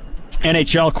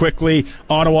 NHL quickly.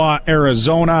 Ottawa,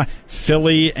 Arizona,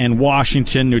 Philly, and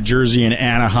Washington, New Jersey, and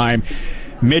Anaheim.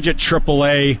 Midget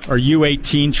AAA or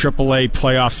U18 AAA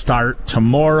playoff start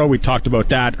tomorrow. We talked about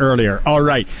that earlier. All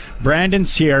right,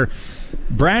 Brandon's here.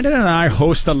 Brandon and I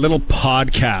host a little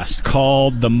podcast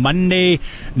called the Monday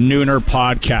Nooner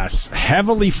Podcast,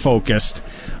 heavily focused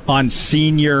on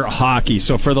senior hockey.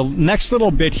 So for the next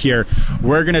little bit here,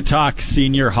 we're going to talk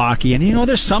senior hockey. And,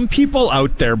 there's some people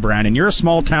out there, Brandon, you're a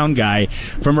small town guy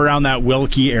from around that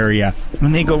Wilkie area,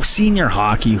 and they go, senior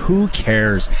hockey, who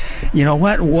cares? You know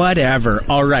what? Whatever.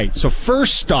 All right. So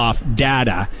first off,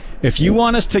 data. If you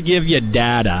want us to give you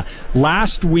data,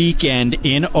 last weekend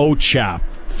in Ochap,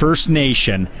 First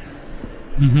Nation,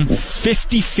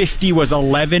 50-50 was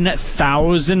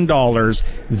 $11,000.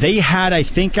 They had, I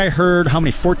think I heard, how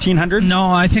many, 1,400?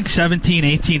 No, I think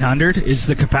 1,800 is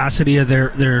the capacity of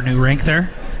their new rink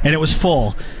there. And it was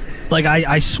full. Like,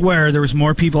 I swear there was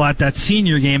more people at that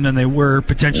senior game than they were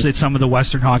potentially at some of the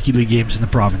Western Hockey League games in the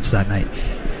province that night.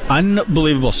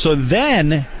 Unbelievable. So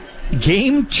then,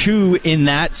 Game 2 in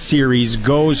that series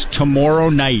goes tomorrow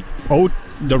night.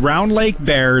 The Round Lake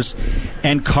Bears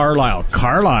and Carlisle.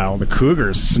 Carlisle, the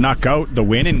Cougars, snuck out the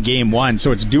win in Game 1,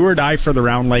 so it's do or die for the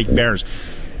Round Lake Bears.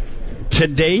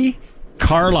 Today,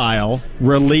 Carlisle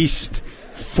released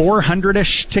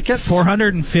 400-ish tickets?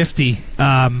 450.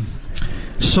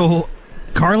 So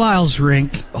Carlisle's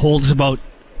rink holds about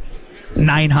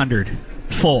 900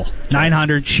 full.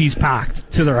 900, she's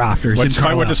packed to the rafters.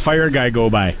 What does Fire Guy go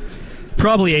by?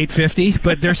 Probably 850,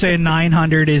 but they're saying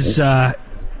 900 is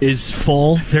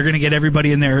full. They're going to get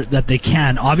everybody in there that they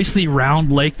can. Obviously,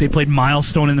 Round Lake, they played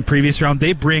Milestone in the previous round.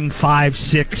 They bring 500,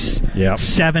 600,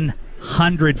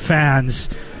 700 fans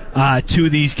to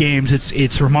these games.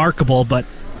 It's remarkable, but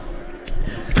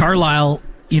Carlisle,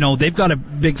 they've got a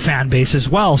big fan base as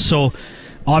well. So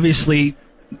obviously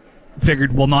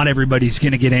figured, well, not everybody's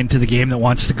going to get into the game that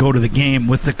wants to go to the game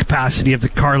with the capacity of the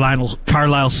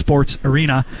Carlisle Sports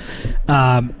Arena.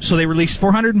 So they released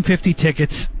 450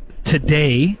 tickets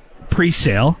today,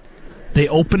 pre-sale. They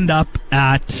opened up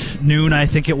at noon, I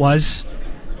think it was.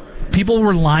 People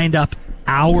were lined up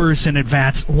hours in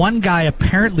advance. One guy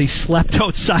apparently slept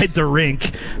outside the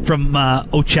rink from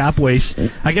Ochap Waste.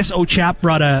 I guess Ochap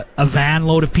brought a van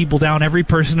load of people down. Every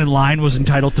person in line was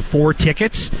entitled to 4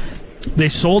 tickets. They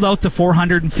sold out to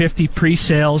 450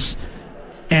 pre-sales,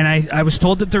 and I was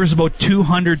told that there was about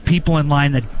 200 people in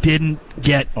line that didn't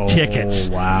get tickets.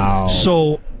 Wow.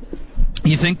 So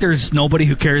you think there's nobody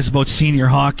who cares about senior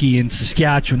hockey in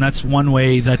Saskatchewan. That's one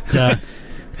way that to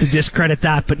discredit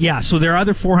that. But yeah, so their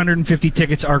other 450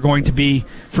 tickets are going to be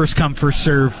first come, first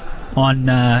serve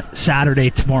on Saturday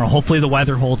tomorrow. Hopefully the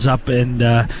weather holds up and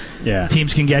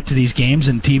teams can get to these games.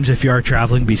 And teams, if you are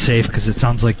traveling, be safe, because it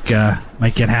sounds like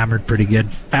might get hammered pretty good.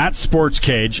 At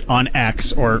SportsCage on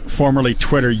X, or formerly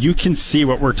Twitter, you can see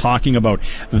what we're talking about.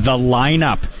 The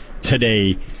lineup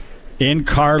today in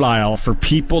Carlisle for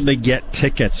people to get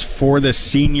tickets for the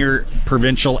senior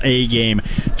provincial A game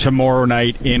tomorrow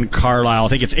night in Carlisle. I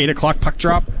think it's 8 o'clock puck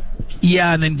drop.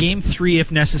 Yeah, and then Game 3,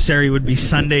 if necessary, would be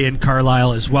Sunday in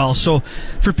Carlisle as well. So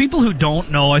for people who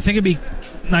don't know, I think it'd be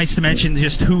nice to mention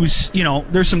just who's,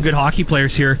 there's some good hockey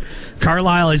players here.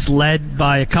 Carlisle is led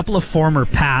by a couple of former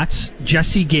Pats.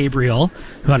 Jesse Gabriel,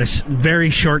 who had a very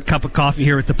short cup of coffee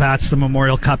here with the Pats the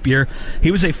Memorial Cup year.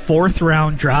 He was a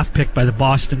 4th-round draft pick by the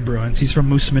Boston Bruins. He's from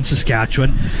Moosomin,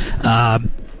 Saskatchewan.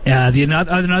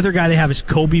 Another guy they have is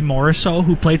Kobe Moriso,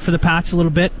 who played for the Pats a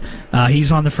little bit.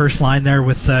 He's on the first line there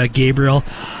with Gabriel.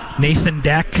 Nathan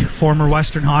Deck, former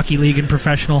Western Hockey League and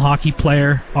professional hockey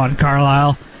player on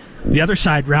Carlisle. The other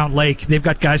side, Round Lake, they've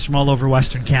got guys from all over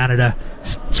Western Canada.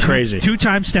 It's crazy.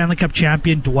 2-time Stanley Cup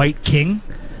champion Dwight King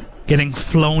getting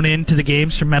flown into the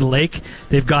games from Meadow Lake.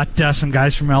 They've got some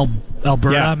guys from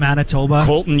Alberta, Manitoba.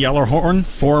 Colton Yellowhorn,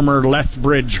 former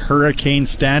Lethbridge Hurricane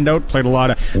standout, played a lot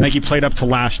of, I think he played up to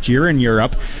last year in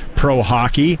Europe, pro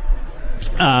hockey.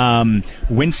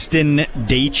 Winston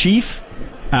Daychief,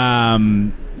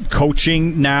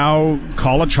 coaching now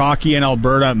college hockey in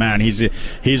Alberta. Man, he's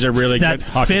a really good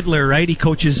hockey. Fiddler, right? He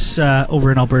coaches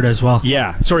over in Alberta as well.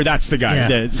 Yeah, sorry, that's the guy,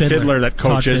 the Fiddler that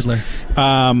coaches.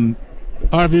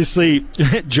 Obviously,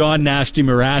 John Nasty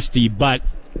Morasti, but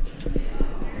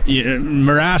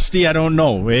Morasti, I don't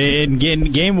know. In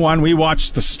game 1, we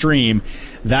watched the stream.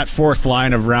 That 4th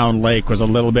line of Round Lake was a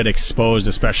little bit exposed,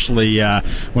 especially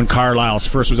when Carlisle's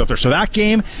first was out there. So that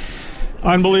game,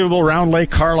 unbelievable. Round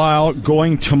Lake, Carlisle,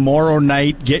 going tomorrow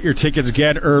night. Get your tickets,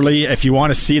 get early. If you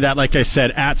want to see that, like I said,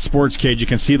 at SportsCage, you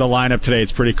can see the lineup today.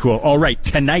 It's pretty cool. All right,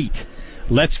 tonight.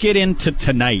 Let's get into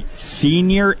tonight.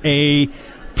 Senior A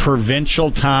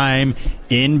provincial time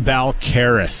in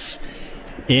Balcarres.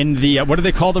 In the, what do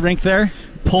they call the rink there?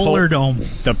 Polar Dome.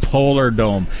 The Polar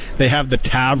Dome. They have the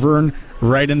tavern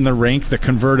right in the rink, the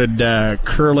converted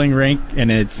curling rink,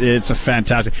 and it's a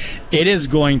fantastic. It is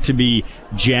going to be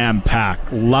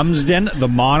jam-packed. Lumsden, the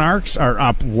Monarchs, are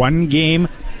up 1-0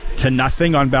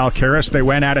 on Balcarres. They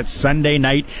went at it Sunday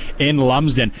night in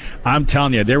Lumsden. I'm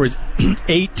telling you, there was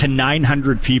 800 to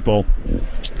 900 people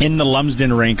in the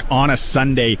Lumsden rink on a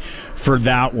Sunday for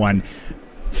that one.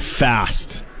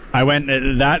 Fast. I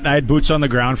had boots on the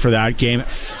ground for that game.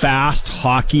 Fast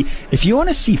hockey. If you want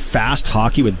to see fast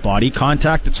hockey with body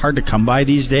contact, it's hard to come by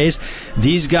these days.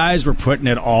 These guys were putting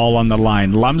it all on the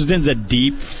line. Lumsden's a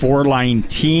deep 4-line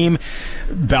team.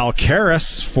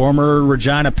 Balcarres, former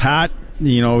Regina Pat,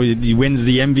 he wins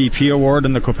the MVP award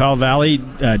in the Coppell Valley.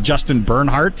 Justin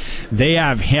Bernhardt, they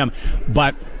have him.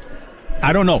 But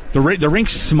I don't know. The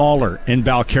rink's smaller in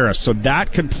Balcarres, so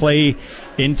that could play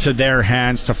into their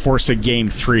hands to force a Game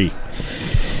 3.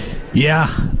 Yeah,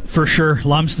 for sure.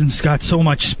 Lumsden's got so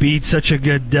much speed, such a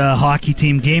good hockey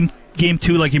team. Game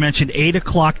 2, like you mentioned, 8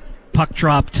 o'clock puck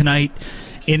drop tonight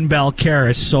in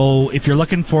Balcarres. So if you're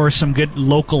looking for some good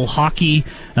local hockey,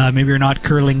 maybe you're not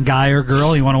curling guy or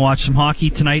girl, you want to watch some hockey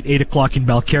tonight, 8 o'clock in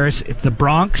Balcarres. If the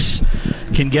Bronx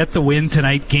can get the win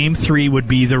tonight, Game 3 would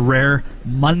be the rare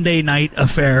Monday night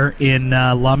affair in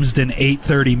Lumsden,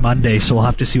 8:30 Monday. So we'll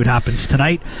have to see what happens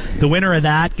tonight. The winner of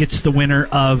that gets the winner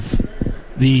of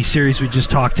the series we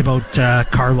just talked about,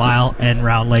 Carlisle and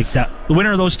Round Lake. The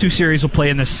winner of those 2 series will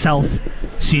play in the South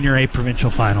Senior A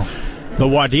Provincial Final. The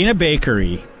Wadena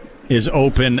Bakery is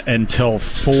open until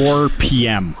 4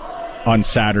 p.m. on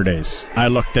Saturdays. I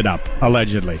looked it up,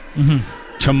 allegedly.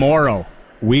 Mm-hmm. Tomorrow,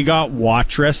 we got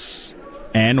Watrous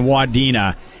and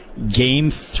Wadena,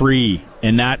 Game 3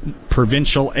 in that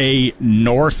Provincial A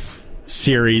North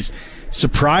series.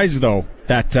 Surprised, though,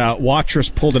 that Watrous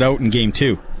pulled it out in Game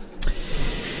 2.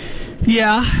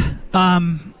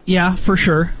 Yeah, for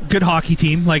sure. Good hockey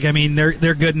team.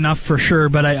 They're good enough for sure,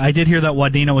 but I did hear that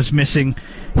Wadena was missing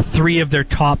 3 of their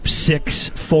top 6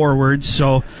 forwards.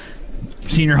 So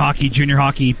senior hockey, junior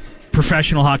hockey,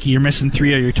 professional hockey, you're missing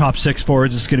 3 of your top 6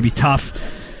 forwards. It's going to be tough.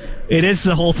 It is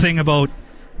the whole thing about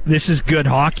this is good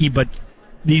hockey, but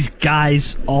these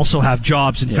guys also have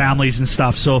jobs and families and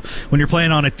stuff. So when you're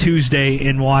playing on a Tuesday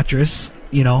in Watrous,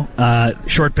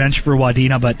 short bench for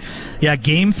Wadena. But yeah,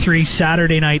 game 3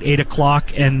 Saturday night,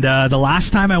 8:00. And the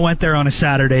last time I went there on a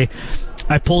Saturday,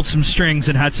 I pulled some strings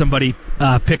and had somebody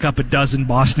pick up a dozen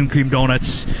Boston cream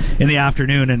donuts in the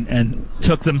afternoon and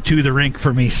took them to the rink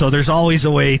for me. So there's always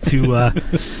a way to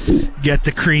get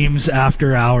the creams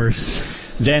after hours.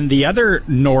 Then the other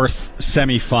North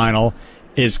semifinal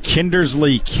is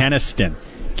Kindersley-Kenaston.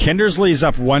 Kindersley's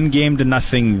up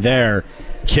 1-0 there.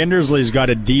 Kindersley's got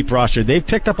a deep roster. They've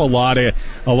picked up a lot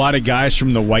of guys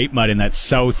from the White Mud in that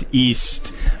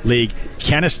Southeast League.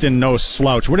 Kenaston, no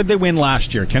slouch. What did they win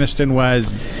last year? Kenaston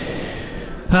was...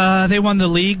 they won the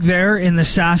league there in the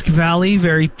Sask Valley,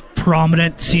 very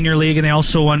prominent senior league, and they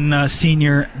also won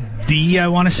Senior D, I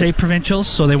want to say, provincials.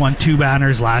 So they won 2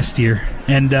 banners last year.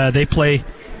 And they play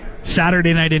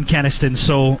Saturday night in Kenaston.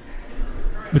 So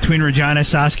between Regina,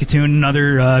 Saskatoon,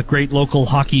 another great local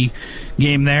hockey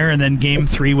game there, and then game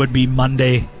 3 would be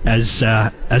Monday as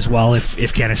well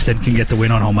if Kenaston can get the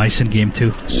win on home ice in game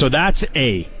 2. So that's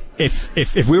A.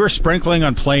 If we were sprinkling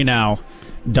on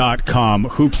PlayNow.com,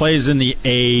 who plays in the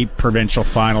A provincial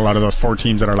final out of those 4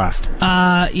 teams that are left?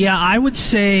 I would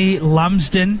say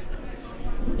Lumsden.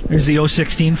 There's the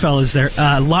 016 fellas there.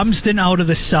 Lumsden out of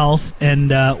the south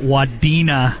and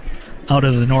Wadena out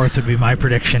of the north would be my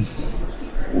prediction.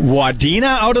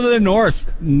 Wadena out of the north,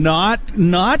 not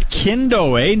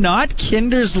Kindo, eh? Not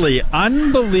Kindersley.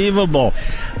 Unbelievable.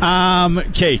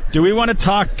 Okay, do we want to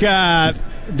talk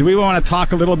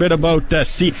a little bit about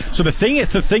C? So the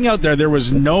thing out there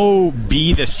was no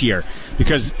B this year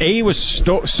because A was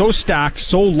so stacked,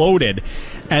 so loaded,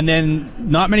 and then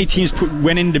not many teams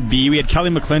went into B. We had Kelly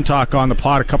McClintock on the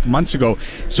pod a couple months ago,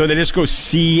 so they just go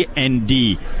C and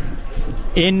D.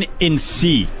 In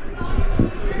C.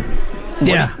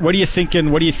 What are you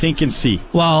thinking? What do you think in C?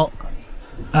 Well,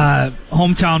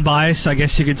 hometown bias, I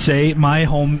guess you could say. My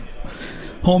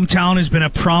hometown has been a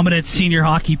prominent senior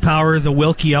hockey power. The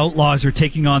Wilkie Outlaws are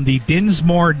taking on the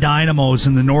Dinsmore Dynamos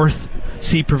in the North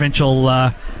C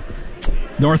Provincial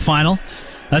North Final.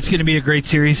 That's going to be a great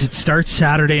series. It starts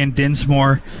Saturday in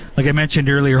Dinsmore. Like I mentioned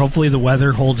earlier, hopefully the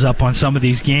weather holds up on some of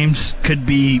these games. Could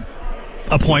be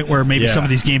a point where maybe some of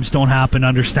these games don't happen,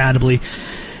 understandably.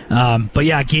 But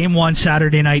yeah, game 1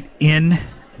 Saturday night in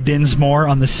Dinsmore.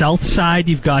 On the south side,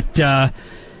 you've got the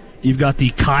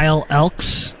Kyle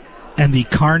Elks and the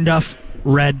Carnduff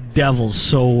Red Devils.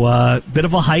 So bit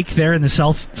of a hike there in the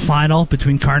south final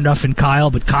between Carnduff and Kyle,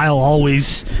 but Kyle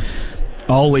always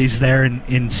there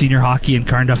in senior hockey, and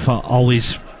Carnduff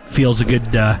always feels a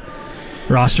good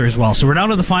roster as well. So we're down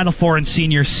to the final 4 in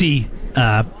Senior C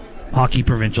hockey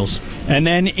provincials. And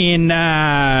then in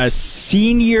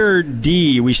Senior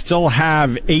D, we still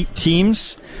have 8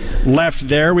 teams left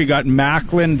there. We got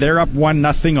Macklin. They're up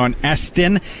 1-0 on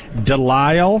Eston.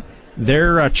 Delisle,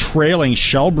 they're trailing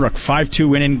Shellbrook 5-2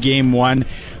 win in game 1.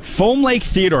 Foam Lake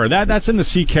Theodore, that's in the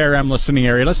CKRM listening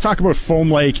area. Let's talk about Foam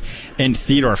Lake and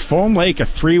Theodore. Foam Lake, a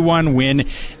 3-1 win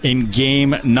in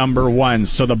game number 1.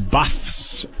 So the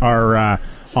Buffs are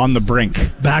on the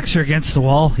brink. Backs are against the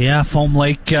wall. Yeah, Foam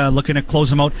Lake looking to close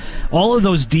them out. All of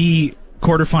those D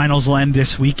quarterfinals will end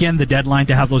this weekend. The deadline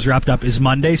to have those wrapped up is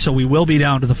Monday, so we will be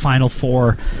down to the final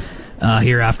 4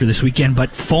 here after this weekend.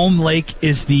 But Foam Lake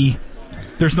is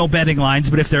there's no betting lines,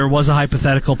 but if there was a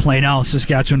hypothetical play now,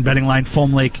 Saskatchewan betting line,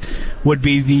 Foam Lake would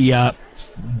be the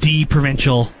D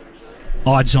provincial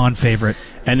odds-on favorite.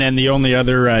 And then the only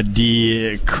other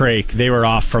D, Crake, they were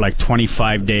off for like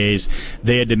 25 days.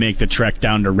 They had to make the trek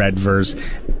down to Redvers,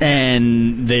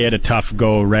 and they had a tough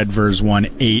go. Redvers won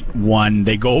 8-1.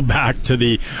 They go back to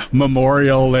the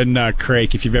Memorial in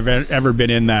Crake. If you've ever been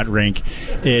in that rink,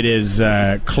 it is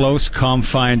close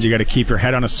confines. You got to keep your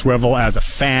head on a swivel as a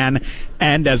fan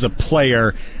and as a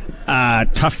player.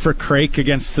 Tough for Crake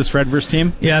against this Redvers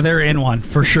team? Yeah, they're in one,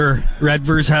 for sure.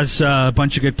 Redvers has a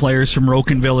bunch of good players from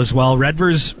Rokenville as well.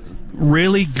 Redvers,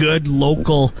 really good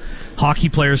local hockey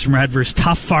players from Redvers.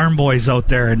 Tough farm boys out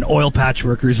there and oil patch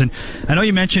workers. And I know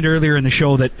you mentioned earlier in the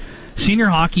show that senior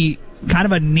hockey, kind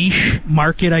of a niche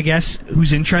market, I guess,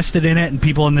 who's interested in it, and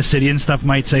people in the city and stuff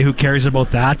might say, who cares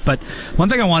about that? But one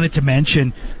thing I wanted to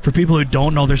mention, for people who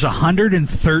don't know, there's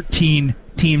 113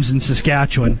 teams in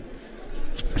Saskatchewan,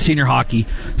 senior hockey.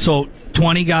 So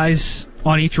 20 guys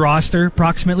on each roster,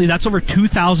 approximately. That's over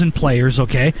 2,000 players,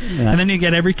 okay? Yeah. And then you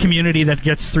get every community that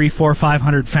gets 300, 400,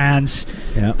 500 fans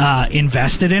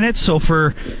invested in it. So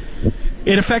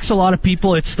it affects a lot of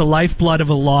people. It's the lifeblood of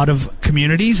a lot of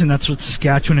communities, and that's what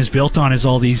Saskatchewan is built on, is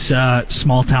all these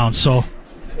small towns. So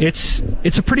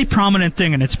it's a pretty prominent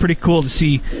thing, and it's pretty cool to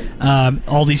see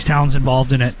all these towns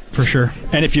involved in it for sure.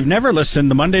 And if you've never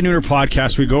listened, the Monday Nooner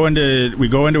podcast, we go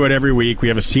into it every week. We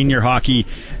have a senior hockey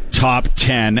top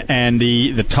 10, and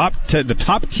the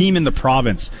top team in the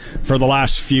province for the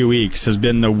last few weeks has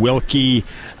been the Wilkie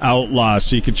Outlaws.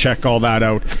 So you can check all that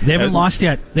out. They haven't lost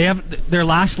yet. They have their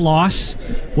last loss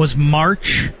was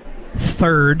March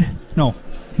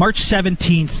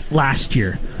 17th last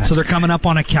year. So they're coming up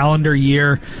on a calendar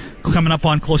year, coming up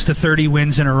on close to 30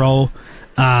 wins in a row.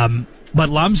 But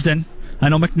Lumsden, I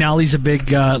know McNally's a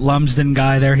big Lumsden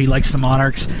guy there. He likes the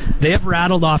Monarchs. They have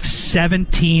rattled off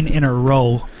 17 in a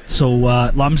row. So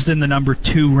Lumsden, the number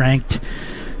 2 ranked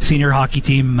senior hockey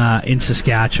team in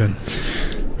Saskatchewan.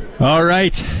 All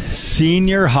right,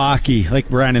 senior hockey, like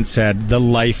Brandon said, the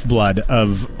lifeblood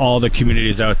of all the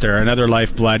communities out there. Another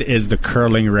lifeblood is the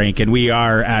curling rink, and we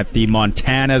are at the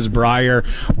Montana's Briar.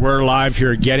 We're live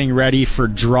here getting ready for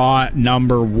draw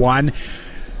number 1.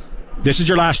 This is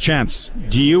your last chance.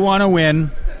 Do you want to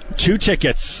win 2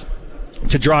 tickets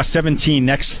to draw 17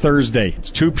 next Thursday? It's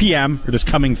 2 p.m., or this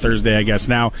coming Thursday, I guess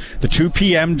now. The 2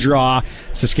 p.m. draw.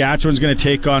 Saskatchewan's going to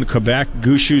take on Quebec.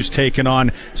 Gushu's taking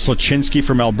on Slachinski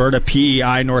from Alberta,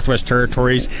 PEI, Northwest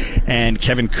Territories, and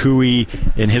Kevin Cooey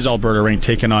in his Alberta ring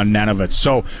taking on Nunavut.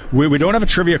 So we don't have a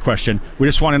trivia question. We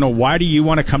just want to know, why do you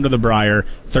want to come to the Briar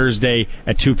Thursday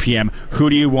at 2 p.m.? Who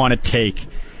do you want to take?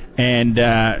 And,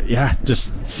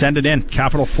 just send it in.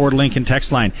 Capital Ford Lincoln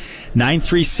text line,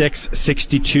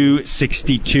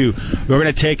 936-6262. We're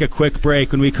going to take a quick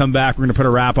break. When we come back, we're going to put a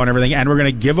wrap on everything, and we're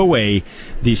going to give away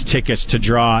these tickets to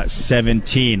draw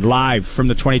 17. Live from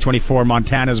the 2024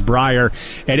 Montana's Briar,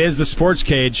 it is the Sports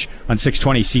Cage on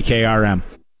 620 CKRM.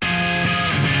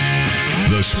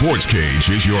 The Sports Cage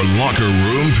is your locker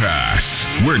room pass.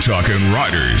 We're talking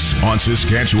Riders on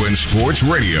Saskatchewan Sports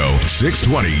Radio,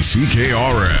 620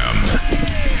 CKRM.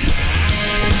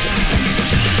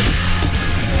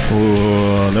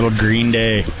 Ooh, little Green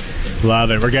Day.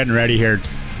 Love it. We're getting ready here.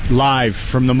 Live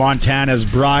from the Montana's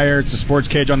Briar. It's the Sports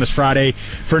Cage on this Friday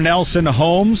for Nelson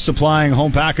Homes, supplying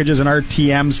home packages and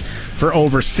RTMs for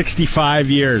over 65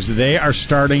 years. They are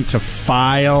starting to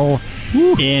file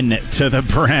in to the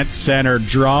Brent Center.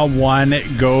 Draw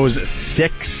 1 goes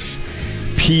 6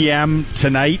 p.m.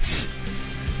 tonight.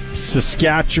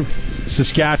 Saskatchewan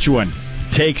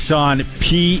takes on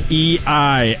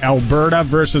PEI. Alberta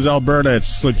versus Alberta.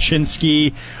 It's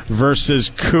Slachinski versus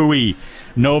Cooey.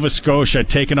 Nova Scotia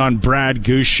taking on Brad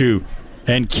Gushu.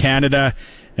 And Canada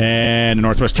and the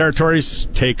Northwest Territories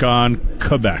take on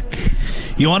Quebec.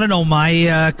 You want to know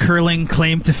my curling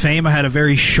claim to fame? I had a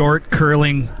very short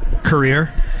curling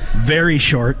career. Very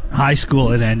short. High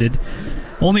school it ended.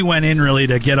 Only went in really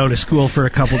to get out of school for a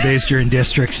couple days during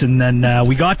districts, and then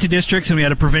we got to districts and we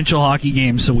had a provincial hockey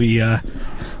game, so we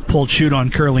pulled shoot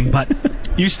on curling. But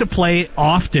used to play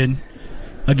often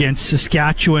against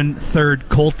Saskatchewan 3rd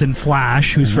Colton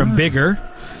Flash, who's from Bigger,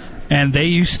 and they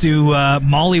used to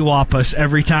mollywop us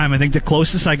every time. I think the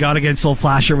closest I got against Old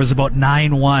Flasher was about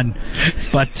 9-1.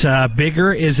 But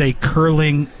Bigger is a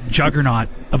curling juggernaut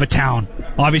of a town.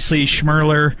 Obviously,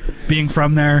 Schmerler, being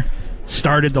from there,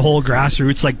 started the whole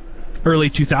grassroots, like early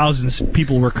 2000s.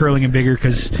 People were curling in Bigger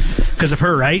because of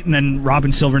her, right? And then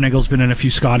Robin Silverniggle's been in a few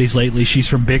Scotties lately. She's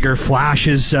from Bigger. Flash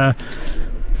is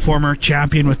former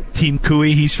champion with Team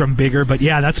Cooey. He's from Bigger. But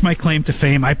yeah, that's my claim to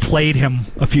fame. I played him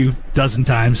a few dozen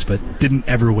times, but didn't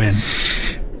ever win.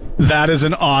 That is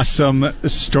an awesome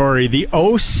story. The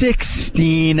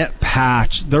 016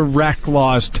 patch, the Rec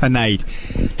Laws tonight.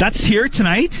 That's here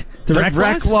tonight? The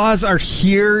Rec Laws are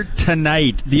here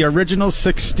tonight. The original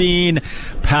 16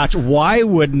 patch. Why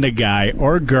wouldn't a guy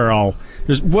or girl?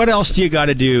 What else do you got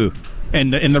to do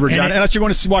in the Regina? Unless you're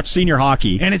going to watch senior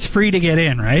hockey. And it's free to get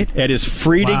in, right? It is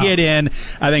free to get in.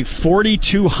 I think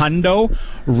 42 hundo,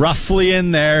 roughly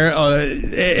in there.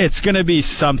 It's going to be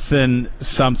something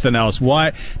else.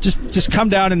 Why? Just come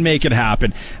down and make it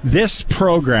happen. This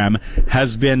program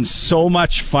has been so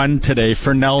much fun today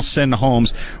for Nelson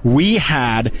Homes. We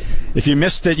had, if you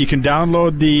missed it, you can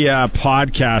download the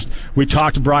podcast. We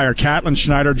talked Briar. Catlin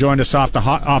Schneider joined us off the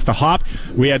hop.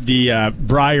 We had the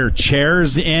Briar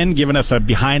chairs in, giving us a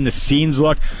behind-the-scenes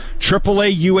look.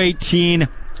 AAA U18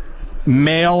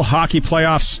 male hockey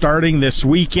playoffs starting this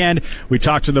weekend. We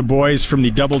talked to the boys from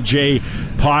the Double J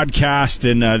podcast,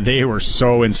 and they were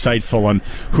so insightful on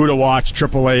who to watch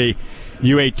AAA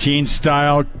U18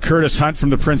 style. Curtis Hunt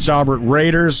from the Prince Albert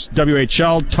Raiders,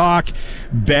 WHL talk.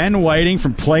 Ben Whiting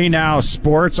from Play Now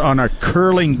Sports on a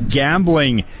curling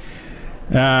gambling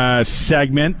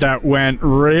segment that went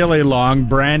really long.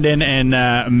 Brandon and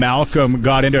Malcolm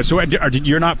got into it. So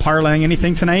you're not parlaying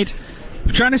anything tonight?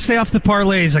 I'm trying to stay off the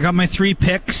parlays. I got my 3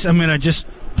 picks. I'm going to just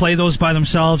play those by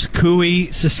themselves.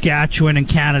 Cooey, Saskatchewan, and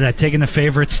Canada. Taking the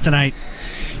favorites tonight.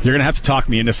 You're gonna have to talk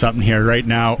me into something here right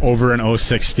now over in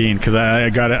 016 because I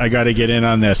gotta get in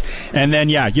on this. And then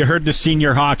you heard the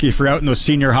senior hockey. If you're out in those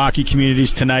senior hockey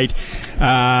communities tonight,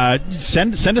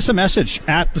 send us a message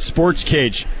at the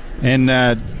SportsCage and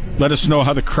let us know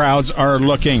how the crowds are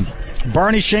looking.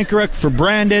 Barney Shynkaruk for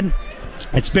Brandon.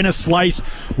 It's been a slice.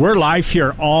 We're live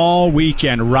here all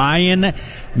weekend. Ryan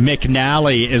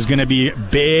McNally is going to be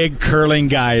big curling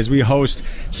guy as we host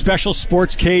special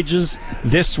sports cages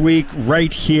this week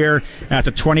right here at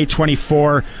the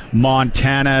 2024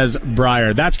 Montana's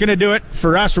Brier. That's going to do it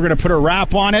for us. We're going to put a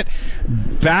wrap on it.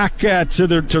 Back to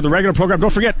the regular program. Don't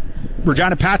forget,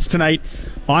 Regina Pats tonight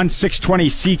on 620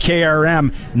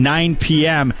 CKRM, 9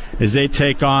 p.m. as they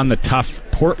take on the tough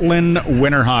Portland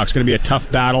Winterhawks. Going to be a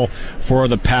tough battle for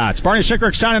the Pats. Barney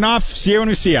Shynkaruk signing off. See you when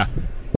we see you.